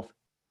self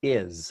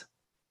is.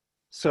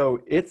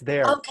 So it's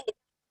there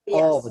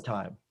all the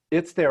time.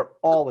 It's there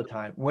all the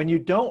time. When you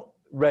don't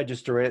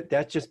register it,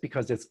 that's just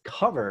because it's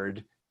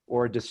covered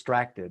or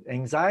distracted.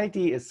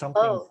 Anxiety is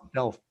something the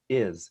self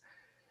is.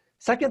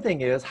 Second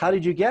thing is, how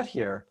did you get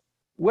here?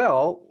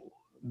 Well,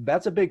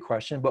 that's a big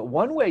question, but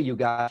one way you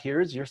got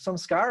here is your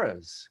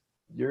samskaras.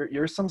 Your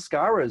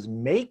samskaras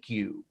make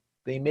you.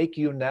 They make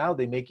you now.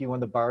 They make you in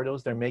the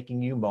bardos. They're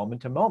making you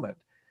moment to moment.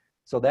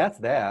 So that's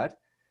that.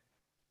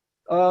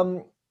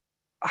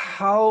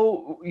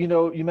 How,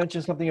 you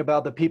mentioned something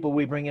about the people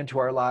we bring into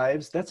our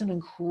lives. That's an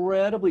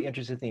incredibly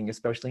interesting thing,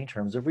 especially in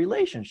terms of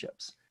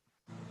relationships.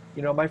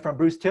 My friend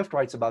Bruce Tift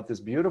writes about this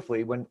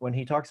beautifully when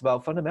he talks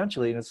about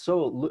fundamentally, and it's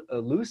so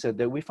lucid,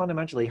 that we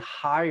fundamentally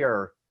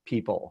hire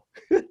people.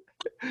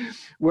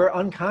 We're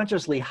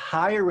unconsciously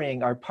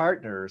hiring our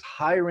partners,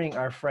 hiring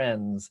our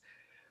friends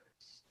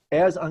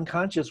as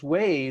unconscious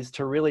ways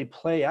to really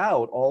play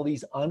out all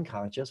these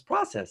unconscious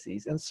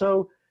processes. And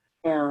so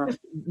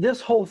this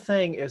whole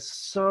thing is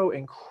so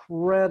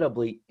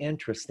incredibly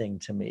interesting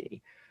to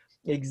me.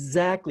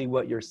 Exactly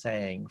what you're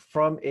saying,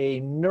 from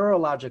a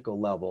neurological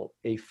level,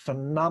 a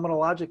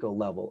phenomenological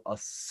level, a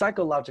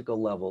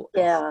psychological level,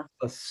 a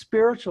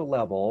spiritual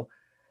level.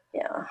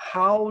 Yeah.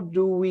 How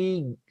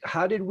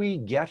did we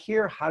get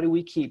here? How do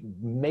we keep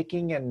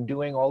making and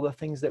doing all the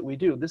things that we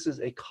do? This is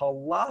a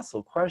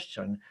colossal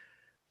question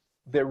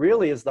that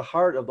really is the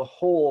heart of the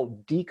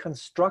whole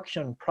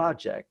deconstruction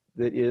project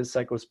that is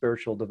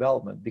psychospiritual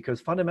development.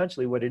 Because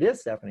fundamentally what it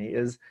is, Stephanie,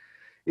 is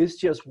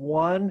just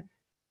one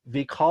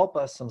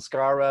vikalpa,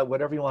 samskara,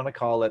 whatever you want to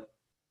call it.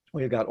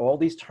 We've got all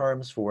these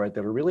terms for it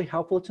that are really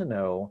helpful to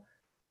know.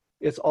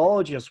 It's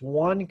all just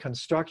one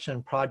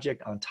construction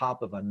project on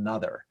top of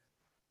another.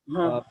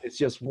 It's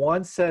just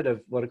one set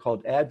of what are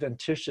called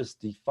adventitious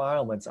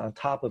defilements on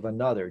top of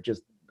another,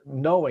 just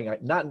knowing,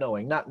 not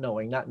knowing, not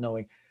knowing, not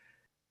knowing.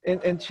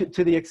 And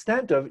to the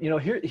extent of,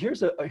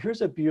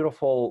 here's a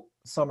beautiful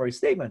summary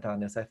statement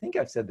on this. I think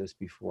I've said this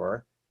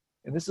before,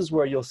 and this is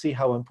where you'll see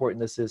how important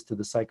this is to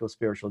the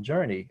psychospiritual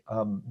journey.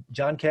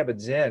 John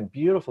Kabat-Zinn,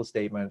 beautiful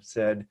statement,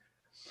 said,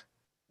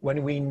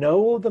 when we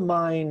know the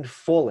mind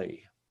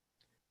fully,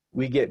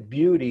 we get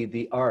beauty,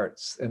 the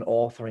arts, and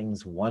all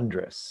things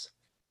wondrous.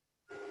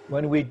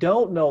 When we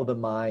don't know the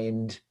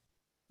mind,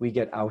 we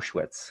get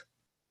Auschwitz.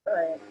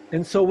 Right.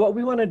 And so what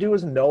we want to do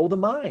is know the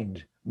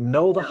mind,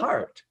 know the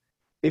heart.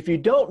 If you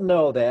don't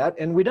know that,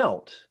 and we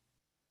don't,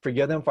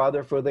 forgive them,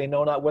 Father, for they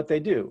know not what they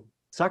do.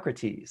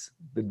 Socrates,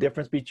 the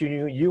difference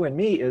between you and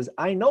me is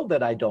I know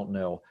that I don't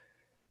know.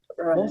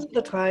 Right. Most of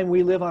the time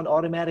we live on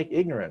automatic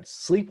ignorance,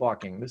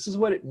 sleepwalking. This is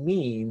what it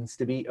means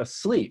to be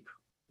asleep.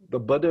 The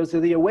Buddhas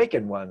are the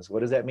awakened ones. What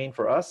does that mean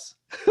for us?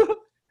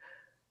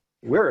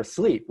 We're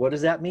asleep. What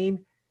does that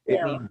mean?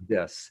 It means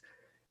this.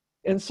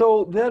 And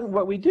so then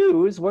what we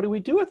do is, what do we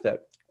do with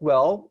it?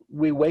 Well,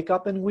 we wake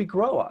up and we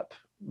grow up.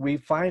 We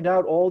find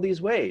out all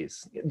these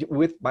ways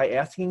by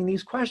asking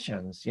these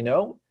questions,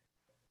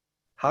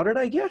 How did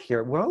I get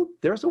here? Well,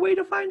 there's a way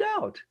to find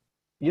out.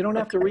 You don't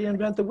have to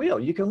reinvent the wheel.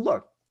 You can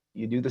look.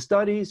 You do the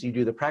studies, you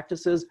do the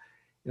practices,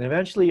 and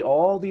eventually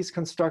all these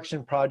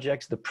construction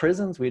projects, the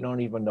prisons we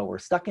don't even know we're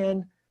stuck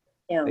in,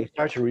 they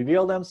start to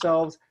reveal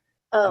themselves.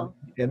 And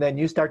then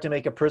you start to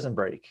make a prison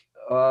break.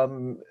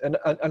 And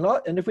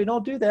if we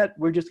don't do that,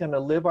 we're just going to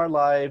live our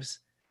lives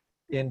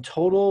in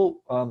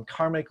total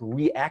karmic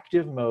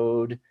reactive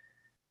mode,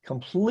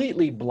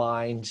 completely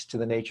blind to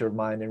the nature of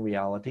mind and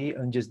reality,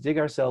 and just dig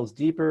ourselves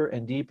deeper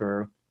and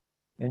deeper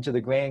into the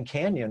Grand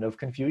Canyon of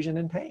confusion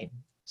and pain.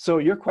 So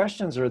your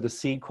questions are the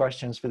seed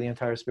questions for the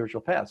entire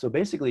spiritual path. So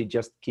basically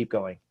just keep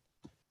going.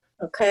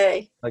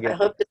 Okay. I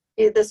hope to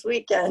see you this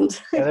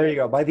weekend. Yeah, there you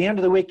go. By the end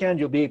of the weekend,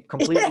 you'll be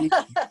completely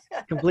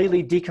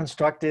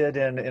deconstructed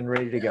and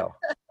ready to go.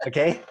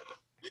 Okay?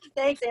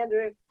 Thanks,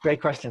 Andrew. Great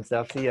question,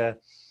 Steph. See ya.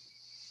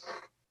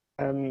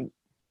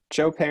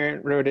 Joe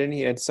Parent wrote in.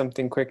 He had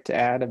something quick to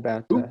add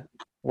about the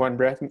one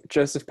breath.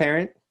 Joseph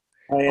Parent?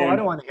 I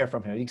don't want to hear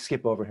from him. You can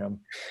skip over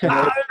him.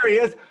 There he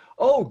is.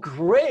 Oh,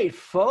 great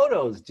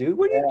photos, dude.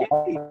 What are you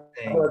getting?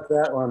 How about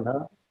that one,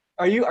 huh?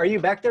 Are you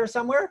back there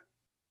somewhere?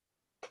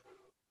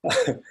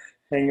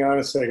 Hang on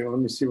a second. Let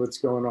me see what's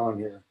going on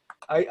here.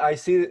 I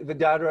see the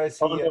daughter. I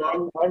see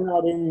no, I'm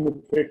not in the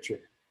picture.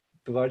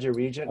 The larger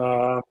region.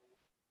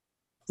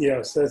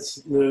 Yes,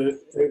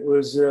 it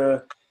was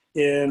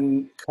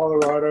in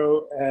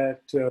Colorado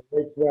at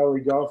Lake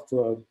Valley Golf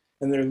Club,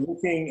 and they're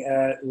looking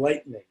at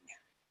lightning.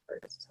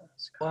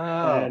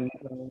 Wow. And,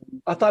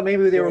 I thought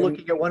maybe they were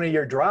looking at one of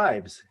your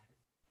drives.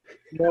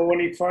 No, when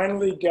he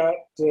finally got,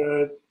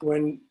 they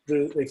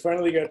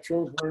finally got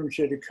Trump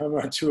Rinpoche to come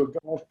out to a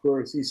golf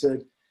course, he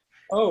said,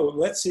 "Oh,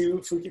 let's see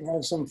if we can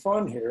have some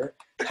fun here.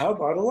 How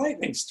about a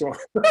lightning storm?"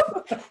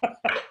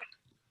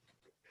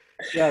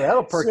 Yeah,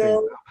 that'll perk so,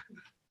 you.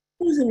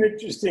 It was an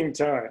interesting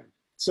time.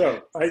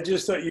 So I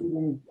just thought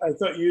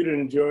you'd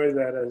enjoy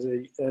that as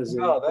I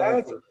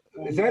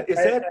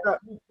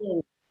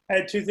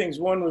had two things.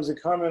 One was a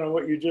comment on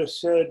what you just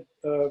said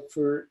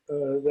for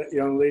that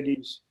young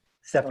lady's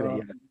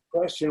Stephanie,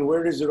 question.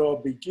 Where does it all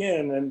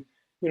begin? And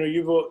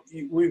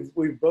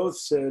we've both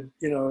said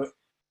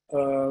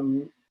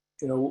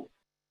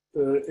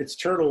it's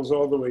turtles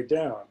all the way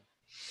down.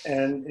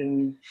 And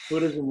in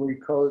Buddhism we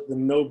call it the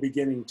no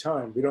beginning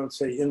time. We don't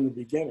say in the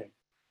beginning.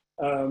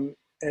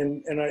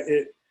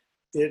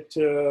 It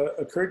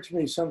occurred to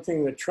me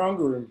something that Trungpa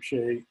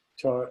Rinpoche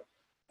taught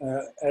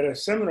at a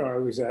seminar I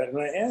was at, and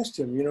I asked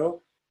him,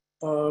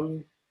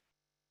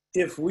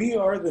 if we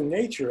are the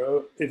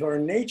nature, if our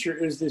nature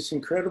is this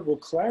incredible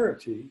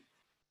clarity,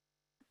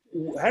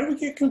 how do we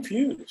get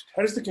confused?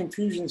 How does the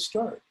confusion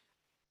start?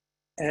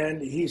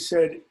 And he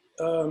said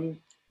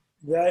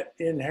that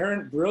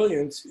inherent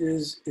brilliance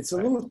it's a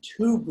little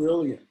too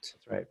brilliant.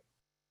 That's right.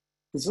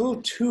 It's a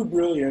little too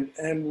brilliant,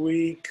 and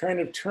we kind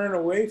of turn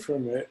away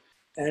from it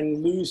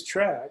and lose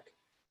track.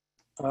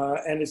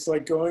 And it's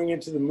like going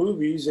into the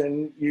movies,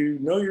 and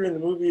you're in the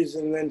movies,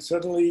 and then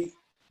suddenly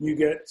you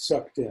get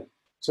sucked in.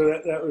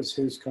 So that was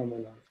his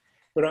comment on it.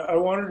 But I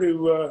wanted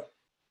to,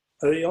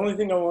 the only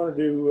thing I wanted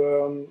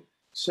to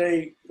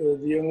say, the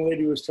young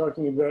lady was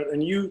talking about,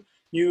 and you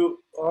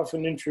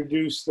often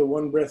introduce the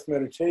one breath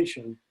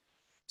meditation.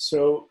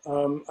 So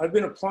I've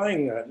been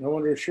applying that, and I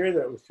wanted to share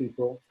that with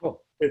people.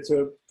 Cool.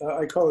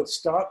 I call it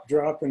stop,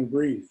 drop, and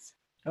breathe.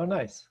 Oh,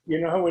 nice.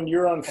 You know how when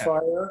you're on Yeah.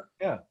 fire,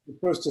 Yeah. you're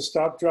supposed to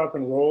stop, drop,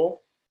 and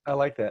roll? I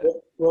like that.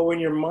 Well, when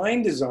your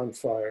mind is on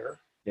fire,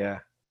 Yeah.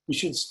 you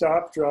should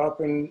stop, drop,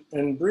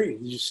 and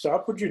breathe. You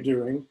stop what you're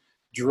doing,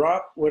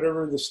 drop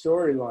whatever the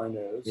storyline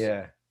is,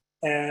 Yeah.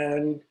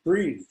 and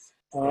breathe.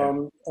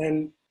 Yeah.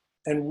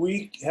 And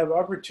we have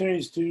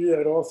opportunities to do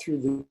that all through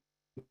the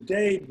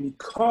day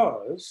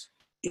because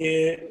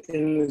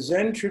in the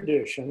Zen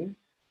tradition,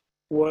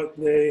 what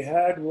they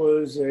had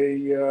was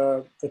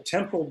a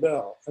temple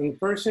bell, and the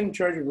person in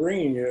charge of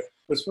ringing it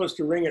was supposed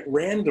to ring it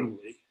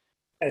randomly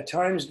at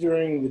times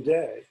during the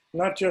day,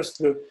 not just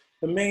the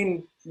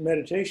main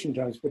meditation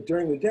times, but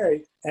during the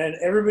day, and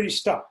everybody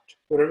stopped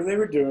whatever they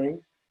were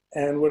doing,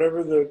 and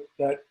whatever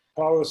that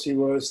policy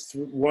was,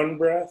 1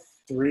 breath,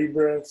 3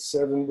 breaths,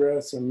 7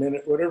 breaths, a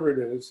minute, whatever it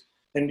is,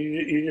 and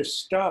you just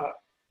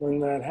stop when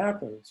that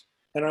happens.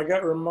 And I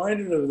got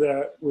reminded of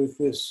that with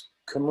this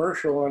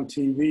commercial on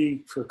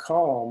TV for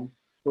Calm,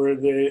 where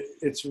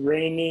it's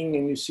raining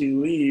and you see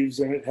leaves,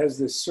 and it has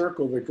this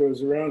circle that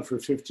goes around for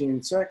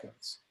 15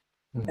 seconds.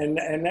 And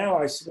now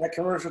that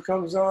commercial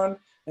comes on,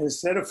 and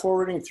instead of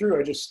forwarding through,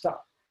 I just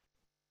stop.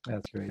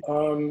 That's great.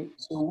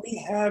 So we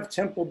have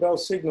temple bell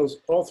signals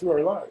all through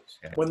our lives.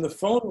 Yeah. When the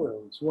phone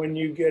rings, when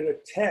you get a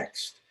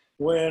text,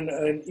 when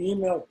an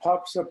email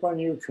pops up on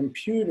your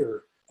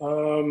computer,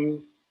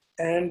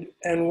 and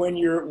when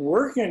you're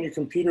working on your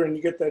computer and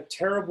you get that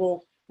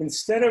terrible,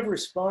 instead of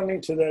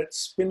responding to that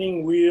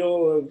spinning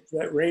wheel of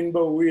that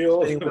rainbow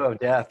wheel, Rainbow of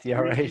death. Yeah,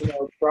 right. you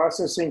know,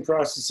 processing,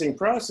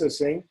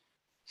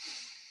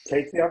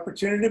 take the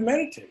opportunity to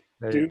meditate.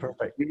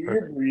 Perfect. Do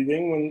your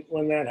breathing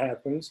when that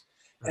happens.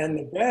 And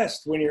the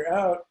best, when you're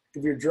out,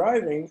 if you're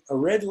driving, a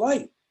red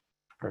light.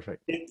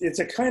 Perfect. It's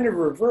a kind of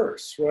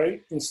reverse,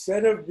 right?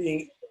 Instead of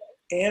being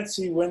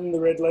antsy when the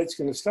red light's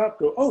going to stop,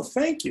 go, oh,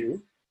 thank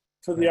you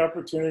for the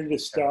opportunity to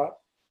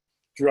stop,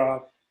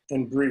 drop,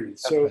 and breathe.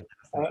 So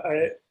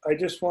I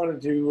just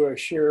wanted to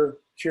share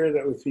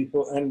that with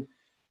people.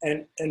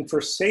 And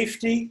for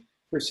safety,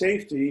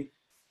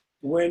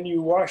 when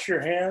you wash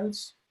your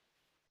hands,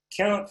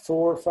 count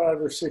 4,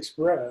 5, or 6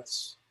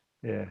 breaths.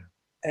 Yeah.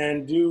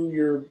 And do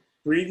your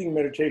breathing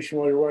meditation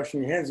while you're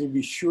washing your hands, and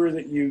be sure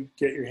that you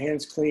get your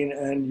hands clean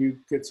and you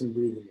get some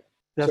breathing in.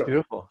 That's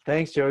beautiful.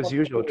 Thanks, Joe, as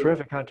usual.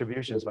 Terrific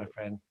contributions, my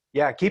friend.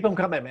 Yeah, keep them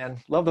coming, man.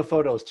 Love the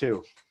photos,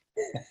 too.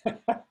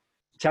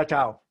 Ciao,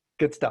 ciao.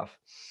 Good stuff.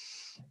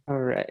 All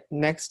right.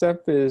 Next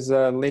up is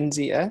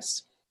Lindsay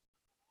S.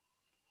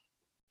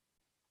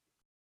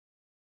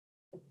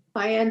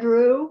 Hi,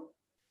 Andrew.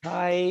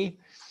 Hi.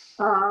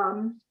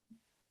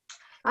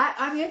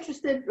 I'm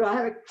interested.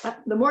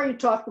 The more you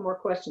talk, the more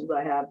questions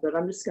I have, but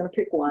I'm just going to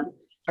pick one.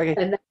 Okay.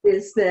 And that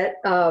is that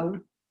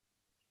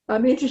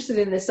I'm interested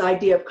in this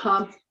idea of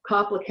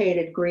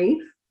complicated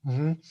grief,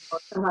 or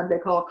sometimes they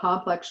call it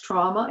complex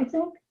trauma, I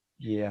think.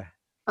 Yeah.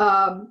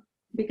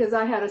 Because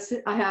I have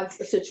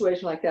a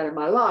situation like that in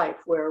my life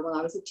where when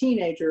I was a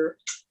teenager,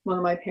 one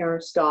of my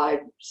parents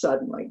died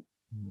suddenly.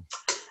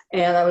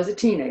 And I was a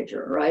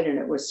teenager, right? And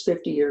it was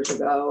 50 years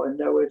ago, and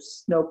there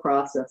was no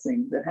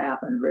processing that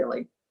happened,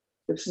 really.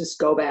 It was just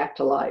go back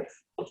to life.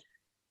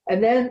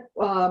 And then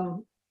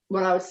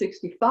when I was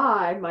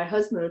 65, my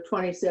husband of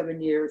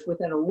 27 years,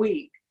 within a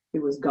week, he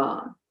was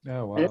gone.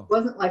 Oh, wow. And it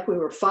wasn't like we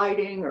were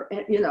fighting or,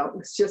 it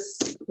was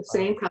just the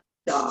same kind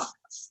of shock.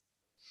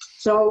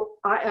 So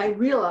I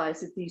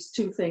realized that these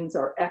two things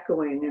are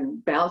echoing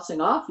and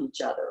bouncing off each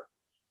other.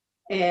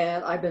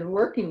 And I've been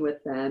working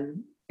with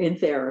them in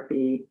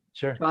therapy,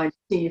 trying to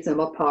tease them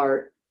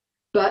apart.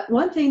 But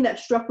one thing that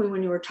struck me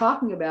when you were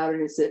talking about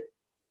it is that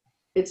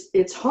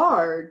it's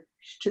hard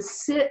to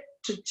just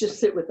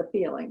sit with the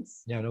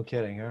feelings. Yeah, no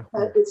kidding, huh?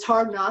 It's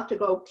hard not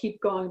to keep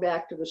going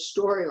back to the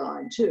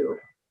storyline too.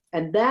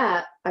 And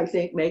that, I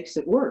think, makes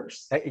it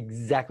worse.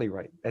 Exactly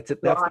right. That's it.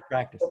 That's the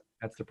practice.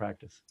 That's the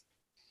practice.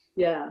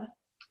 Yeah.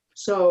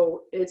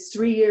 So it's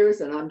 3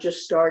 years and I'm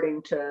just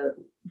starting to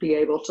be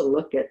able to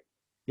look at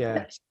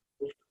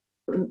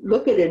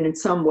it in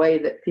some way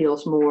that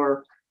feels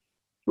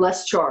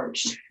less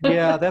charged.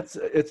 Yeah,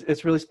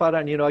 it's really spot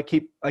on. I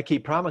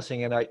keep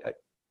promising,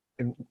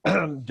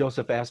 and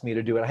Joseph asked me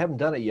to do it. I haven't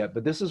done it yet,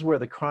 but this is where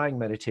the crying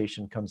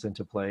meditation comes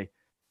into play,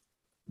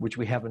 which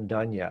we haven't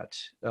done yet.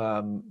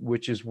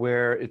 Which is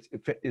where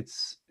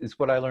it's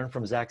what I learned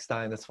from Zach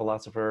Stein, this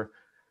philosopher.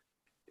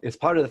 It's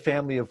part of the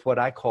family of what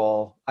I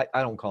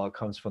don't call it,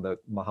 comes from the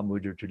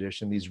Mahamudra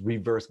tradition, these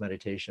reverse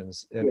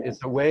meditations. And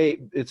it's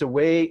a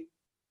way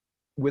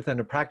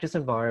within a practice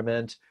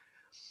environment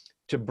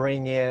to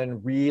bring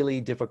in really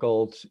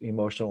difficult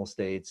emotional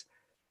states.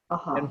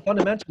 And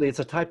fundamentally, it's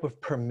a type of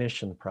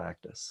permission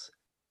practice.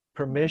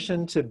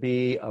 Permission to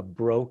be a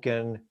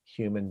broken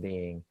human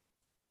being.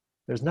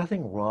 There's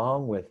nothing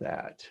wrong with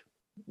that.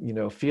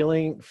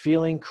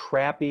 Feeling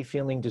crappy,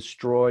 feeling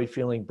destroyed,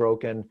 feeling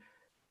broken.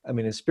 I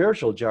mean, in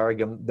spiritual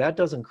jargon, that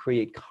doesn't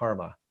create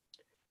karma.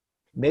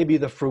 Maybe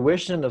the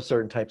fruition of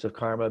certain types of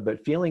karma,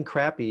 but feeling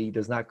crappy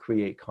does not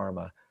create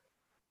karma.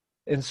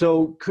 And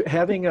so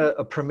having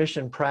a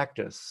permission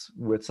practice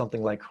with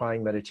something like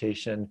crying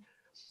meditation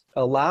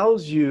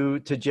allows you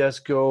to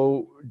just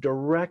go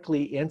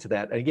directly into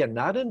that. Again,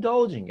 not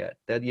indulging it.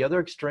 That the other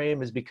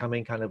extreme is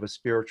becoming kind of a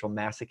spiritual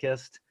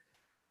masochist.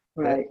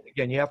 Right. That,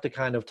 again, you have to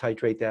kind of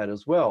titrate that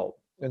as well.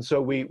 And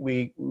so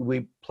we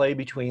play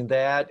between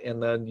that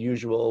and the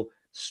usual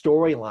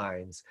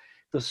storylines.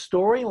 The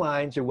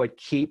storylines are what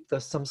keep the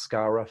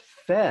samskara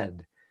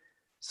fed.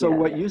 So Yeah.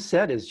 what you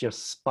said is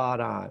just spot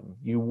on.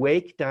 You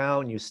wake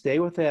down, you stay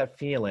with that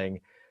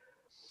feeling,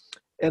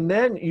 and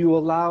then you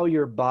allow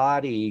your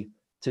body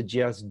to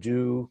just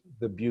do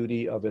the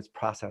beauty of its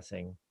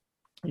processing.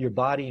 Your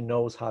body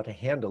knows how to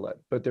handle it,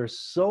 but there's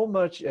so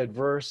much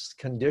adverse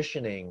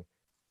conditioning,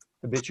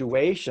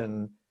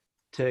 habituation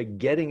to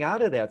getting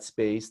out of that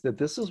space that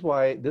this is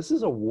why this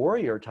is a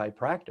warrior type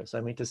practice.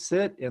 I mean, to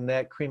sit in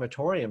that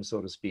crematorium,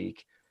 so to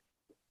speak,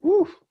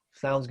 whew,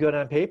 sounds good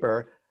on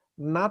paper,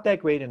 not that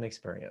great an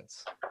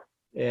experience.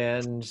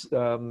 And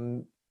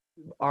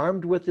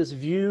armed with this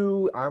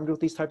view, armed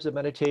with these types of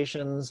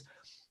meditations,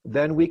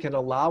 then we can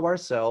allow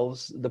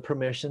ourselves the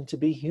permission to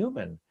be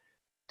human,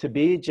 to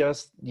be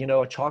just, you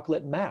know, a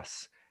chocolate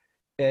mess,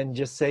 and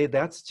just say,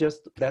 that's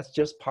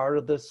just part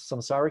of the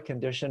samsara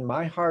condition.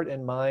 My heart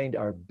and mind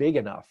are big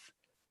enough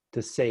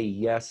to say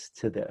yes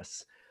to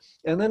this.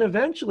 And then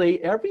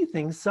eventually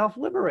everything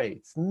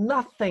self-liberates.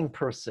 Nothing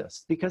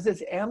persists because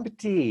it's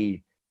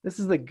empty. This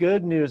is the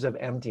good news of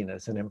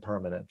emptiness and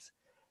impermanence.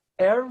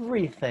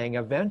 Everything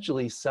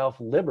eventually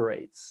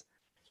self-liberates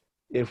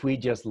if we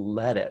just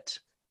let it.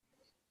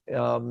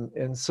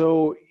 And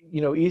so,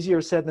 you know,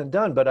 easier said than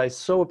done, but I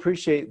so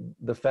appreciate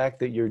the fact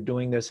that you're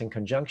doing this in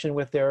conjunction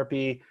with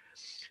therapy,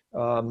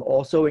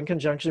 also in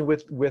conjunction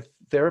with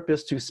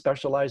therapists who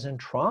specialize in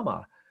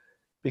trauma,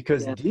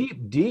 because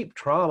deep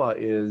trauma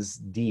is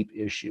deep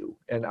issue.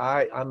 And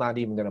I'm not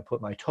even going to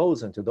put my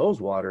toes into those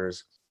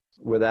waters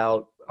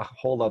without a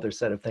whole other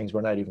set of things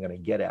we're not even going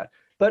to get at.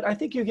 But I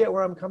think you get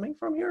where I'm coming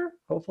from here,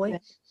 hopefully.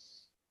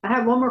 I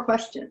have one more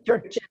question.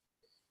 Sure.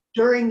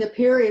 During the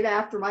period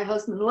after my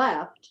husband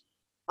left,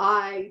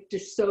 I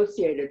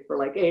dissociated for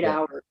like 8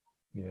 hours.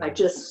 Yeah.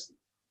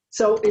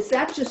 So is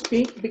that just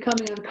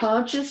becoming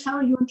unconscious?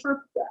 How do you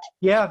interpret that?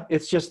 Yeah,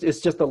 it's just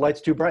the light's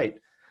too bright.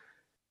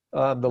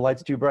 The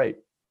light's too bright.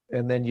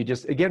 And then you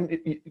just, again,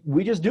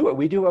 we just do it.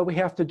 We do what we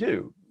have to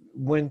do.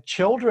 When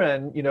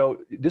children, you know,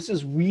 this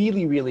is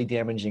really, really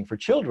damaging for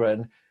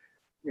children.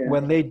 Yeah.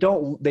 When they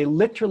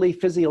literally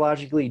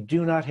physiologically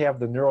do not have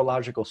the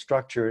neurological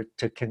structure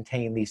to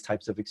contain these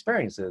types of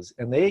experiences.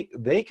 And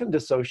they can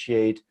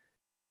dissociate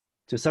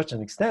to such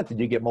an extent that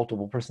you get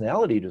multiple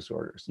personality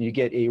disorders. You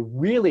get a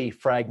really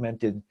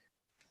fragmented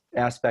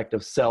aspect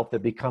of self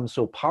that becomes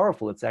so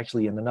powerful, it's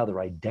actually in another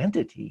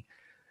identity.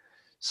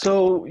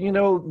 So, you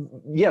know,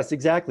 yes,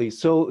 exactly.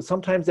 So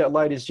sometimes that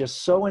light is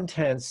just so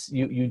intense,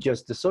 you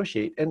just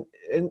dissociate. And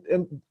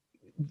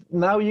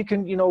now you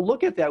can, you know,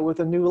 look at that with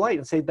a new light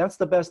and say, that's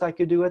the best I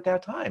could do at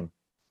that time.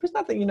 There's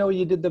nothing, you know,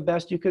 you did the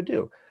best you could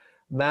do.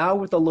 Now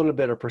with a little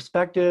bit of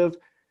perspective,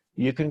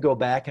 you can go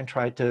back and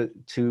try to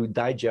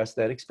digest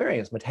that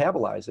experience,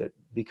 metabolize it,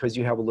 because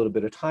you have a little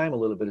bit of time, a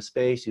little bit of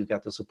space, you've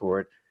got the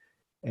support,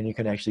 and you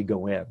can actually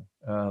go in.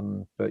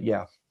 But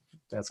yeah,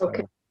 that's okay.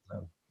 Kind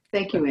of,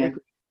 thank you, Andrew.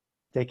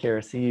 Take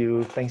care. See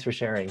you. Thanks for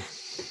sharing.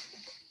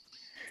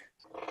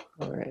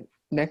 All right.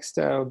 Next,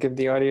 I'll give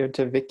the audio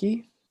to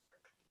Vicky.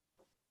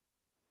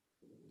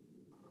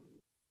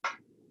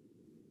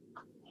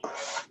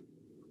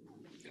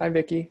 Hi,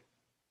 Vicky.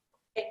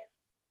 Hey,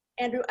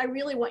 Andrew, I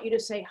really want you to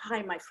say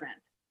hi, my friend.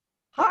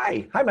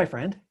 Hi. Hi, my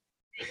friend.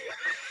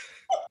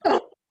 I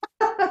love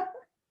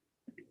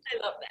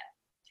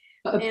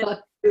that. And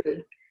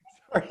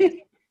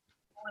Sorry.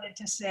 I wanted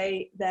to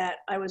say that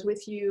I was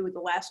with you the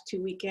last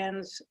 2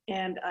 weekends,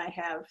 and I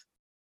have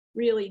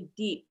really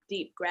deep,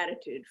 deep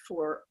gratitude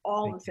for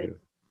all Thank the things you.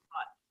 you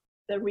taught.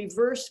 The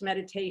reverse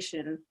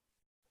meditation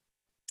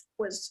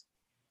was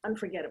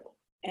unforgettable.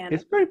 And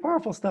It's very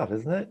powerful stuff,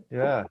 isn't it?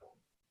 Yeah.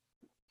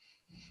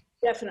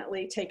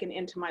 definitely taken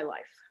into my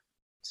life.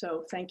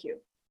 So thank you.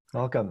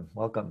 Welcome.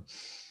 Welcome.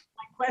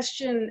 My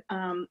question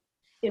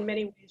in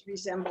many ways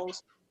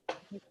resembles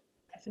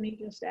Stephanie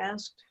just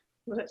asked.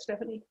 Was that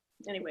Stephanie?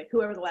 Anyway,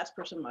 whoever the last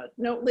person was.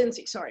 No,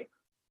 Lindsay, sorry.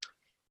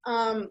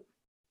 But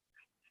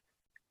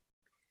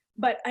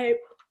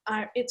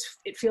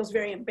it feels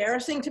very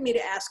embarrassing to me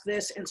to ask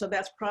this, and so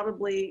that's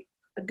probably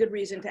a good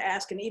reason to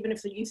ask. And even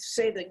if you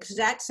say the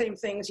exact same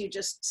things you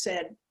just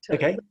said.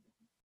 Okay.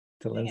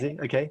 To Lindsay.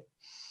 Okay.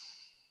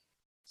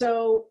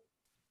 So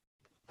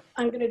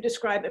I'm going to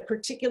describe a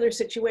particular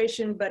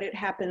situation, but it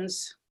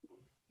happens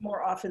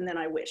more often than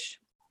I wish.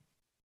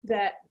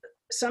 That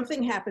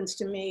something happens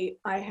to me,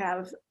 I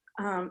have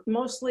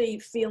mostly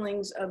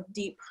feelings of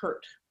deep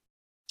hurt.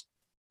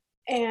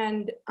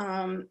 And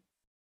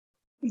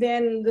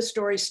then the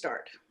stories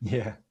start.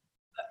 Yeah.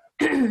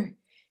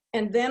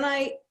 And then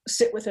I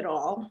sit with it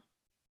all.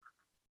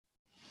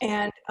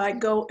 And I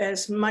go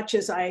as much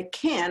as I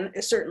can,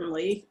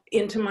 certainly,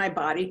 into my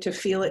body to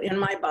feel it in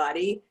my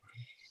body.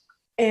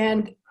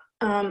 And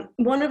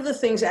One of the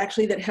things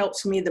actually that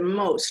helps me the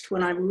most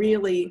when I'm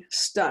really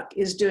stuck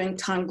is doing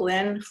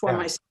Tonglen for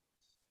myself.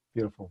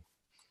 Beautiful.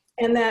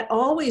 And that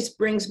always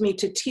brings me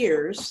to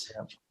tears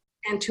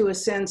and to a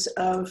sense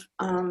of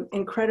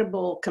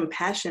incredible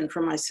compassion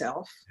for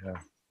myself. Yeah.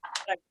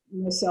 I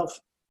find myself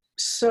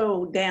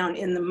so down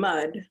in the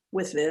mud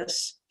with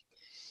this.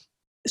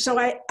 So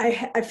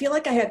I feel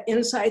like I have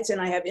insights,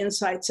 and I have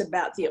insights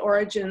about the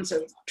origins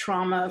of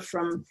trauma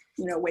from,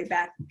 way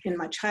back in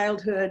my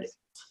childhood.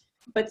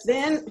 But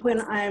then when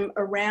I'm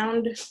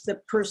around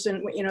the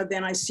person,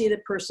 then I see the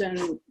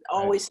person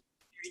always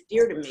very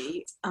dear to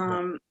me,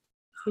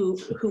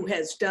 who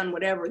has done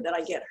whatever, that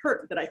I get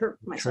hurt, that I hurt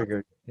myself.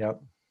 Triggered.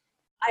 Yep.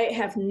 I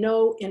have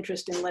no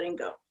interest in letting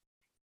go.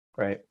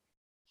 Right.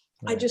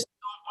 I just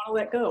don't want to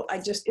let go.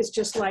 It's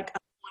just like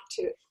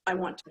I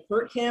want to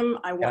hurt him.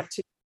 I want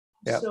to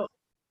so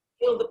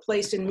feel the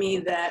place in me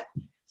that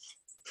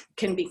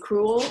can be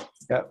cruel.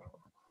 Yep.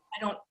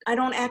 I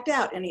don't act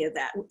out any of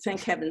that.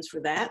 Thank heavens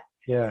for that.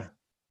 Yeah.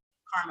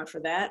 Karma for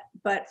that.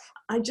 But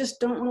I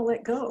just don't want to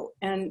let go.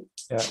 And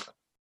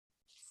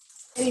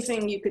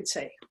anything you could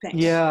say. Thanks.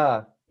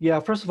 Yeah. Yeah.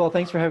 First of all,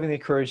 thanks for having the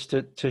courage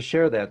to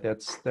share that.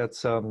 That's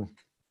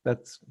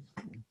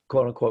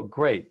quote unquote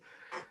great.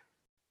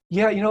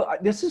 Yeah.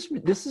 This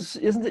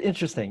isn't it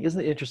interesting? Isn't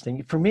it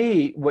interesting? For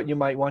me, what you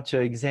might want to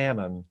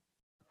examine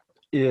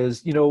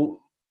is,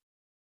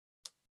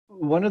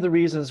 one of the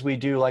reasons we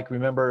do, like,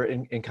 remember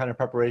in kind of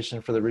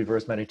preparation for the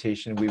reverse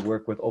meditation, we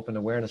work with open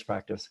awareness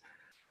practice.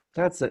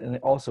 That's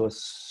also a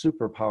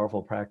super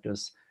powerful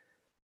practice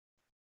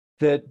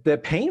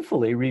that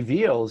painfully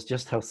reveals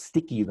just how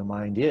sticky the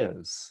mind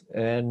is.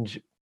 And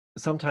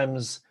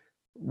sometimes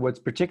what's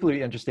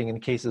particularly interesting in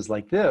cases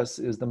like this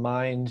is the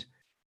mind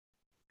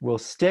will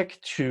stick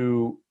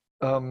to,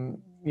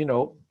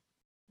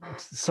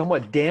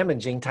 somewhat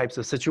damaging types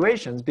of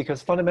situations,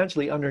 because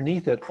fundamentally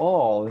underneath it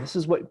all, this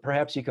is what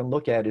perhaps you can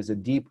look at as a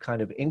deep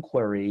kind of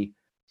inquiry,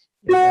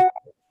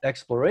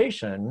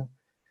 exploration,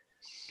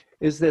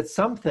 is that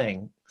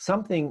something,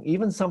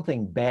 even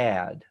something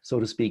bad,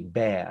 so to speak,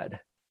 bad,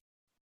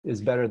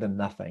 is better than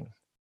nothing.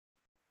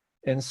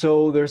 And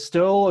so there's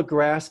still a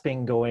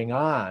grasping going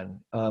on,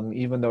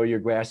 even though you're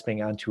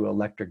grasping onto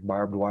electric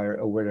barbed wire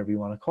or whatever you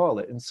want to call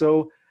it. And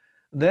so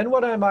then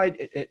what I might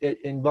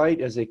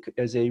invite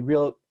as a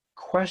real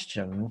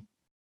question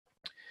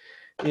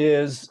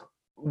is,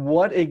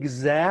 what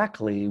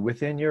exactly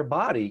within your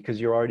body, because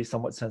you're already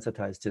somewhat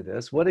sensitized to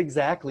this, what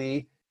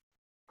exactly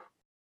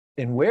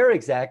and where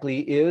exactly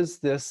is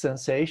this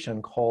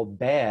sensation called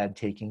bad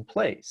taking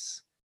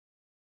place?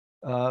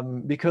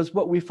 Because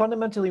what we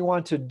fundamentally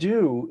want to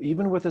do,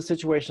 even with a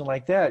situation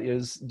like that,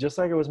 is, just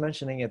like I was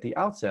mentioning at the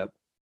outset,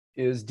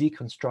 is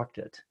deconstruct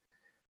it.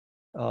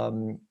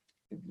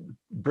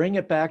 Bring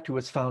it back to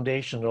its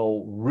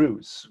foundational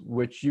roots,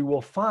 which you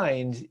will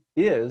find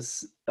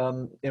is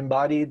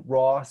embodied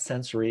raw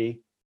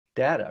sensory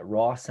data,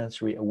 raw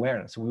sensory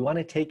awareness. We want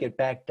to take it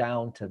back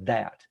down to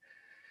that.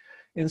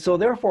 And so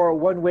therefore,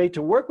 one way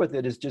to work with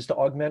it is just to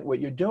augment what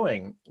you're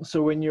doing.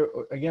 So when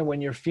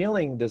you're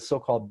feeling this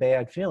so-called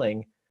bad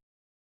feeling,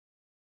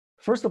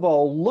 first of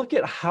all, look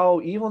at how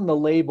even the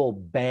label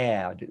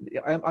bad,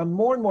 I'm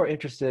more and more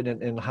interested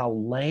in how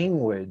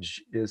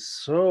language is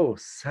so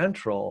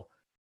central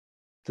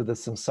to the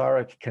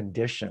samsaric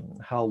condition,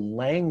 how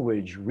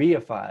language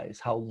reifies,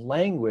 how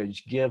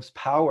language gives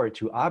power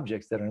to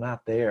objects that are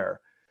not there.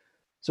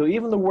 So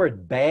even the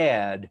word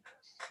bad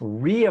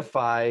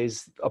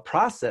reifies a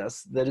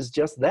process that is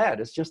just that,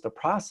 it's just a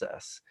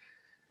process.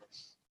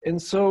 And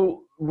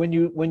so when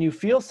you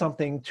feel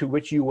something to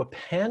which you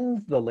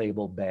append the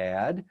label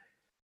bad,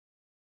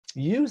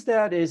 use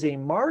that as a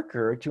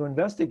marker to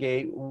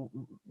investigate,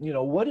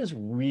 what is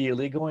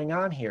really going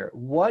on here?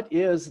 What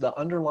is the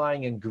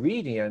underlying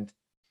ingredient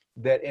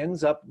that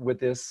ends up with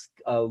this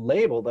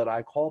label that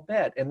I call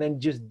bad? And then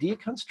just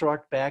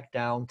deconstruct back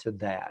down to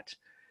that.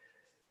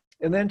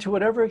 And then to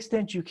whatever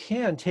extent you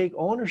can, take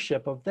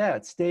ownership of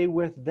that, stay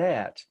with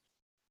that.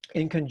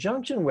 In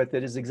conjunction with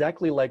it is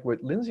exactly like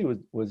what Lindsay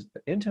was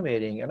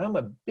intimating, and I'm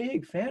a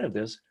big fan of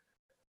this.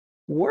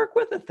 Work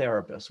with a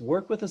therapist,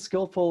 work with a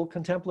skillful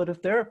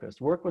contemplative therapist,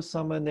 work with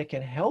someone that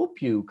can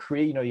help you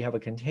create, you have a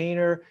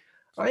container.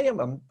 I am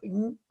a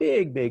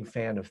big, big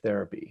fan of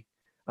therapy.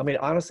 I mean,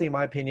 honestly, in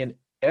my opinion,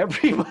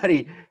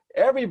 everybody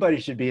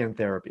should be in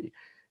therapy,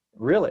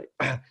 really.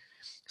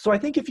 So I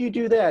think if you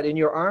do that and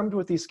you're armed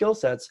with these skill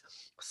sets,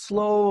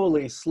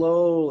 slowly,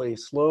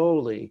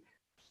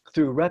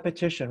 through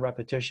repetition,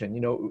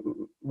 repetition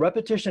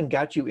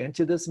got you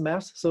into this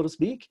mess, so to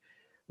speak.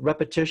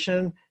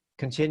 Repetition,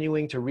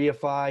 continuing to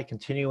reify,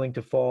 continuing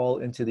to fall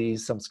into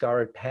these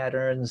samskaric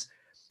patterns,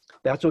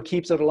 that's what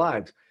keeps it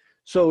alive.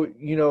 So,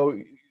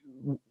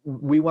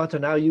 we want to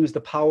now use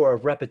the power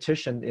of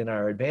repetition in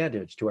our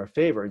advantage, to our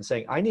favor, and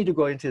saying, I need to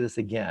go into this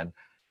again.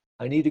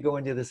 I need to go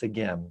into this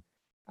again.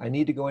 I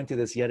need to go into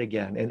this yet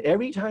again. And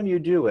every time you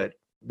do it,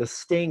 the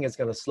sting is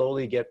going to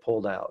slowly get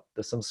pulled out.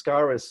 The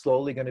samskara is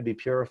slowly going to be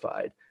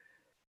purified.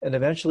 And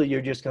eventually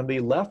you're just going to be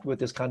left with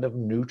this kind of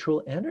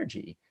neutral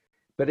energy.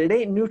 but it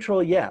ain't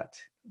neutral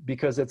yet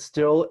because it's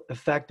still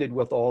affected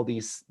with all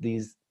these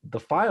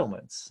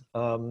defilements.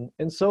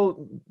 And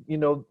so, you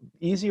know,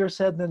 easier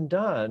said than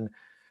done,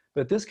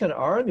 but this can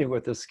arm you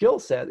with the skill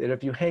set that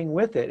if you hang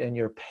with it and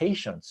you're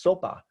patient,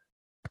 sopa,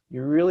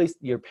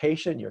 you're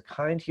patient, you're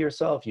kind to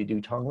yourself, you do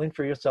tonglen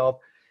for yourself,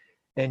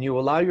 and you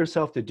allow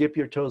yourself to dip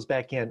your toes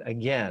back in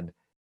again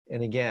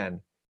and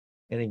again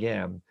and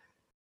again.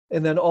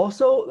 And then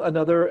also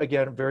another,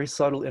 again, very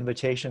subtle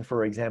invitation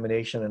for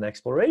examination and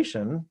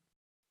exploration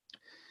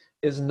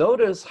is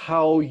notice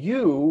how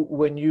you,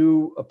 when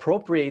you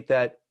appropriate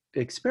that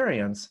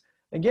experience,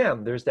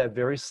 again, there's that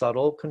very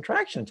subtle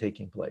contraction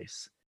taking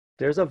place.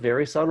 There's a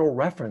very subtle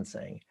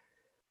referencing.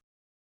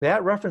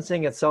 That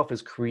referencing itself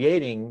is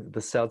creating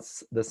the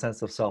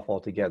sense of self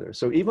altogether.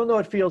 So even though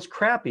it feels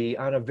crappy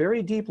on a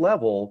very deep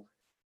level,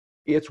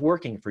 it's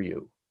working for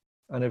you.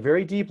 On a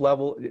very deep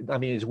level, I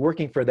mean, it's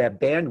working for that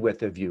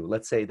bandwidth of you,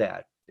 let's say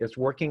that. It's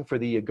working for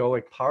the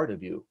egoic part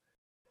of you.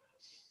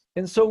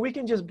 And so we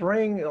can just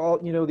bring all,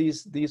 you know,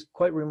 these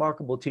quite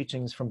remarkable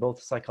teachings from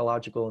both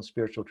psychological and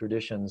spiritual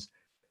traditions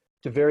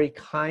to very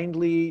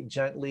kindly,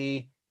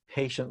 gently,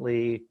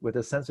 patiently, with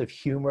a sense of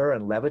humor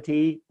and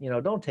levity. You know,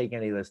 don't take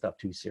any of this stuff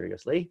too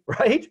seriously,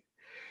 right?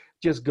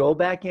 Just go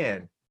back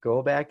in,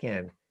 go back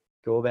in,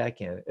 go back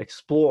in,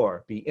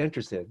 explore, be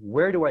interested.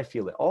 Where do I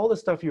feel it? All the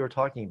stuff you were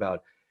talking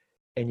about.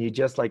 And you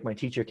just, like my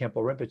teacher, Khenpo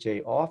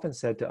Rinpoche, often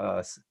said to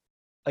us,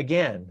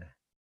 again,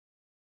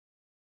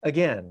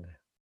 again,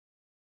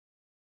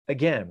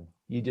 again,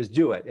 you just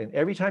do it. And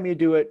every time you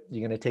do it,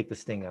 you're going to take the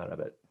sting out of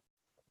it.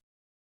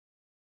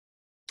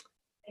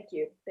 Thank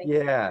you. Thank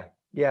you.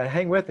 Yeah,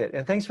 hang with it.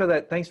 And thanks for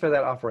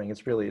that offering.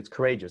 It's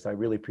courageous. I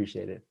really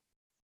appreciate it.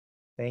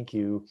 Thank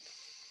you.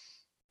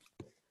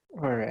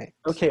 All right.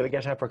 Okay, we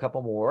got time for a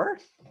couple more.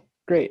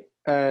 Great.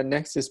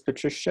 Next is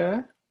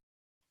Patricia.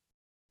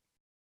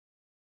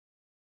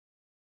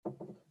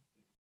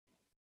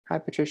 Hi,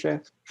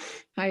 Patricia.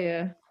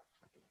 Hiya.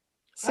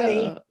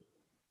 Hi.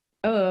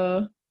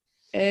 Hello.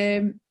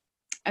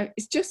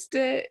 It's just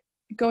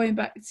going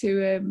back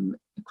to a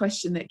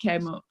question that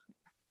came up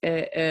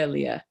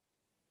earlier,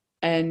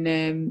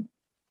 and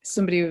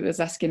somebody was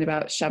asking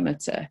about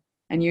shamatha,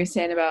 and you were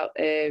saying about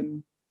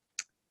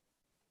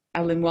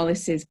Alan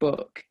Wallace's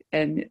book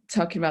and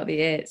talking about the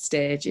 8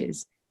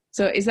 stages.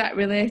 So is that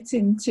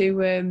relating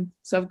to?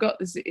 So I've got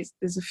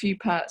there's a few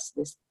parts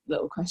to this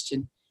little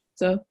question.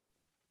 So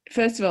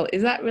first of all,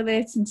 is that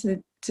relating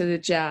to the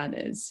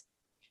jhanas?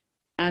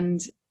 And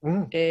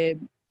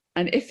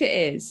if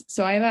it is,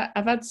 so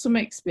I've had some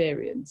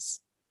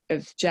experience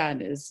of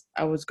jhanas.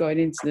 I was going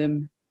into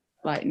them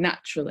like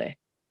naturally,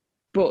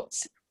 but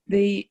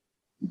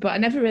I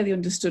never really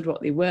understood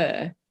what they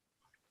were.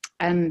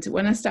 And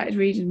when I started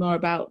reading more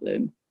about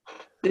them,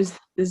 there's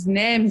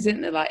names,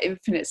 isn't there, like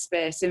infinite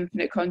space,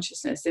 infinite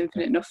consciousness,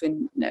 infinite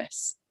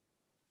nothingness,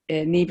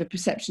 neither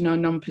perception nor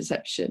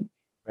non-perception.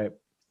 Right.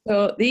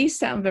 So these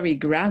sound very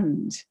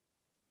grand.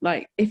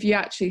 Like if you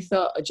actually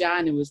thought a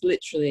jhana was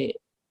literally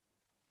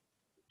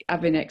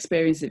having an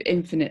experience of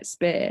infinite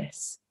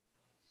space,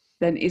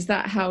 then is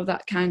that how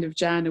that kind of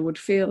jhana would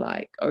feel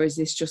like? Or is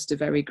this just a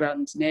very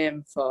grand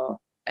name for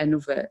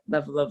another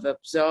level of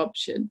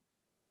absorption?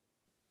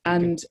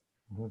 And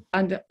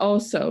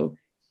also,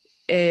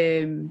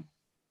 since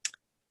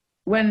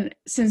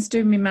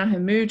doing my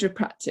Mahamudra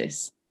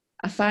practice,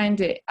 I find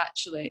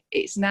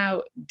it's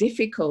now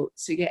difficult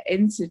to get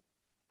into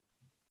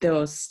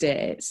those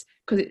states,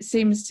 because it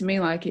seems to me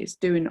like it's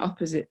doing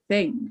opposite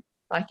thing.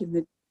 Like in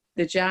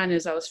the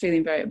jhanas, I was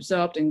feeling very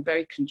absorbed and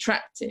very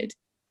contracted,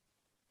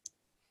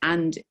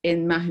 and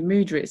in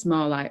Mahamudra it's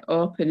more like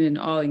open and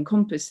all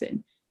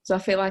encompassing. So I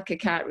feel like I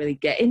can't really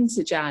get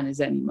into jhanas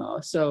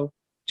anymore. So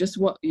just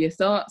what are your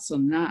thoughts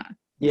on that?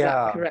 Is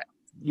that correct?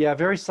 Yeah,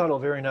 very subtle,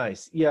 very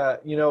nice. Yeah,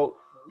 you know,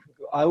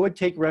 I would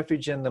take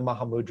refuge in the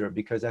Mahamudra,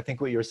 because I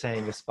think what you're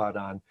saying is spot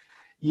on.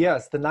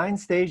 Yes, the 9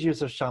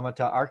 stages of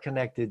shamatha are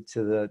connected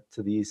to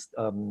these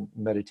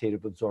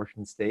meditative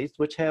absorption states,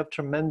 which have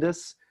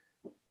tremendous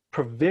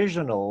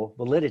provisional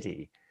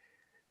validity.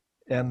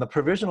 And the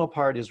provisional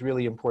part is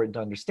really important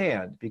to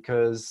understand,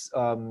 because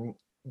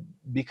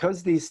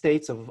these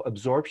states of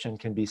absorption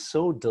can be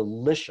so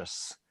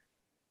delicious,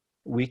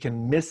 we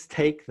can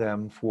mistake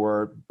them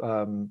for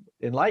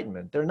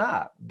enlightenment. They're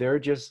not. They're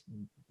just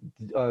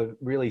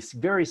really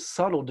very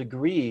subtle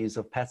degrees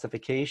of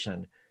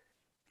pacification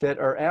that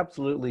are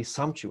absolutely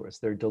sumptuous.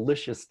 They're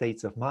delicious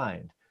states of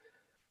mind.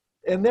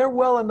 And they're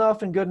well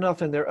enough and good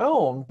enough in their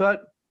own,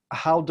 but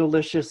how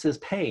delicious is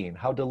pain?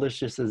 How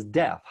delicious is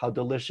death? How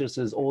delicious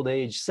is old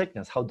age,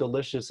 sickness? How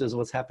delicious is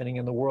what's happening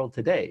in the world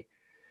today?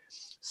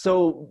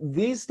 So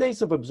these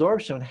states of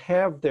absorption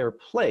have their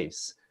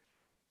place,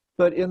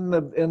 but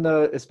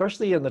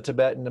especially in the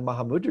Tibetan and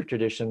Mahamudra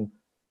tradition,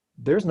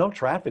 there's no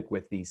traffic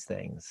with these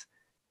things,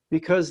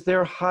 because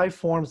they're high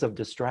forms of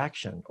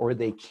distraction, or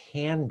they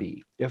can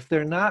be. If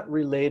they're not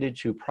related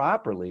to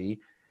properly,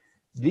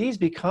 these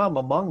become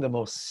among the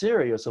most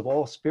serious of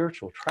all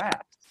spiritual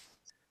traps.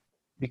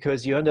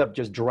 because you end up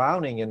just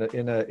drowning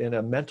in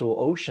a mental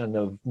ocean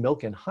of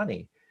milk and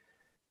honey.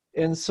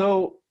 And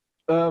so,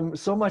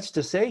 so much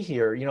to say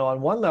here. You know,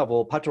 on one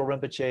level, Patrul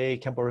Rinpoche,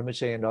 Khenpo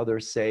Rinpoche, and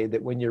others say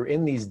that when you're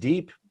in these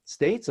deep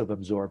states of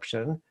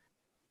absorption,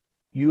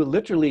 you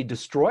literally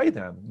destroy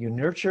them. You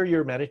nurture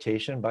your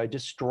meditation by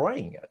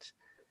destroying it,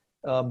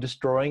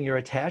 destroying your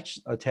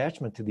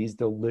attachment to these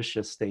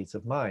delicious states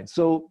of mind.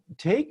 So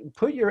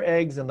put your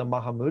eggs in the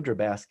Mahamudra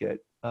basket,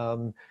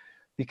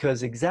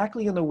 because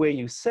exactly in the way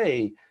you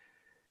say,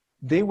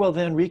 they will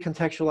then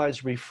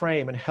recontextualize,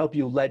 reframe, and help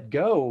you let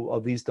go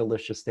of these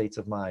delicious states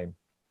of mind.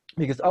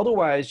 Because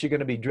otherwise, you're going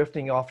to be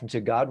drifting off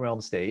into God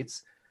realm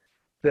states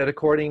that,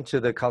 according to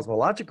the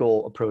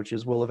cosmological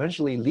approaches, will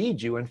eventually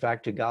lead you, in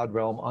fact, to God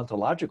realm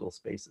ontological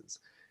spaces.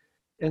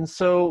 And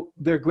so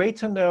they're great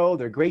to know,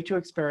 they're great to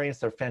experience,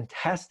 they're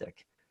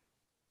fantastic.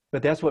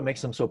 But that's what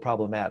makes them so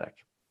problematic,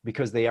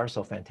 because they are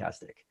so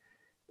fantastic.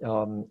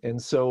 And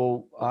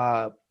so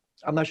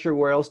I'm not sure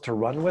where else to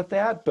run with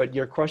that, but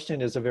your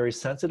question is a very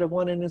sensitive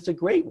one, and it's a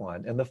great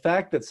one. And the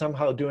fact that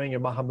somehow doing your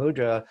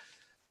Mahamudra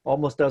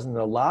almost doesn't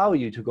allow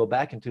you to go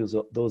back into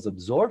those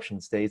absorption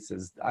states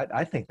is,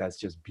 I think that's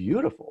just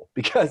beautiful,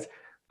 because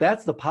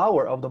that's the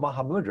power of the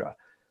Mahamudra,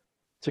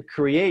 to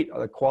create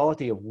a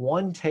quality of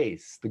one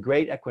taste, the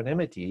great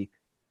equanimity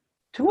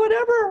to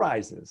whatever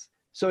arises.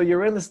 So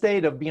you're in the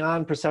state of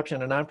beyond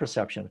perception and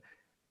non-perception.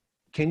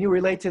 Can you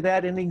relate to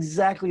that in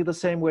exactly the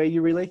same way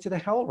you relate to the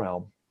hell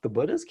realm? The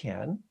Buddhas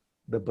can.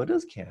 The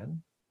Buddhas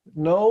can.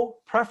 No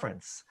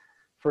preference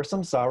for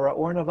samsara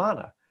or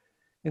nirvana.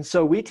 And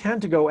so we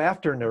tend to go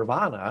after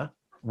nirvana,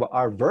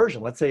 our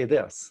version, let's say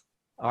this,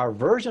 our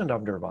version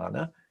of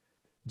nirvana,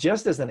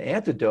 just as an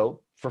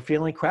antidote for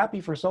feeling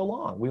crappy for so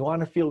long. We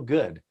want to feel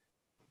good.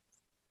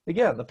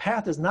 Again, the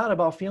path is not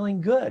about feeling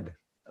good,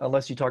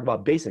 unless you talk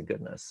about basic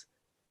goodness.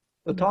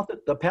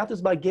 The path is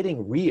about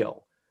getting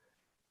real.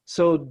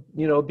 So,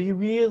 you know, be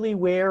really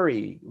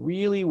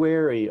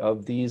wary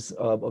of these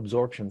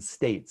absorption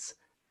states,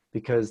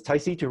 because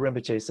Taisitu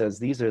Rinpoche says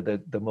these are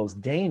the most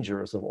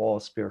dangerous of all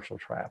spiritual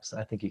traps.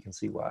 I think you can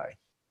see why.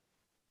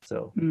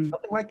 So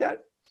something like that.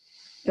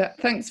 Yeah,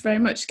 thanks very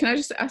much. Can I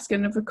just ask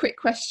another quick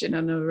question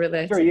on a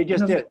related? Sure, you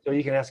just did, so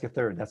you can ask a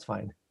third. That's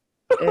fine.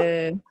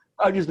 I'm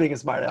just being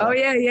smart. Oh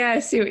yeah, I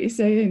see what you're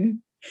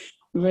saying.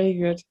 Very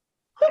good.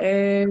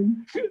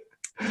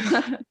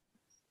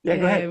 Yeah,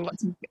 go ahead.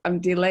 I'm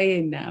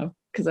delaying now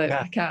because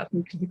I can't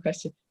think of the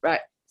question.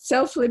 Right,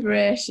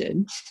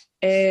 self-liberation.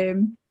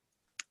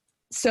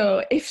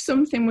 So if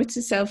something were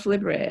to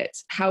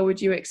self-liberate, how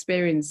would you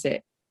experience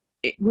it?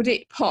 Would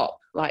it pop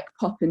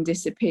and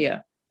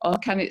disappear? Or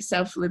can it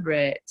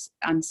self-liberate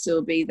and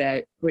still be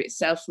there? But it's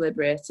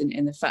self-liberating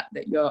in the fact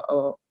that you're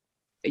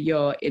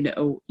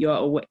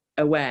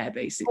aware,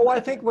 basically. Oh,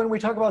 I think when we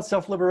talk about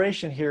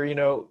self-liberation here, you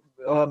know,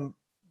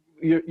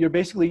 you're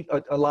basically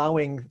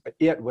allowing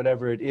it,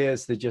 whatever it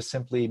is, to just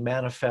simply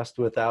manifest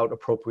without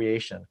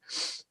appropriation,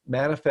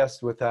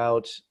 manifest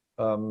without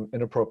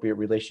inappropriate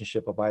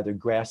relationship of either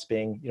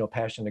grasping, you know,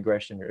 passion,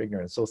 aggression, or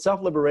ignorance. So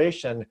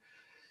self-liberation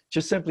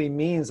just simply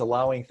means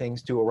allowing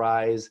things to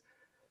arise,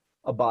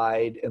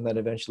 abide, and then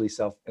eventually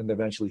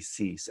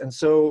cease. And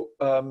so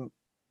I'm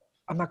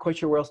not quite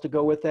sure where else to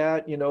go with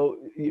that. You know,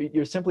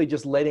 you're simply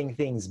just letting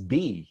things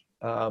be.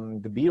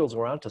 The Beatles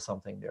were onto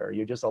something there.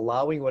 You're just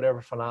allowing whatever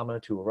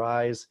phenomena to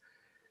arise.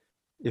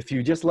 If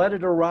you just let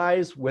it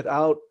arise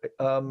without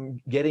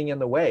getting in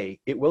the way,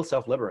 it will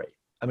self-liberate.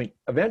 I mean,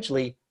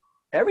 eventually,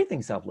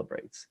 everything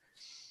self-liberates.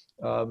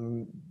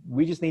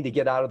 We just need to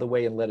get out of the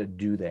way and let it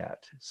do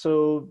that.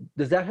 So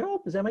does that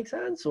help? Does that make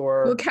sense?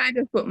 Or well, kind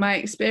of, but my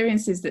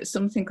experience is that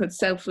something could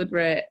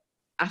self-liberate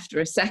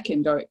after a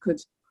second, or it could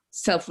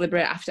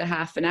self-liberate after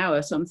half an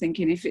hour. So I'm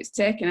thinking, if it's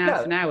taken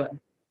half an hour,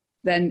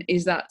 then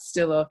is that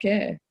still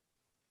okay?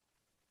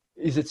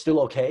 Is it still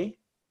okay?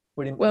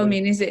 I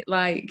mean, is it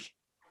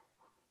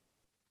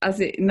has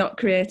it not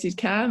created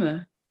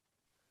karma?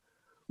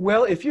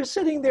 Well, if you're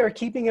sitting there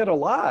keeping it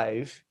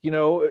alive, you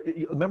know,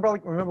 remember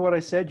what I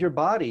said, your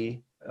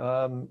body,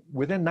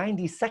 within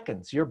 90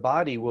 seconds, your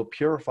body will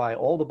purify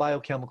all the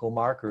biochemical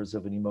markers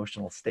of an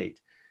emotional state.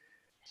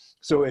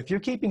 So if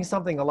you're keeping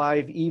something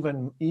alive,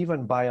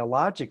 even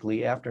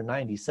biologically after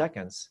 90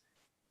 seconds,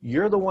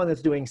 you're the one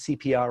that's doing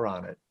CPR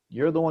on it.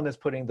 You're the one that's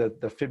putting the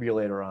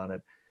defibrillator on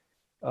it.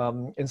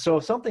 And so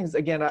something's,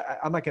 again,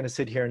 I'm not going to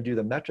sit here and do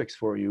the metrics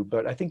for you,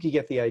 but I think you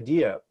get the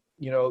idea.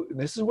 You know,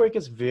 this is where it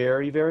gets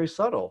very, very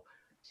subtle,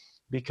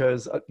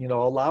 because, you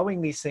know, allowing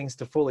these things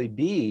to fully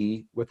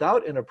be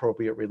without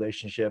inappropriate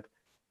relationship,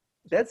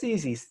 that's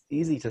easy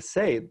to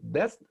say.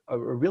 That's a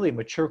really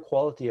mature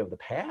quality of the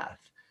path,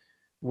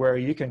 where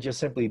you can just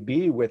simply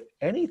be with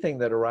anything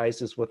that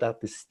arises without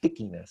the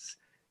stickiness.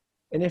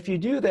 And if you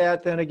do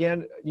that, then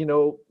again, you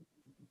know,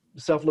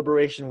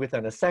 self-liberation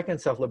within a second,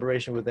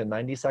 self-liberation within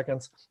 90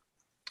 seconds.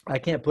 I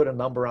can't put a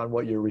number on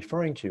what you're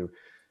referring to.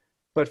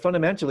 But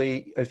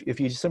fundamentally, if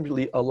you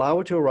simply allow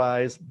it to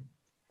arise,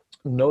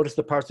 notice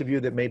the parts of you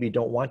that maybe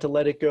don't want to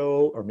let it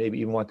go, or maybe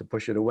even want to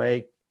push it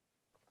away,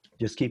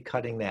 just keep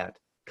cutting that,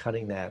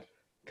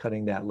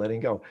 cutting that, letting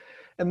go.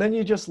 And then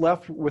you're just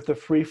left with the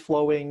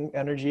free-flowing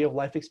energy of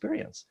life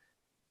experience.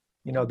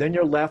 You know, then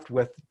you're left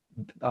with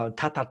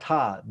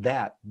ta-ta-ta,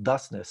 that,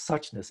 thusness,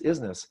 suchness,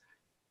 isness,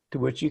 to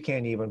which you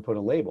can't even put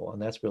a label.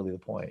 And that's really the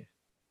point.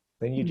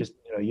 Then you just,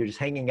 you know, you're just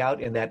hanging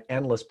out in that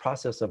endless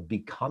process of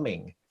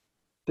becoming.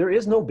 There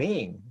is no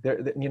being.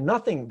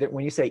 Nothing that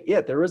when you say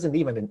it, there isn't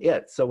even an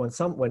it. So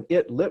when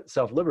it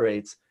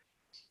self-liberates,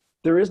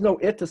 there is no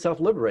it to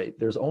self-liberate.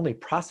 There's only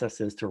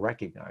processes to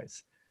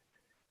recognize.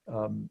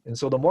 And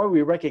so the more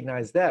we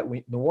recognize that,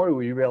 the more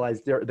we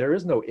realize there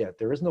is no it,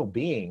 there is no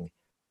being.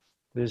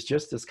 There's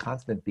just this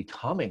constant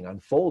becoming,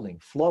 unfolding,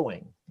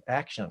 flowing,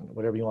 action,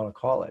 whatever you want to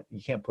call it.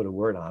 You can't put a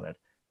word on it.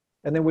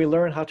 And then we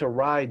learn how to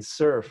ride,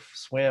 surf,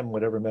 swim,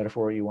 whatever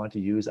metaphor you want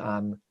to use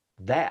on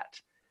that,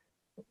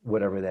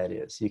 whatever that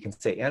is. You can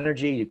say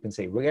energy, you can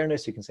say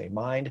awareness, you can say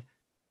mind.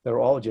 They're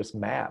all just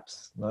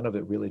maps. None of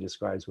it really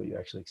describes what you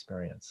actually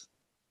experience.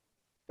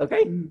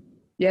 Okay?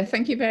 Yeah,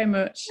 thank you very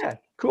much. Yeah,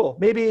 cool.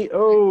 Maybe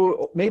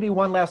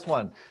one last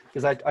one,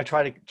 because I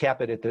try to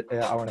cap it at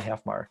the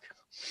hour-and-a-half mark.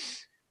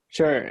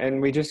 Sure,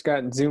 and we just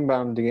got Zoom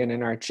bombed again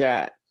in our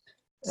chat.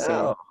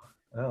 So,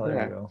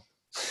 there you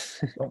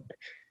go.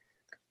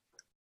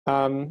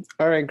 All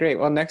right, great.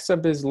 Well, next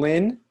up is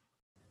Lynn.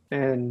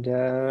 And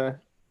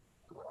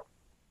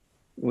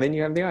Lynn,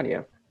 you have the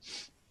audio.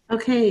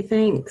 Okay,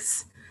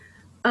 thanks.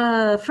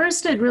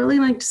 First, I'd really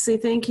like to say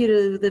thank you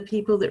to the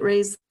people that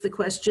raised the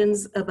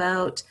questions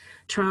about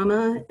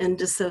trauma and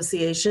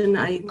dissociation.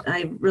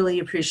 I really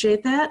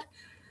appreciate that,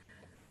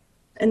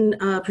 and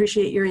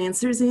appreciate your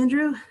answers,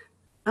 Andrew.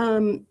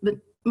 But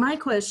my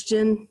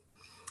question,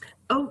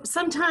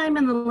 sometime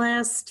in the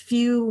last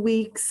few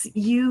weeks,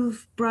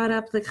 you've brought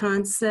up the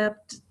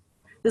concept,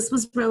 this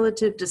was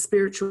relative to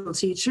spiritual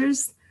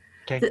teachers,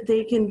 that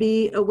they can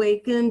be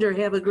awakened or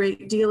have a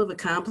great deal of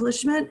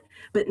accomplishment,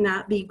 but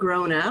not be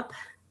grown up.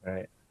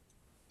 Right.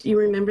 Do you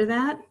remember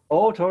that?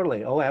 Oh,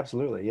 totally. Oh,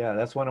 absolutely. Yeah,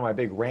 that's one of my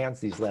big rants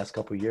these last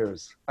couple of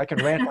years. I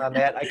can rant on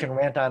that. I can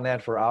rant on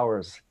that for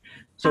hours.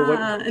 So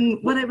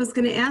and what I was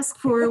going to ask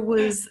for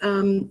was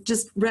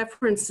just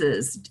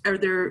references. Are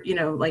there,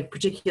 like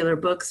particular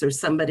books or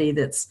somebody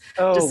that's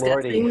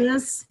discussing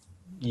this?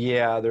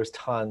 Yeah, there's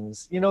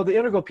tons. The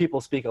integral people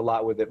speak a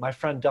lot with it. My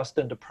friend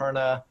Dustin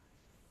DePerna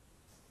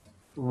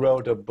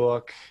wrote a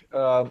book.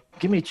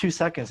 Give me 2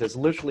 seconds. It's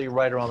literally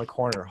right around the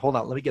corner. Hold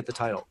on. Let me get the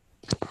title.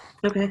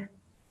 Okay.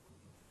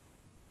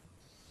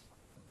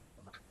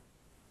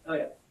 Oh,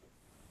 yeah.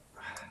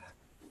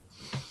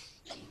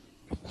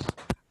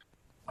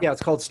 Yeah,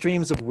 it's called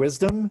Streams of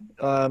Wisdom,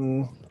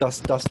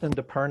 Dustin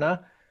DePerna,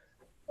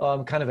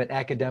 kind of an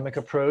academic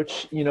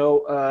approach.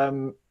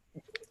 Oh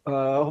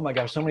my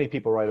gosh, so many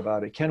people write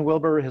about it. Ken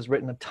Wilber has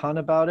written a ton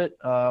about it.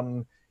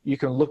 You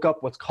can look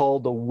up what's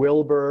called the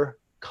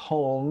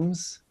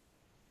Wilber-Combs,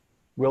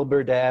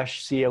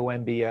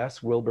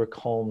 Wilber-COMBS,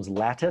 Wilber-Combs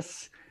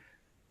lattice.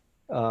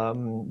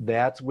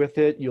 That's with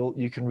it.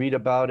 You can read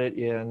about it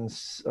in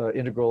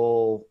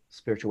Integral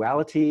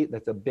Spirituality.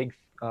 That's a big,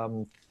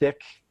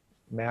 thick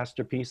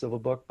masterpiece of a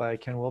book by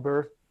Ken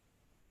Wilber.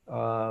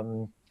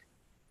 What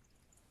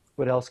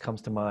else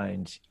comes to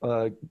mind?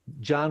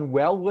 John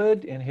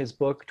Wellwood, in his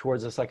book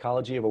Towards the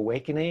Psychology of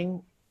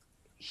Awakening,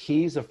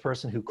 he's a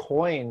person who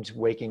coined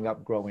waking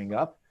up, growing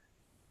up.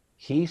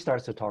 He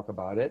starts to talk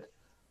about it.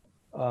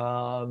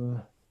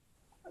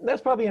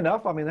 That's probably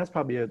enough. I mean, that's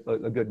probably a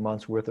good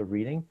month's worth of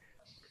reading.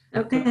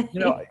 Okay.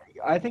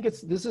 I think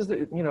this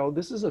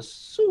is a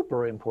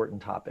super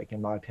important topic, in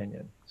my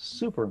opinion,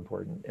 super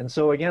important. And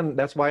so again,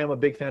 that's why I'm a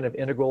big fan of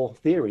integral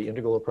theory,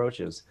 integral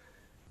approaches,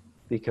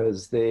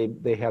 because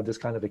they have this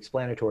kind of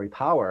explanatory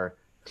power.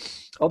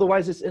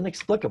 Otherwise, it's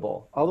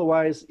inexplicable.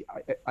 Otherwise,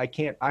 I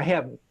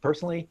have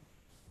personally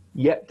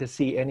yet to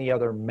see any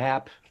other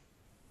map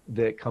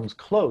that comes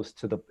close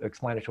to the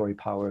explanatory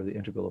power of the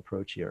integral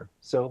approach here.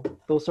 So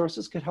those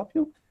sources could help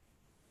you.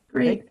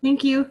 Great,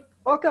 thank you.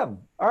 Welcome.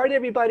 All right,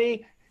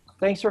 everybody.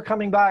 Thanks for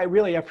coming by. I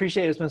really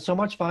appreciate it. It's been so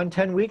much fun.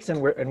 10 weeks and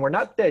we're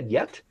not dead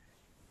yet.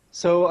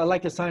 So I'd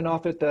like to sign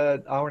off at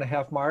the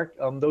hour-and-a-half mark.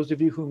 Those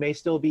of you who may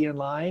still be in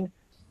line,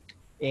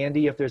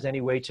 Andy, if there's any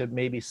way to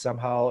maybe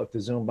somehow, if the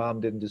Zoom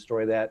bomb didn't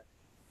destroy that,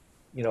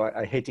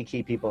 I hate to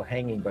keep people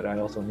hanging, but I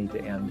also need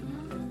to end.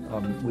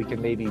 We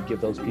can maybe give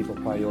those people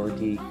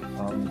priority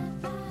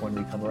when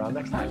we come around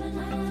next time.